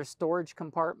another storage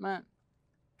compartment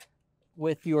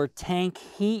with your tank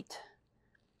heat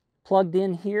plugged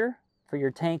in here for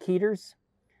your tank heaters.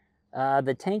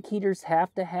 The tank heaters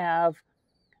have to have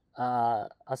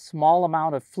a small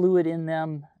amount of fluid in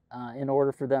them in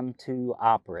order for them to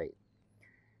operate.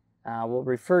 We'll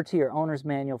refer to your owner's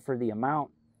manual for the amount,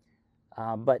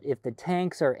 but if the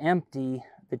tanks are empty,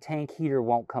 the tank heater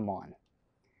won't come on.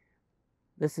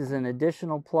 This is an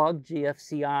additional plug,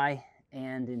 GFCI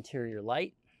and interior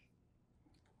light.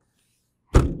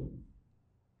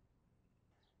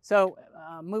 So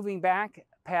moving back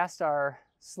past our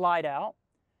slide out,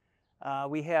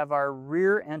 we have our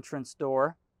rear entrance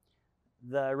door.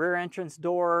 The rear entrance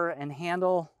door and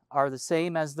handle are the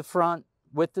same as the front,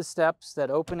 with the steps that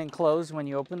open and close when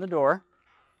you open the door.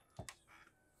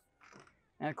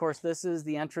 And of course, this is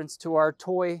the entrance to our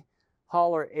toy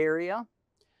hauler area.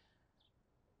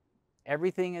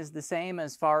 Everything is the same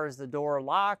as far as the door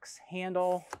locks,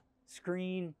 handle,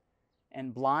 screen,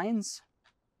 and blinds,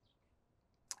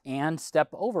 and step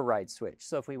override switch.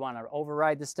 So if we want to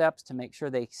override the steps to make sure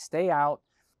they stay out.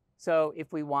 So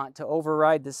if we want to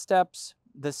override the steps,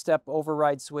 the step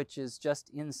override switch is just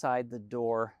inside the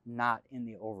door, not in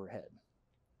the overhead.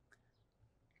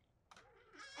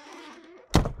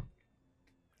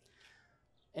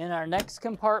 In our next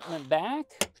compartment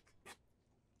back,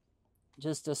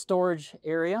 just a storage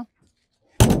area.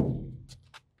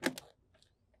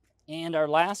 And our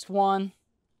last one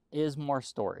is more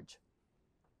storage.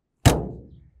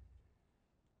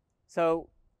 So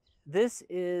this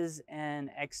is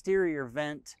an exterior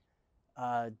vent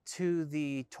to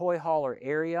the toy hauler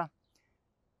area.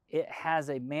 It has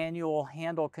a manual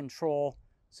handle control,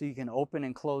 so you can open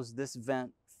and close this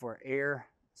vent for air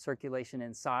circulation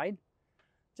inside.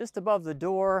 Just above the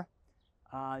door,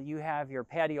 you have your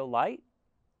patio light,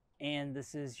 and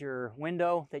this is your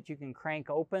window that you can crank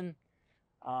open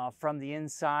from the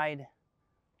inside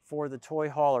for the toy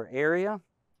hauler area.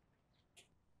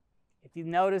 If you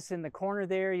notice in the corner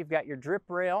there, you've got your drip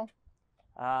rail.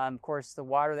 Of course, the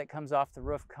water that comes off the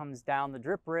roof comes down the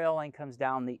drip rail and comes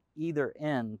down the either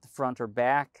end, the front or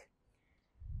back.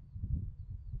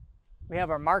 We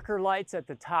have our marker lights at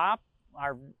the top.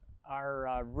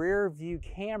 Our rear view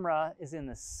camera is in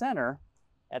the center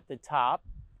at the top.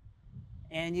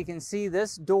 And you can see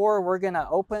this door we're going to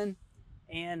open.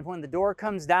 And when the door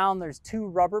comes down, there's two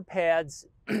rubber pads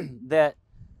that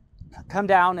come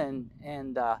down,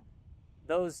 and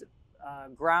those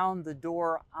ground the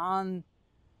door on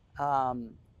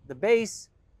the base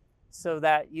so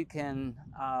that you can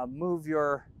move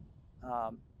your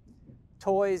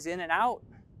toys in and out.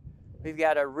 We've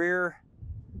got a rear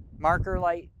marker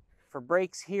light for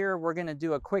brakes here. We're going to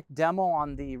do a quick demo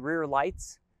on the rear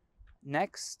lights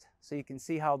next, so you can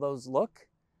see how those look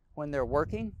when they're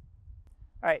working.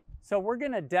 All right, so we're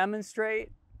going to demonstrate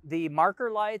the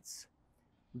marker lights,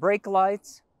 brake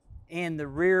lights, and the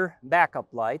rear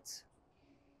backup lights.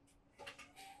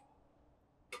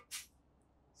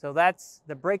 So that's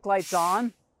the brake lights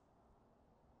on.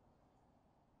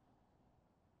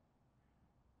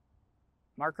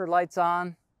 Marker lights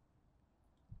on.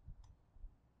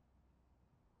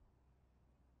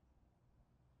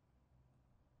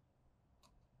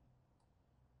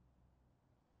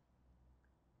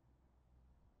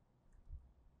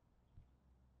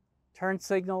 Turn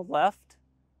signal left,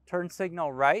 turn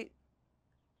signal right.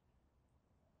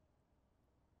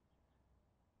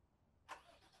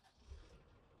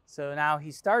 So now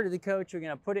he started the coach. We're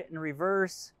going to put it in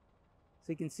reverse.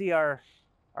 So you can see our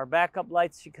backup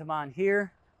lights should come on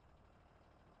here.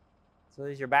 So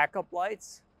there's your backup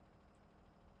lights.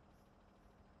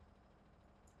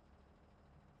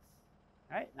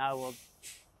 All right, now we'll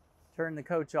turn the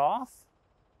coach off.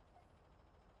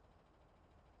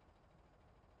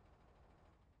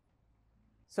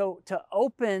 So to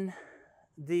open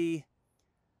the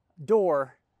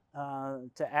door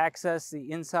to access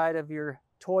the inside of your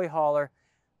toy hauler,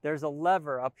 there's a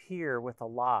lever up here with a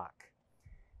lock.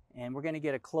 And we're going to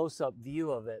get a close-up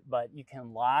view of it, but you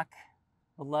can lock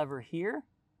the lever here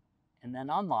and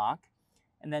then unlock.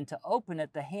 And then to open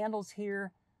it, the handle's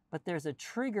here, but there's a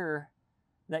trigger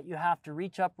that you have to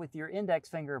reach up with your index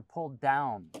finger and pull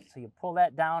down. So you pull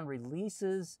that down,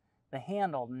 releases the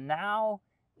handle. Now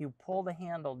you pull the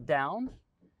handle down,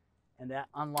 and that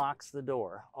unlocks the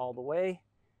door all the way.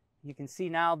 You can see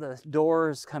now the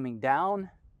door is coming down.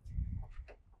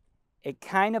 It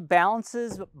kind of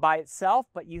balances by itself,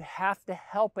 but you have to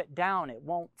help it down. It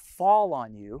won't fall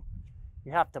on you.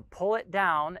 You have to pull it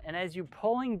down, and as you're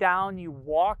pulling down, you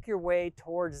walk your way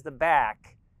towards the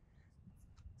back.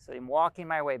 So I'm walking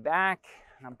my way back,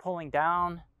 and I'm pulling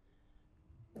down.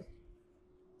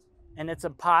 And it's a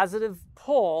positive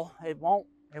pull. It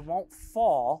won't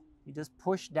fall. You just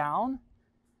push down.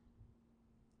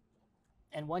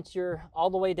 And once you're all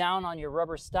the way down on your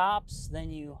rubber stops,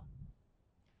 then you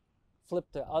flip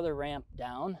the other ramp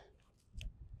down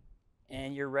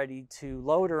and you're ready to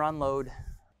load or unload.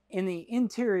 In the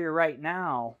interior right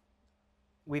now,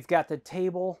 we've got the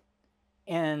table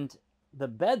and the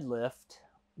bed lift,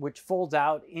 which folds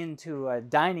out into a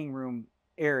dining room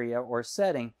area or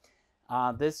setting.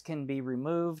 This can be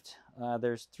removed.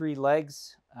 There's 3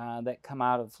 legs that come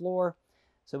out of the floor.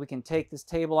 So we can take this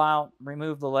table out,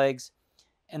 remove the legs,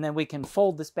 and then we can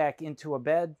fold this back into a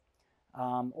bed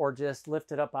or just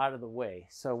lift it up out of the way.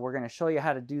 So we're going to show you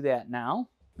how to do that now.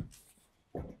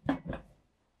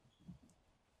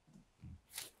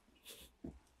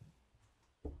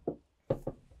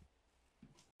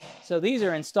 So these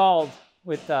are installed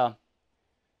with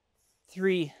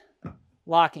 3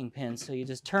 locking pins. So you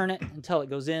just turn it until it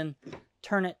goes in,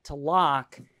 turn it to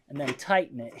lock, and then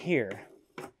tighten it here.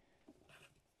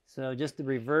 So just the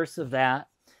reverse of that.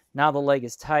 Now the leg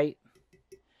is tight.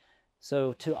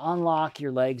 So to unlock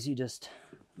your legs, you just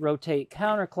rotate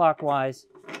counterclockwise.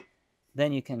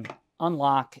 Then you can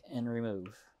unlock and remove.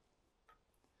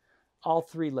 All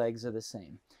 3 legs are the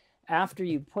same. After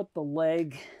you put the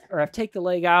leg, or take the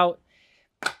leg out,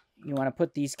 you want to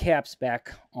put these caps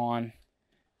back on.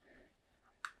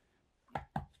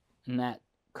 And that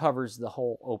covers the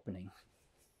whole opening.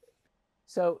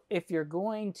 So if you're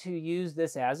going to use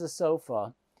this as a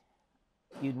sofa,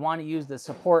 you'd want to use the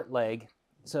support leg.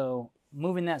 So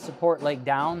moving that support leg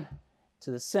down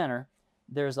to the center,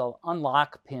 there's an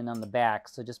unlock pin on the back.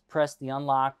 So just press the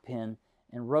unlock pin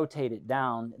and rotate it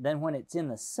down. Then when it's in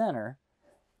the center,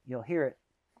 you'll hear it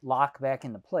lock back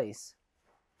into place.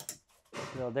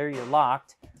 So there you're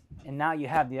locked. And now you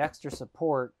have the extra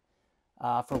support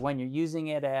for when you're using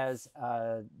it as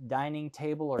a dining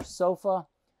table or sofa,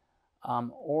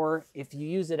 or if you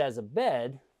use it as a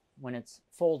bed, when it's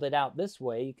folded out this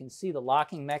way, you can see the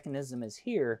locking mechanism is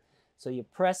here. So you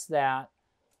press that,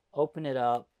 open it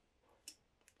up,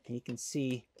 and you can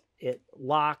see it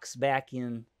locks back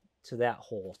in to that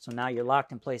hole. So now you're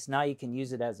locked in place. Now you can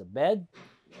use it as a bed.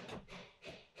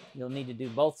 You'll need to do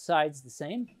both sides the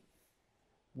same.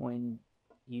 When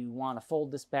you want to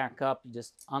fold this back up, you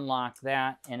just unlock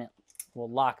that and it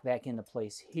will lock back into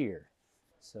place here.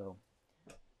 So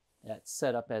that's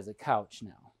set up as a couch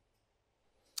now.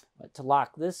 But to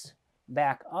lock this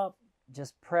back up,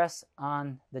 just press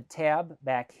on the tab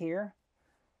back here.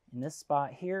 In this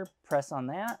spot here, press on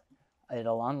that.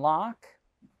 It'll unlock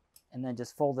and then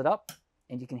just fold it up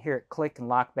and you can hear it click and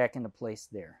lock back into place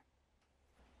there.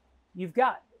 You've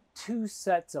got 2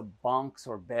 sets of bunks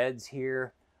or beds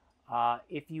here.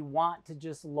 If you want to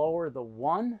just lower the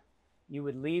one, you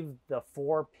would leave the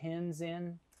 4 pins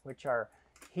in, which are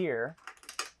here.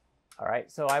 All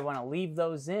right, so I want to leave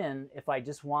those in if I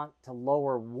just want to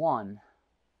lower one,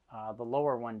 the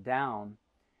lower one down,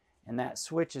 and that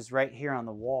switch is right here on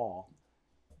the wall.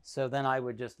 So then I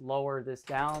would just lower this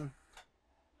down.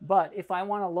 But if I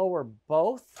want to lower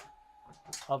both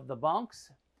of the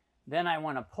bunks, then I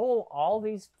want to pull all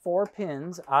these 4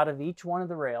 pins out of each one of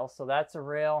the rails. So that's a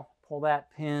rail, pull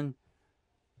that pin,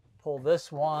 pull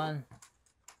this one,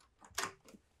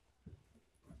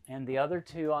 and the other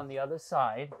 2 on the other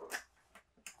side.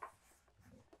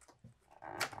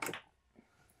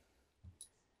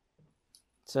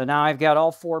 So now I've got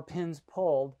all 4 pins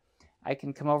pulled. I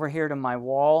can come over here to my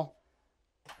wall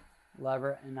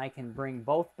lever and I can bring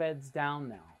both beds down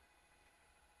now.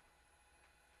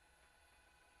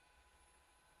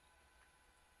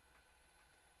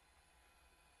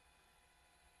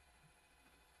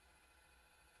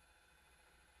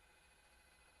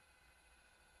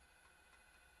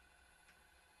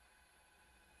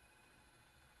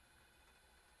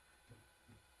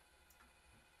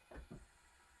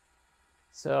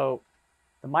 So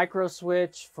the micro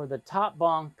switch for the top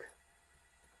bunk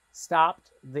stopped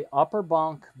the upper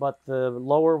bunk, but the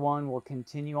lower one will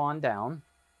continue on down.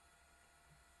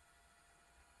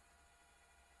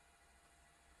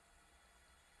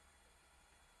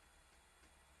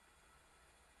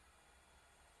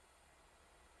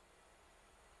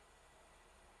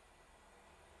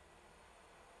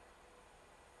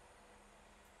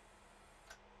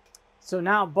 So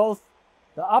now both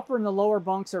the upper and the lower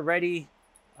bunks are ready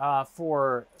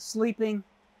for sleeping.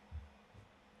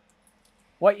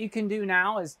 What you can do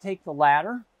now is take the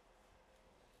ladder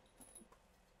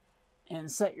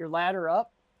and set your ladder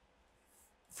up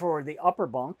for the upper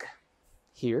bunk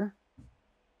here.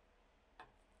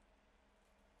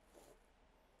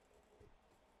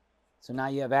 So now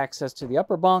you have access to the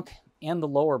upper bunk and the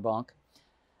lower bunk.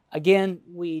 Again,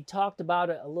 we talked about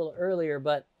it a little earlier,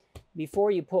 but before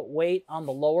you put weight on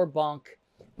the lower bunk,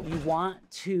 you want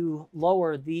to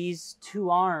lower these 2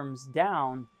 arms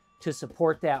down to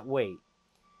support that weight.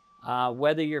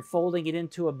 Whether you're folding it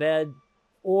into a bed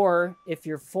or if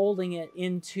you're folding it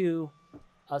into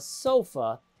a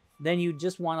sofa, then you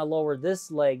just want to lower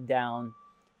this leg down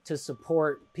to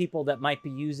support people that might be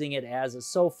using it as a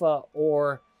sofa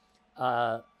or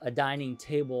a dining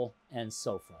table and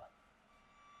sofa.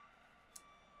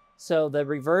 So the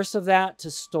reverse of that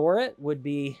to store it would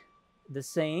be the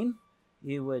same.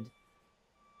 You would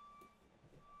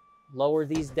lower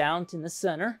these down to the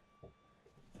center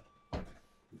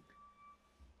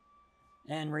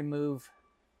and remove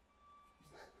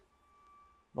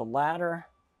the ladder.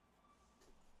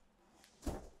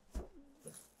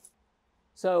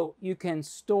 So you can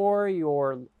store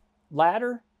your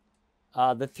ladder,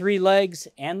 the 3 legs,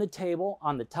 and the table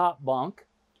on the top bunk,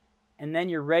 and then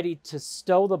you're ready to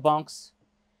stow the bunks.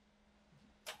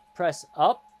 Press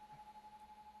up,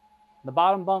 the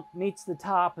bottom bunk meets the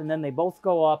top, and then they both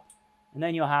go up, and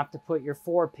then you'll have to put your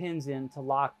 4 pins in to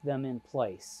lock them in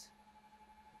place.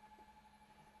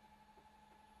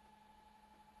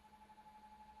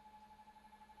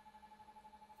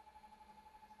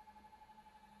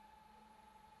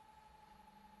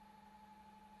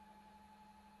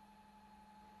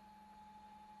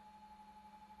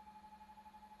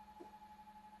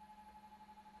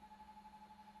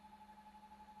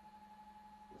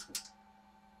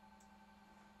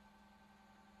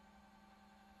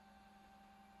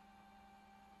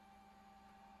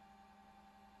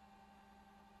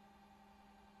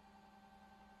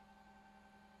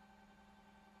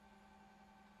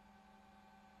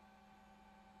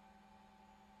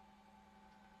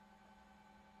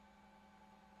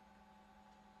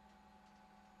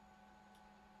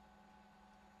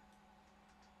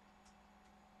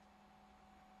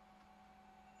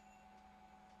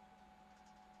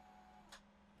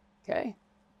 Okay,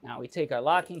 now we take our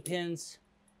locking pins,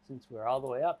 since we're all the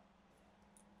way up.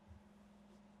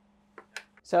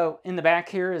 So in the back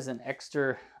here is an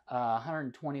extra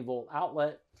 120 volt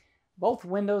outlet. Both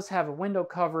windows have a window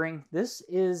covering. This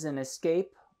is an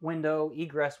escape window,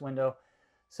 egress window.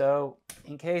 So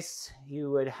in case you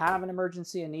would have an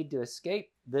emergency and need to escape,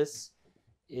 this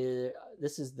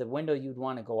is the window you'd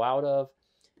want to go out of.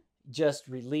 Just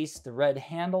release the red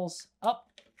handles up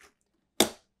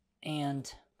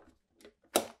and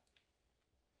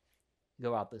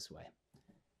go out this way.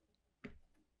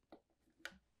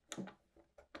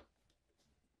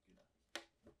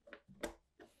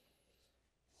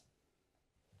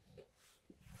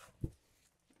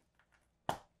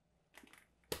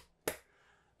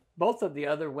 Both of the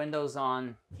other windows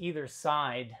on either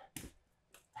side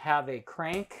have a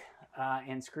crank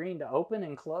and screen to open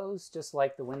and close, just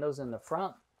like the windows in the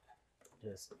front.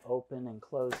 Just open and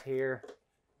close here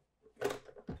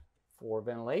for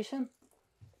ventilation.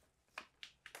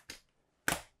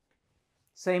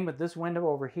 Same with this window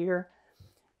over here.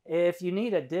 If you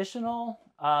need additional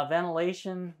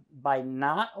ventilation by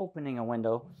not opening a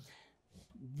window,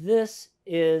 this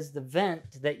is the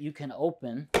vent that you can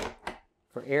open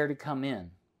for air to come in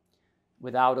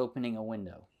without opening a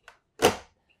window.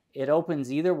 It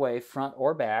opens either way, front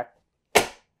or back,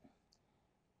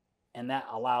 and that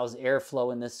allows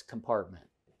airflow in this compartment.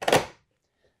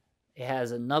 It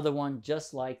has another one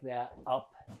just like that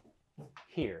up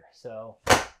here. So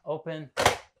open,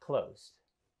 closed,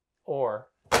 or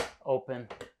open,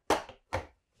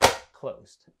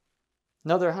 closed.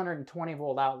 Another 120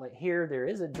 volt outlet here. There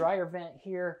is a dryer vent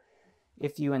here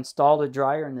if you installed a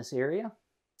dryer in this area.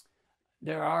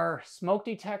 There are smoke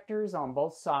detectors on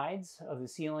both sides of the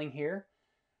ceiling here.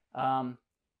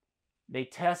 They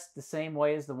test the same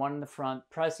way as the one in the front.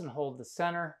 Press and hold the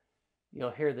center. You'll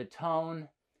hear the tone.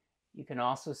 You can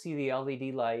also see the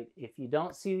LED light. If you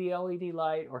don't see the LED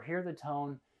light or hear the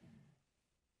tone,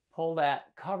 pull that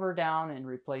cover down and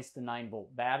replace the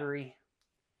 9-volt battery.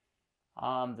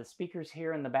 The speakers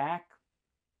here in the back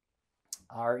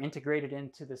are integrated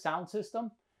into the sound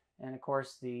system. And of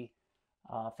course, the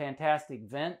fantastic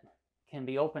vent can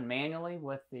be opened manually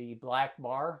with the black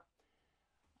bar.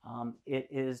 It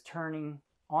is turning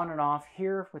on and off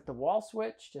here with the wall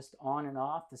switch, just on and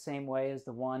off, the same way as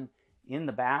the one in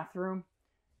the bathroom.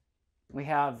 We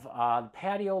have the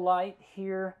patio light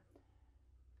here.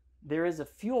 There is a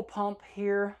fuel pump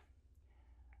here.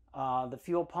 The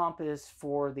fuel pump is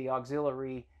for the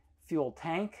auxiliary fuel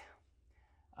tank.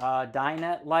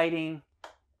 Dinette lighting,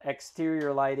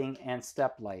 exterior lighting, and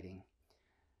step lighting.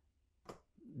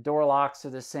 Door locks are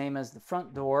the same as the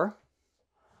front door.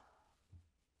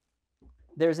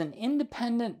 There's an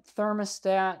independent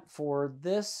thermostat for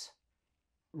this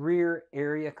rear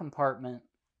area compartment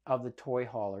of the toy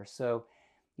hauler. So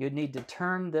you'd need to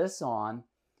turn this on,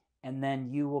 and then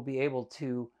you will be able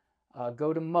to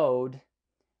go to mode,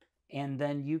 and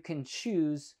then you can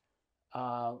choose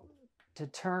to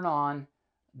turn on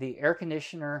the air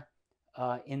conditioner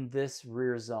in this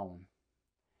rear zone.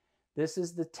 This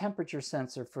is the temperature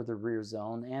sensor for the rear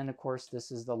zone, and of course this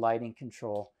is the lighting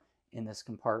control in this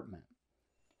compartment.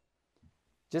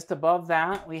 Just above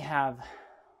that we have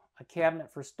a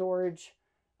cabinet for storage,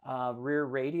 rear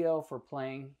radio for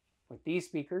playing with these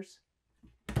speakers,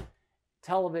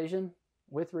 television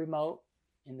with remote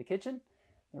in the kitchen.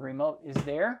 The remote is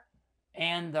there,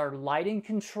 and our lighting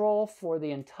control for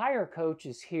the entire coach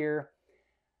is here.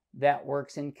 That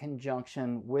works in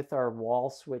conjunction with our wall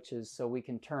switches, so we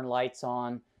can turn lights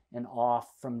on and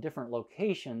off from different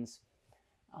locations,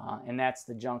 and that's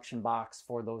the junction box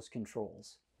for those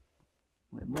controls.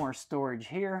 With more storage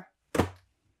here,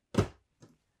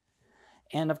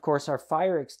 and of course our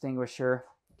fire extinguisher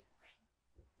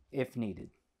if needed.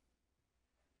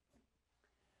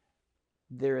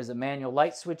 There is a manual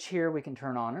light switch here we can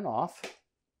turn on and off.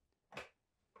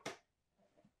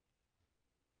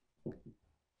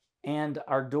 And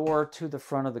our door to the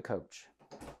front of the coach.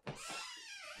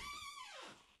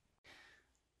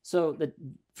 So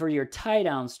for your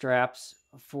tie-down straps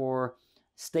for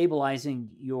stabilizing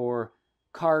your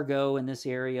cargo in this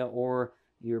area, or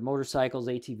your motorcycles,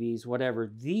 ATVs, whatever,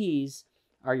 these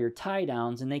are your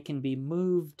tie-downs, and they can be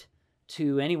moved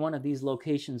to any one of these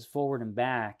locations forward and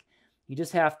back. You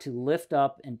just have to lift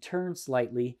up and turn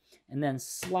slightly and then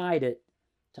slide it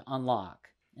to unlock.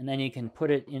 And then you can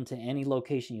put it into any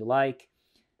location you like.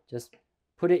 Just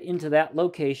put it into that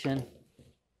location,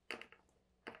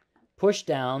 push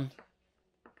down,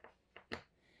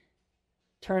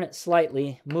 turn it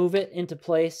slightly, move it into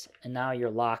place, and now you're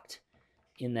locked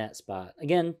in that spot.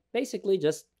 Again, basically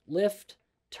just lift,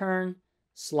 turn,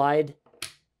 slide,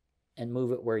 and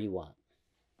move it where you want.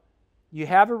 You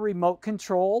have a remote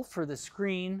control for the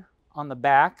screen on the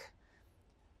back,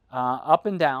 up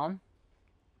and down.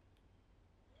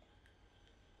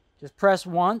 Just press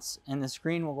once and the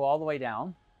screen will go all the way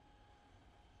down.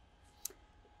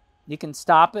 You can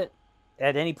stop it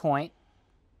at any point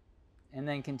and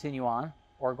then continue on,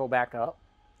 or go back up.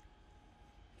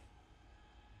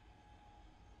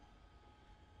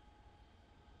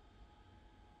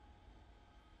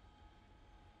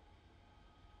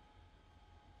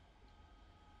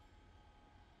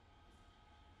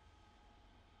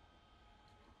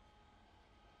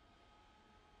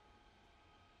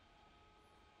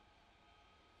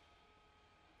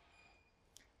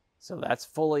 So that's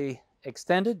fully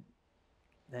extended.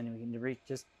 Then we can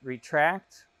just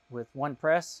retract with one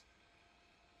press.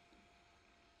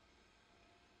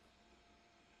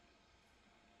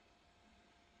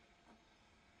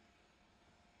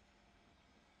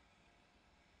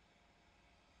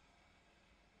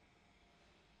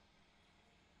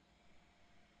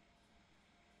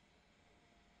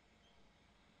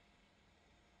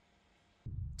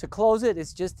 To close it,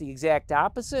 it's just the exact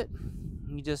opposite.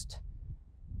 You just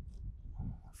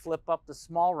flip up the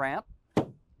small ramp.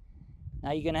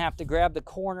 Now you're going to have to grab the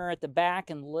corner at the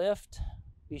back and lift.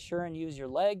 Be sure and use your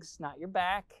legs, not your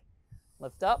back.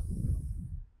 Lift up.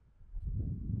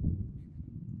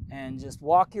 And just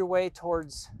walk your way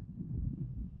towards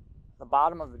the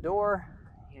bottom of the door.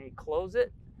 You close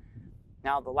it.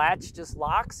 Now the latch just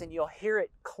locks and you'll hear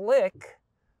it click.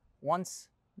 Once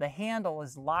the handle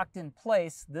is locked in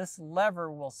place, this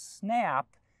lever will snap.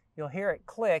 You'll hear it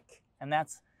click, and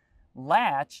that's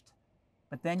latched,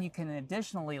 but then you can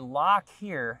additionally lock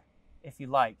here if you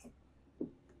like.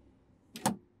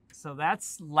 So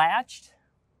that's latched.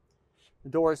 The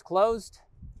door is closed,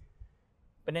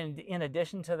 but in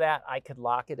addition to that, I could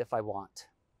lock it if I want.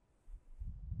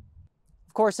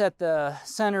 Of course, at the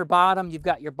center bottom, you've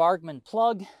got your Bargman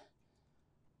plug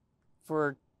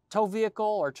for tow vehicle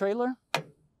or trailer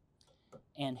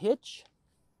and hitch.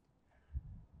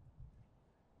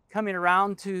 Coming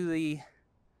around to the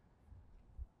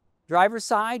driver's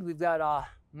side, we've got a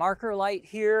marker light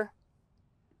here.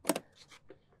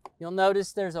 You'll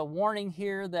notice there's a warning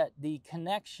here that the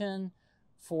connection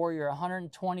for your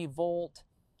 120 volt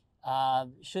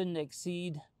shouldn't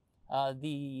exceed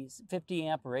the 50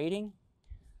 amp rating.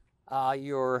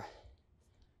 Your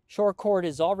short cord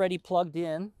is already plugged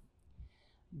in,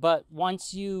 but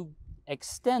once you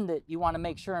extend it, you want to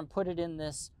make sure and put it in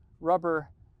this rubber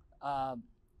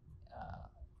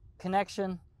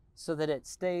connection so that it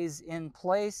stays in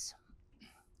place.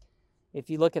 If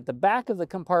you look at the back of the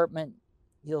compartment,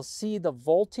 you'll see the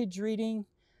voltage reading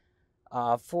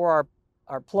for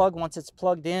our plug. Once it's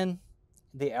plugged in,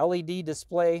 the LED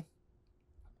display,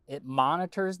 it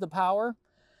monitors the power.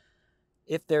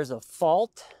 If there's a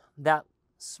fault, that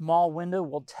small window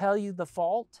will tell you the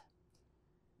fault.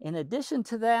 In addition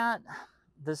to that,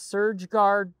 the surge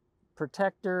guard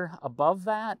protector above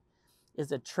that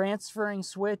is a transferring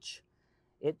switch.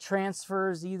 It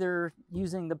transfers either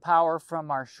using the power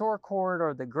from our short cord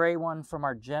or the gray one from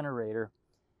our generator.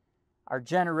 Our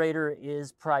generator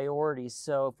is priority,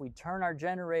 so if we turn our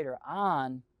generator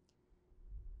on,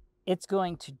 it's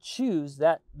going to choose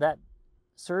that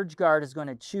surge guard is going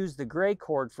to choose the gray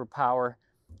cord for power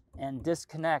and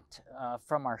disconnect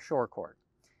from our shore cord.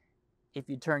 If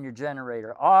you turn your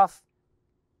generator off,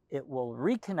 it will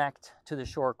reconnect to the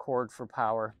shore cord for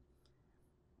power,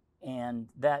 and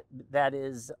that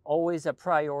is always a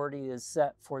priority is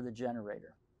set for the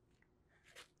generator.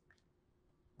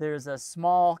 There's a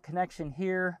small connection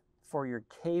here for your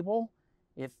cable.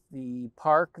 If the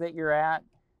park that you're at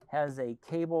has a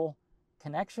cable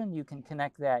connection, you can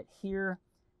connect that here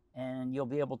and you'll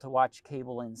be able to watch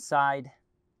cable inside.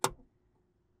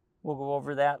 We'll go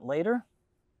over that later.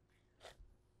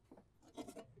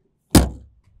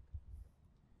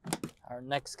 Our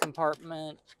next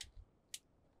compartment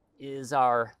is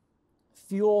our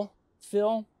fuel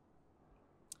fill.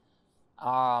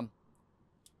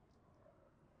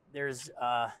 There's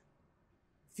a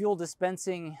fuel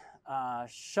dispensing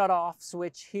shut-off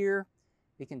switch here.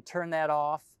 We can turn that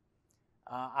off.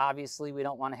 Obviously, we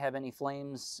don't want to have any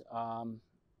flames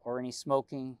or any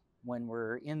smoking when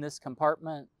we're in this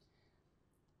compartment.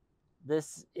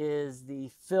 This is the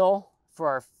fill for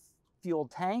our fuel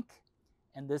tank,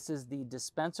 and this is the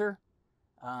dispenser.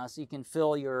 So you can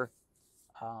fill your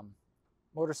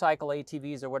motorcycle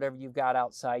ATVs or whatever you've got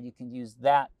outside. You can use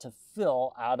that to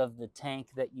fill out of the tank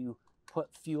that you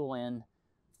put fuel in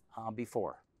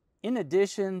before. In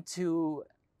addition to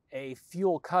a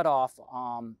fuel cutoff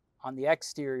on the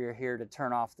exterior here to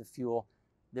turn off the fuel,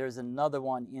 there's another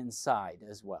one inside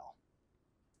as well.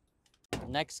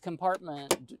 Next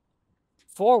compartment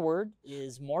forward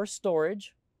is more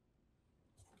storage.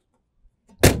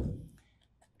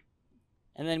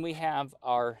 And then we have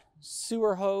our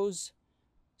sewer hose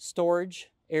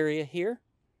storage area here.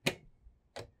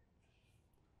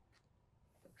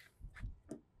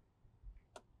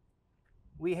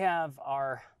 We have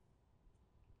our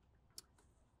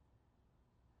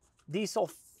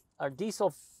diesel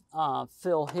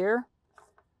fill here.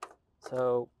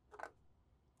 So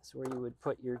that's where you would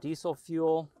put your diesel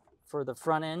fuel for the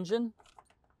front engine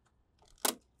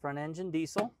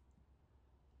diesel.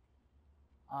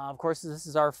 Of course, this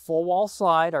is our full wall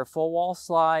slide. Our full wall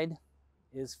slide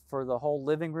is for the whole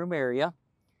living room area.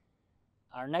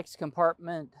 Our next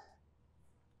compartment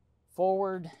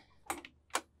forward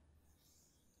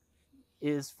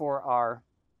is for our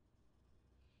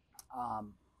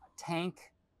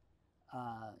tank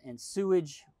and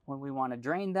sewage when we want to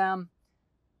drain them.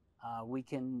 We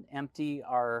can empty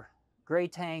our gray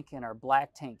tank and our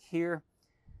black tank here.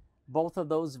 Both of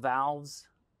those valves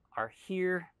are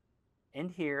here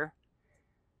and here.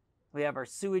 We have our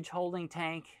sewage holding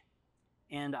tank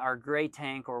and our gray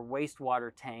tank or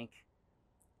wastewater tank.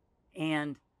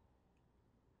 And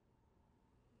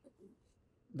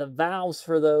the valves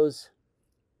for those,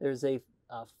 there's a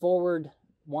forward,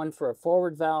 one for a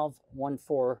forward valve, one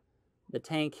for the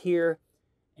tank here.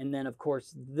 And then of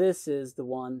course, this is the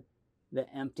one that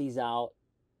empties out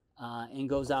and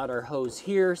goes out our hose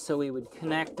here. So we would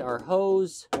connect our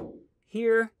hose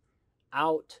here,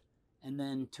 out, and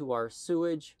then to our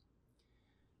sewage.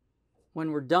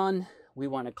 When we're done, we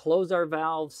want to close our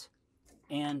valves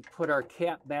and put our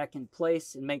cap back in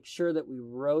place and make sure that we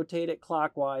rotate it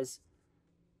clockwise,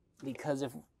 because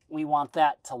if we want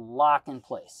that to lock in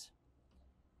place.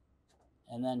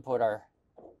 And then put our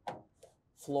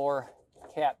floor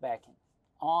cap back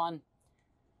on.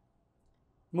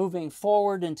 Moving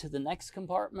forward into the next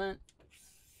compartment.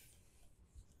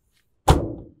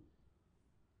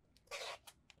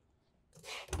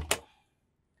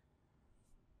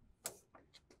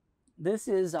 This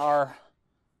is our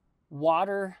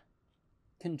water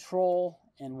control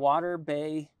and water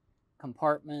bay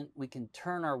compartment. We can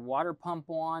turn our water pump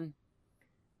on.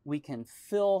 We can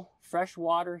fill fresh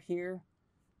water here.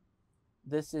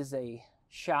 This is a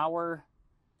shower,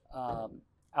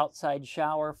 outside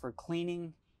shower for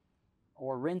cleaning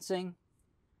or rinsing.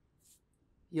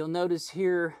 You'll notice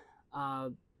here,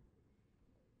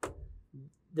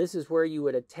 this is where you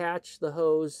would attach the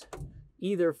hose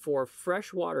either for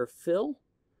freshwater fill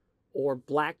or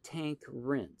black tank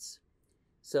rinse.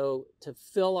 So to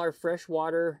fill our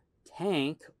freshwater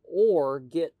tank or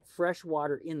get fresh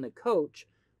water in the coach,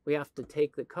 we have to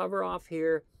take the cover off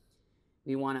here.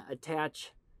 We want to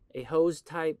attach a hose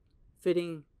type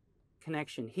fitting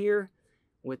connection here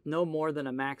with no more than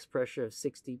a max pressure of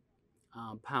 60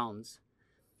 pounds.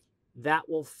 That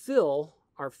will fill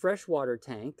our freshwater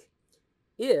tank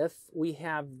if we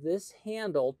have this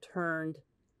handle turned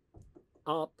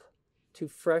up to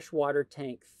freshwater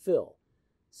tank fill.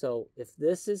 So if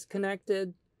this is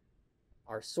connected,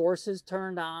 our source is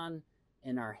turned on,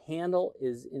 and our handle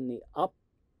is in the up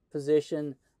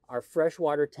position, our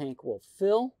freshwater tank will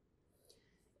fill.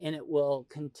 and it will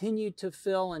continue to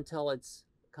fill until it's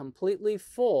completely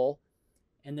full.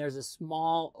 And there's a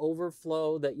small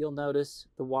overflow that you'll notice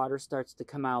the water starts to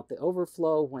come out. The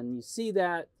overflow, when you see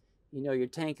that, you know your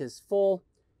tank is full,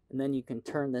 and then you can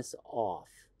turn this off.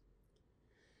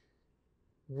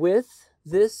 With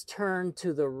this turn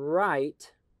to the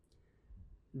right,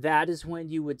 that is when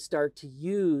you would start to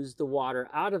use the water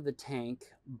out of the tank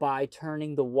by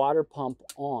turning the water pump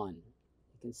on.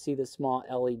 You can see the small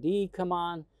LED come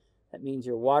on. That means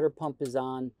your water pump is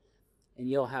on, and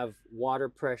you'll have water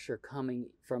pressure coming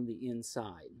from the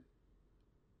inside.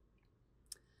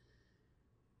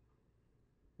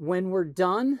 When we're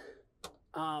done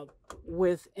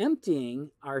with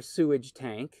emptying our sewage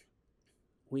tank,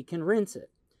 we can rinse it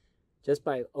just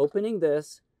by opening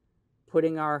this,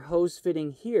 putting our hose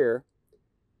fitting here,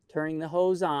 turning the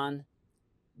hose on.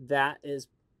 That is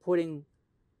putting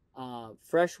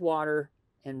fresh water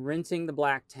and rinsing the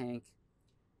black tank.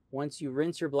 Once you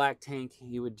rinse your black tank,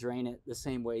 you would drain it the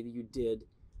same way that you did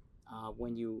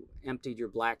when you emptied your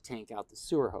black tank out the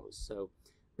sewer hose. So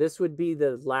this would be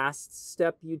the last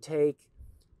step you take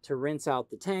to rinse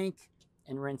out the tank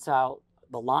and rinse out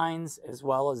the lines, as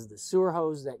well as the sewer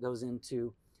hose that goes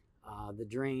into the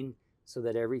drain, so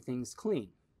that everything's clean.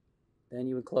 Then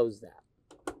you would close that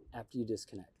after you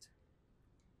disconnect.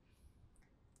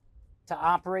 To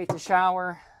operate the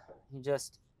shower, you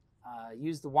just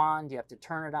use the wand. You have to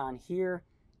turn it on here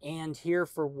and here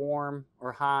for warm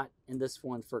or hot, and this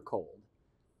one for cold.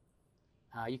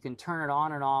 You can turn it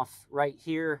on and off right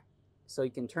here. So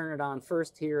you can turn it on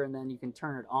first here, and then you can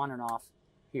turn it on and off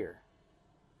here.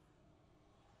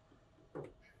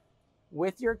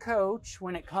 With your coach,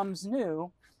 when it comes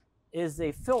new, is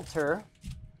a filter.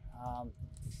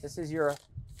 This is your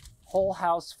whole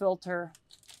house filter.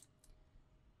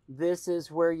 This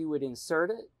is where you would insert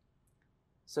it.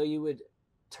 So you would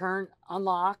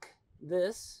unlock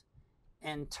this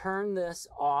and turn this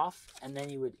off, and then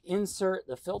you would insert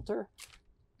the filter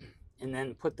and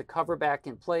then put the cover back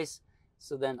in place.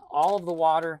 So then all of the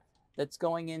water that's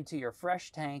going into your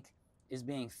fresh tank is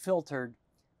being filtered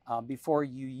before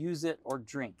you use it or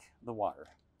drink the water.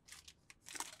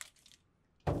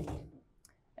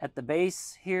 At the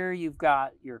base here, you've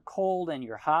got your cold and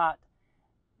your hot.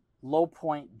 Low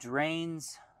point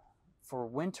drains for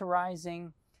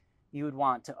winterizing. You would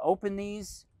want to open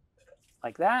these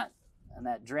like that, and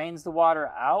that drains the water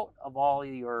out of all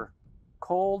your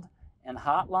cold and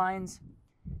hot lines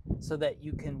so that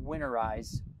you can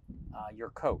winterize your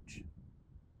coach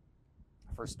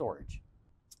for storage.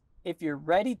 If you're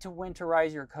ready to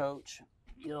winterize your coach,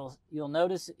 you'll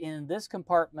notice in this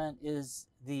compartment is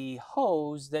the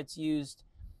hose that's used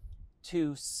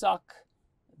to suck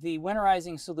the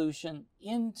winterizing solution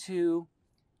into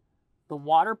the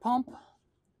water pump.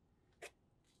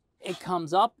 It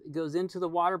comes up, it goes into the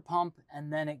water pump,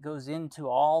 and then it goes into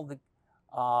all the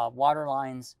water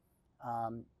lines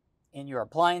in your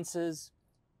appliances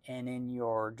and in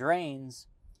your drains.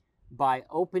 By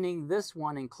opening this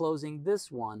one and closing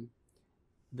this one,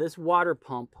 this water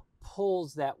pump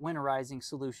pulls that winterizing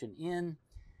solution in.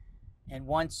 And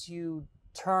once you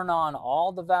turn on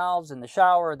all the valves in the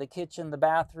shower, the kitchen, the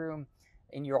bathroom,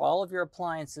 and all of your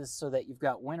appliances so that you've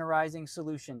got winterizing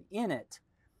solution in it,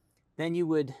 then you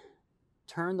would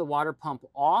turn the water pump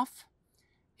off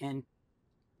and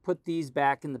put these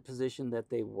back in the position that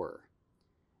they were.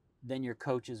 Then your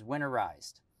coach is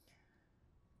winterized.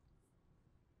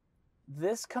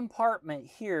 This compartment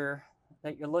here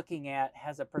that you're looking at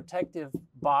has a protective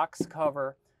box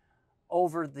cover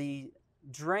over the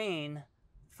drain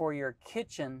for your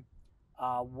kitchen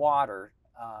water.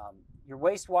 Your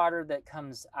wastewater that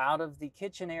comes out of the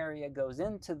kitchen area goes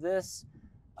into this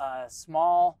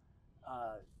small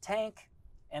tank,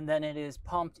 and then it is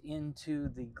pumped into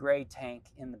the gray tank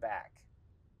in the back.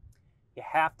 You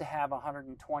have to have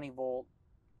 120 volt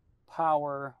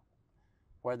power,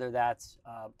 whether that's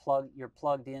you're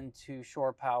plugged into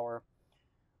shore power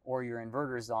or your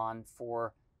inverter's on,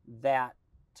 for that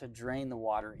to drain the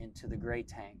water into the gray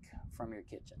tank from your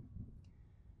kitchen.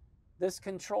 This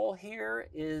control here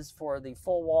is for the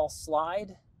full wall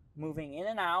slide, moving in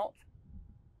and out.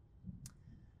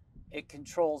 It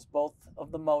controls both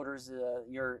of the motors.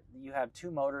 You have two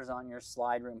motors on your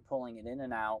slide rim pulling it in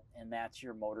and out, and that's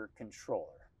your motor controller.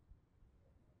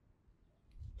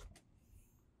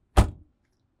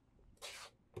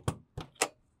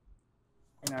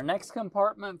 In our next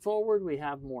compartment forward, we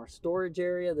have more storage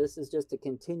area. This is just a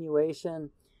continuation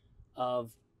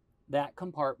of that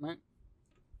compartment.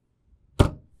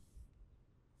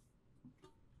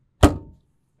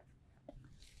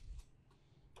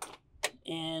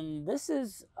 And this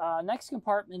is, next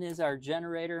compartment is our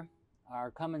generator,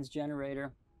 our Cummins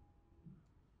generator.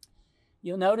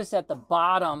 You'll notice at the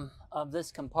bottom of this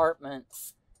compartment,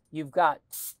 you've got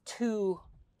two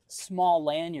small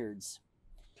lanyards.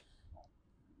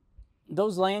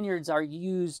 Those lanyards are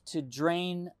used to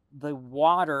drain the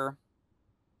water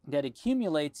that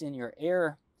accumulates in your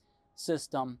air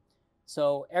system.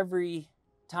 So every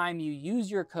time you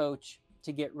use your coach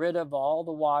to get rid of all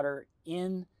the water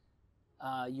in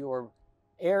your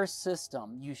air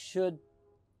system, you should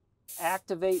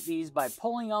activate these by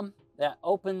pulling them. That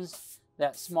opens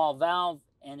that small valve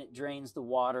and it drains the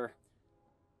water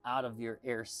out of your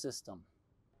air system.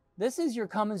 This is your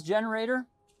Cummins generator.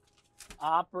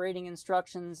 Operating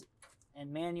instructions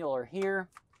and manual are here.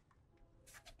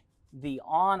 The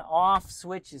on-off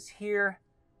switch is here.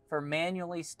 For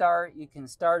manually start, you can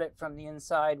start it from the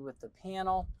inside with the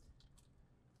panel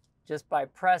just by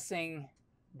pressing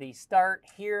the start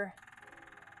here.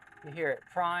 You hear it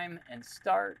prime and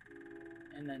start,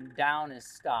 and then down is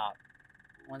stop.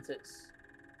 Once it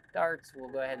starts, we'll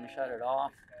go ahead and shut it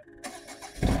off.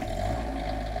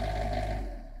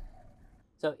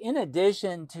 So in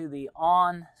addition to the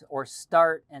on or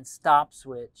start and stop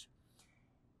switch,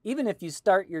 even if you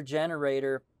start your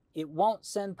generator, it won't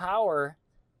send power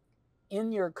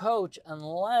in your coach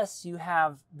unless you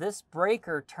have this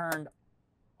breaker turned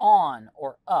on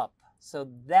or up. So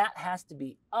that has to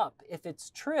be up. If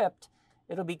it's tripped,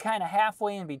 it'll be kind of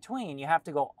halfway in between. You have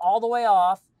to go all the way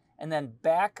off and then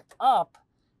back up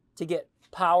to get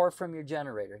power from your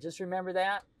generator. Just remember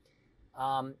that.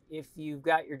 If you've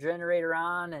got your generator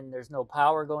on and there's no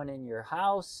power going in your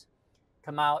house,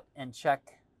 come out and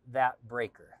check that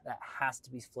breaker. That has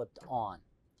to be flipped on.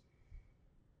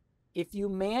 If you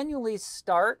manually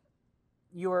start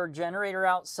your generator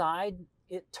outside,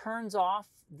 it turns off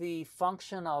the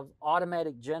function of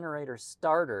automatic generator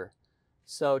starter.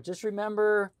 So just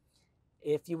remember,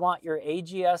 if you want your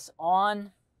AGS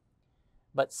on,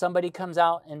 but somebody comes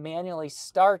out and manually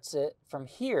starts it from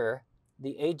here,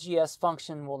 the AGS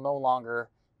function will no longer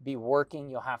be working.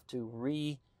 You'll have to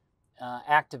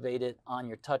reactivate it on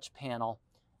your touch panel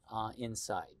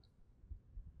inside.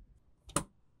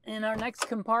 In our next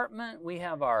compartment, we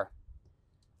have our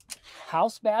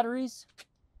house batteries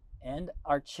and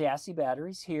our chassis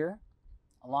batteries here,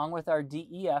 along with our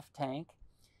DEF tank.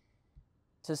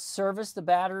 To service the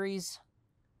batteries,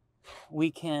 we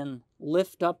can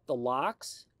lift up the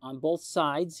locks on both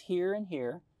sides here and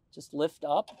here. Just lift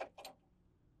up.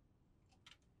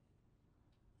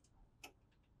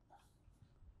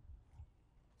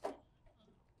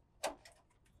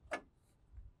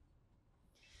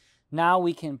 Now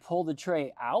we can pull the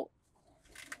tray out.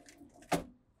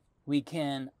 We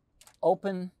can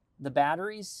open the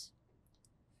batteries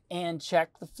and check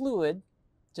the fluid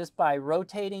just by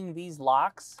rotating these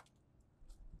locks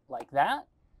like that.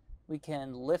 We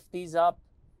can lift these up.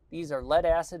 These are lead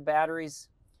acid batteries.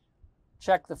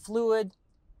 Check the fluid,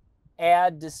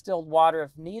 add distilled water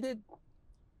if needed,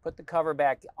 put the cover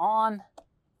back on,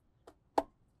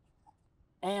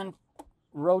 and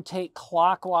rotate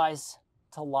clockwise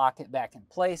to lock it back in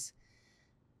place.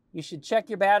 You should check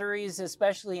your batteries,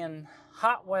 especially in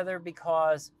hot weather,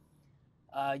 because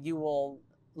you will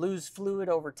lose fluid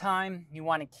over time. You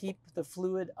want to keep the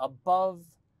fluid above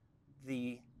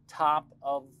the top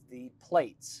of the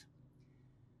plates.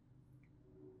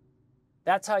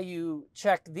 That's how you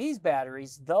check these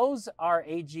batteries. Those are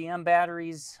AGM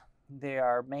batteries. They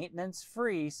are maintenance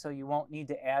free, so you won't need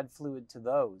to add fluid to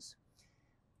those.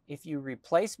 If you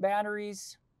replace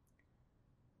batteries,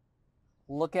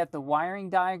 look at the wiring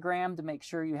diagram to make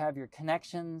sure you have your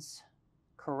connections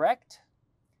correct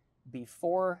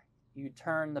before you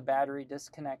turn the battery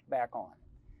disconnect back on.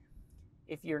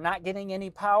 If you're not getting any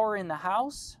power in the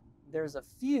house, there's a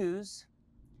fuse.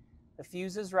 The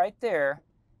fuse is right there.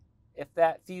 If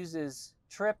that fuse is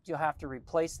tripped, you'll have to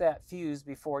replace that fuse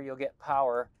before you'll get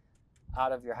power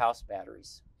out of your house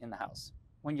batteries in the house.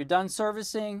 When you're done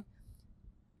servicing,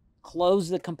 close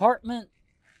the compartment,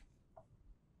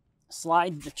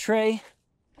 slide the tray,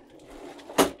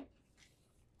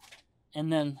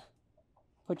 and then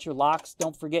put your locks.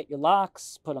 Don't forget your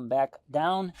locks. Put them back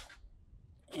down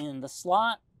in the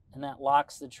slot, and that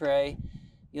locks the tray.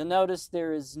 You'll notice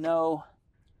there is no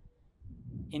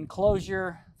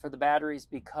enclosure for the batteries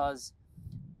because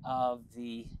of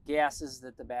the gases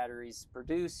that the batteries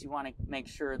produce. You want to make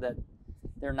sure that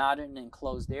they're not in an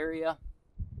enclosed area.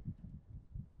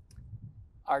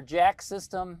 Our jack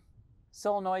system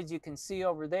solenoids you can see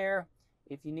over there.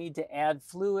 If you need to add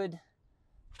fluid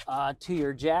to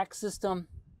your jack system,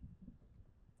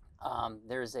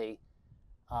 there's a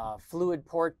fluid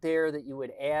port there that you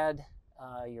would add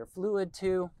your fluid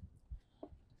to.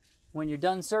 When you're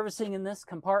done servicing in this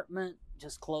compartment,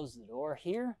 just close the door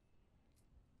here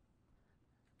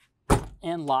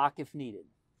and lock if needed.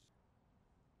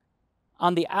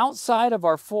 On the outside of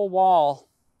our full wall,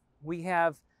 we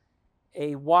have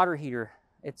a water heater.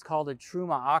 It's called a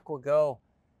Truma Aqua Go.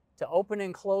 To open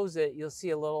and close it, you'll see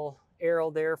a little arrow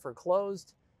there for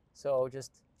closed. So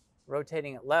just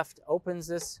rotating it left opens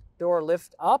this door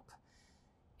lift up,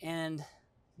 and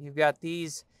you've got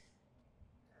these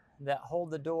that hold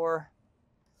the door.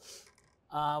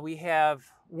 We have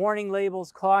warning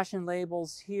labels, caution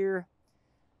labels here.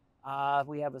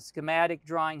 We have a schematic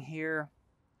drawing here.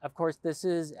 Of course, this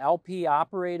is LP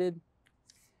operated.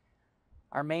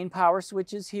 Our main power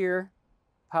switch is here,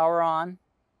 power on.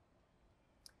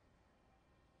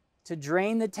 To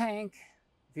drain the tank,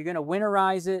 if you're going to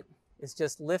winterize it, it's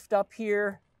just lift up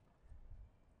here,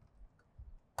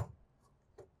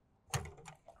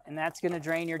 and that's going to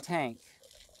drain your tank.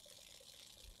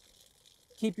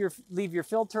 Leave your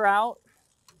filter out.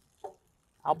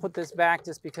 I'll put this back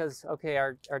just because, okay,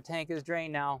 our tank is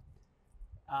drained now.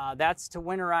 That's to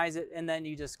winterize it, and then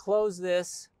you just close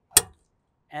this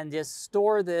and just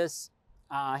store this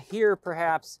here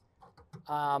perhaps,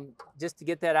 just to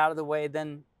get that out of the way.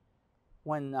 Then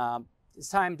when it's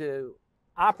time to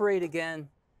operate again,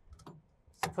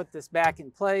 just put this back in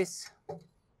place,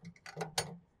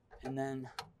 and then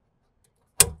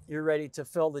you're ready to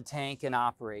fill the tank and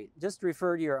operate. Just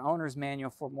refer to your owner's manual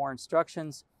for more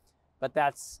instructions, but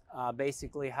that's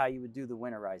basically how you would do the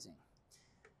winterizing.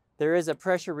 There is a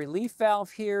pressure relief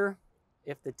valve here.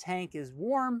 If the tank is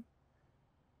warm,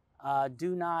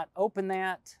 do not open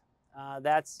that.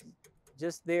 That's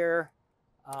just there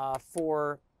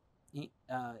for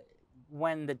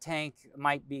when the tank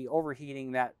might be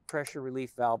overheating. That pressure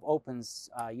relief valve opens.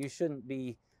 You shouldn't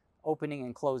be opening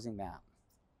and closing that.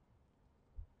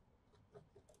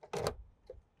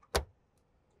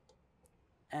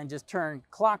 And just turn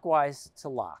clockwise to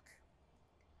lock.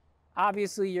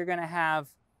 Obviously, you're going to have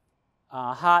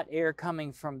hot air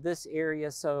coming from this area,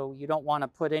 so you don't want to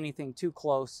put anything too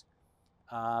close.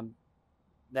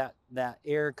 That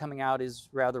air coming out is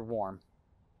rather warm.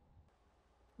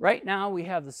 Right now we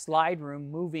have the slide room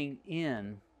moving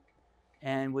in,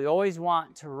 and we always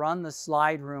want to run the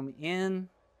slide room in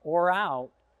or out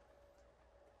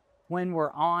when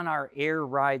we're on our air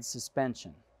ride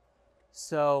suspension.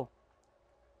 So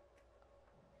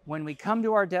when we come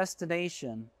to our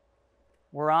destination,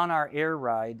 we're on our air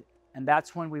ride, and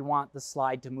that's when we want the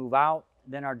slide to move out,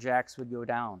 then our jacks would go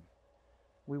down.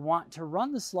 We want to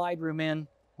run the slide room in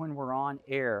when we're on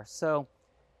air. So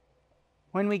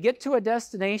when we get to a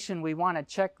destination, we want to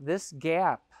check this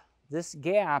gap. This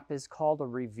gap is called a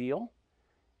reveal.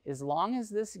 As long as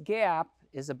this gap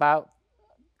is about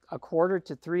 1/4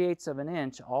 to 3/8 of an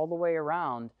inch all the way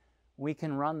around, we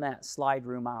can run that slide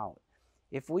room out.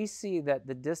 If we see that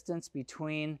the distance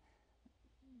between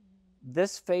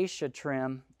this fascia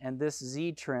trim and this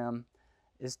Z trim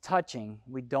is touching,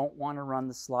 we don't want to run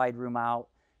the slide room out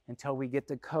until we get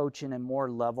the coach in a more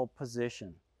level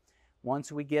position.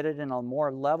 Once we get it in a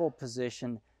more level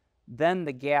position, then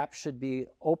the gap should be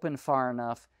open far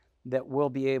enough that we'll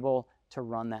be able to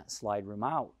run that slide room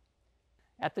out.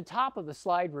 At the top of the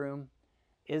slide room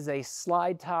is a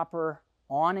slide topper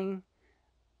awning.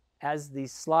 As the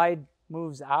slide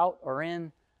moves out or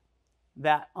in,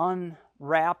 that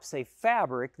unwraps a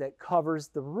fabric that covers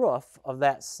the roof of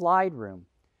that slide room.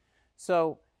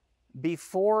 So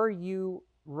before you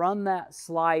run that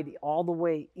slide all the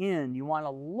way in, you want to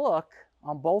look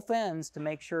on both ends to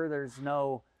make sure there's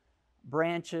no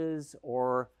branches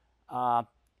or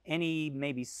any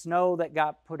maybe snow that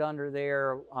got put under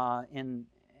there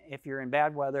if you're in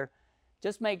bad weather.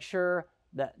 Just make sure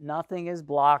that nothing is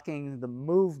blocking the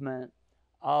movement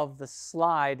of the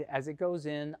slide as it goes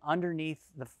in underneath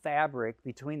the fabric,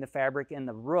 between the fabric and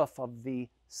the roof of the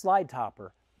slide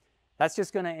topper. That's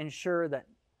just going to ensure that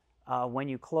when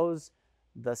you close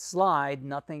the slide,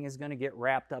 nothing is going to get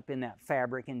wrapped up in that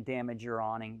fabric and damage your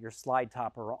awning, your slide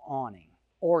topper awning,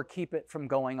 or keep it from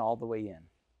going all the way in.